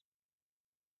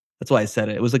 That's why I said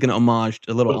it. It was like a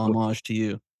little homage to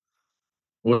you.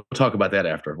 We'll talk about that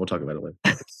after. We'll talk about it later.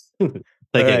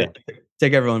 Take care. Right.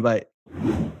 Take care, everyone. Bye.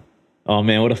 Oh,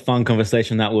 man, what a fun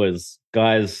conversation that was.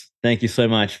 Guys, thank you so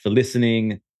much for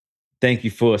listening. Thank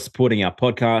you for supporting our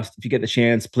podcast. If you get the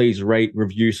chance, please rate,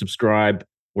 review, subscribe.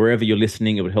 Wherever you're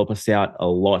listening, it would help us out a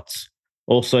lot.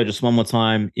 Also, just one more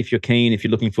time, if you're keen, if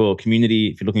you're looking for community,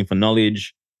 if you're looking for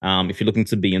knowledge, if you're looking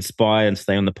to be inspired and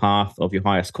stay on the path of your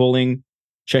highest calling,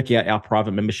 check out our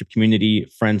private membership community,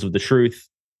 Friends of the Truth.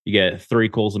 You get 3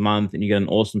 calls a month, and you get an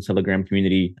awesome Telegram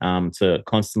community to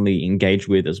constantly engage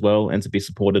with as well, and to be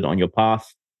supported on your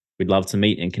path. We'd love to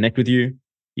meet and connect with you.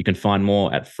 You can find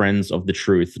more at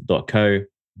friendsofthetruth.co.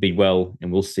 Be well,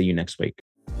 and we'll see you next week.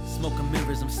 Smoking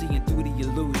mirrors, I'm seeing through the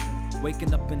illusion.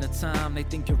 Waking up in a time, they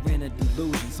think you're in a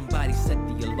delusion. Somebody set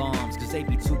the alarms, cause they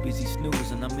be too busy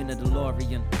snoozing. I'm in a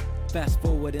DeLorean. Fast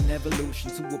forward in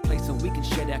evolution to a place where we can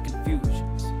share our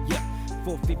confusions. Yeah,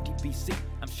 450 BC,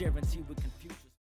 I'm sharing tea with confusion.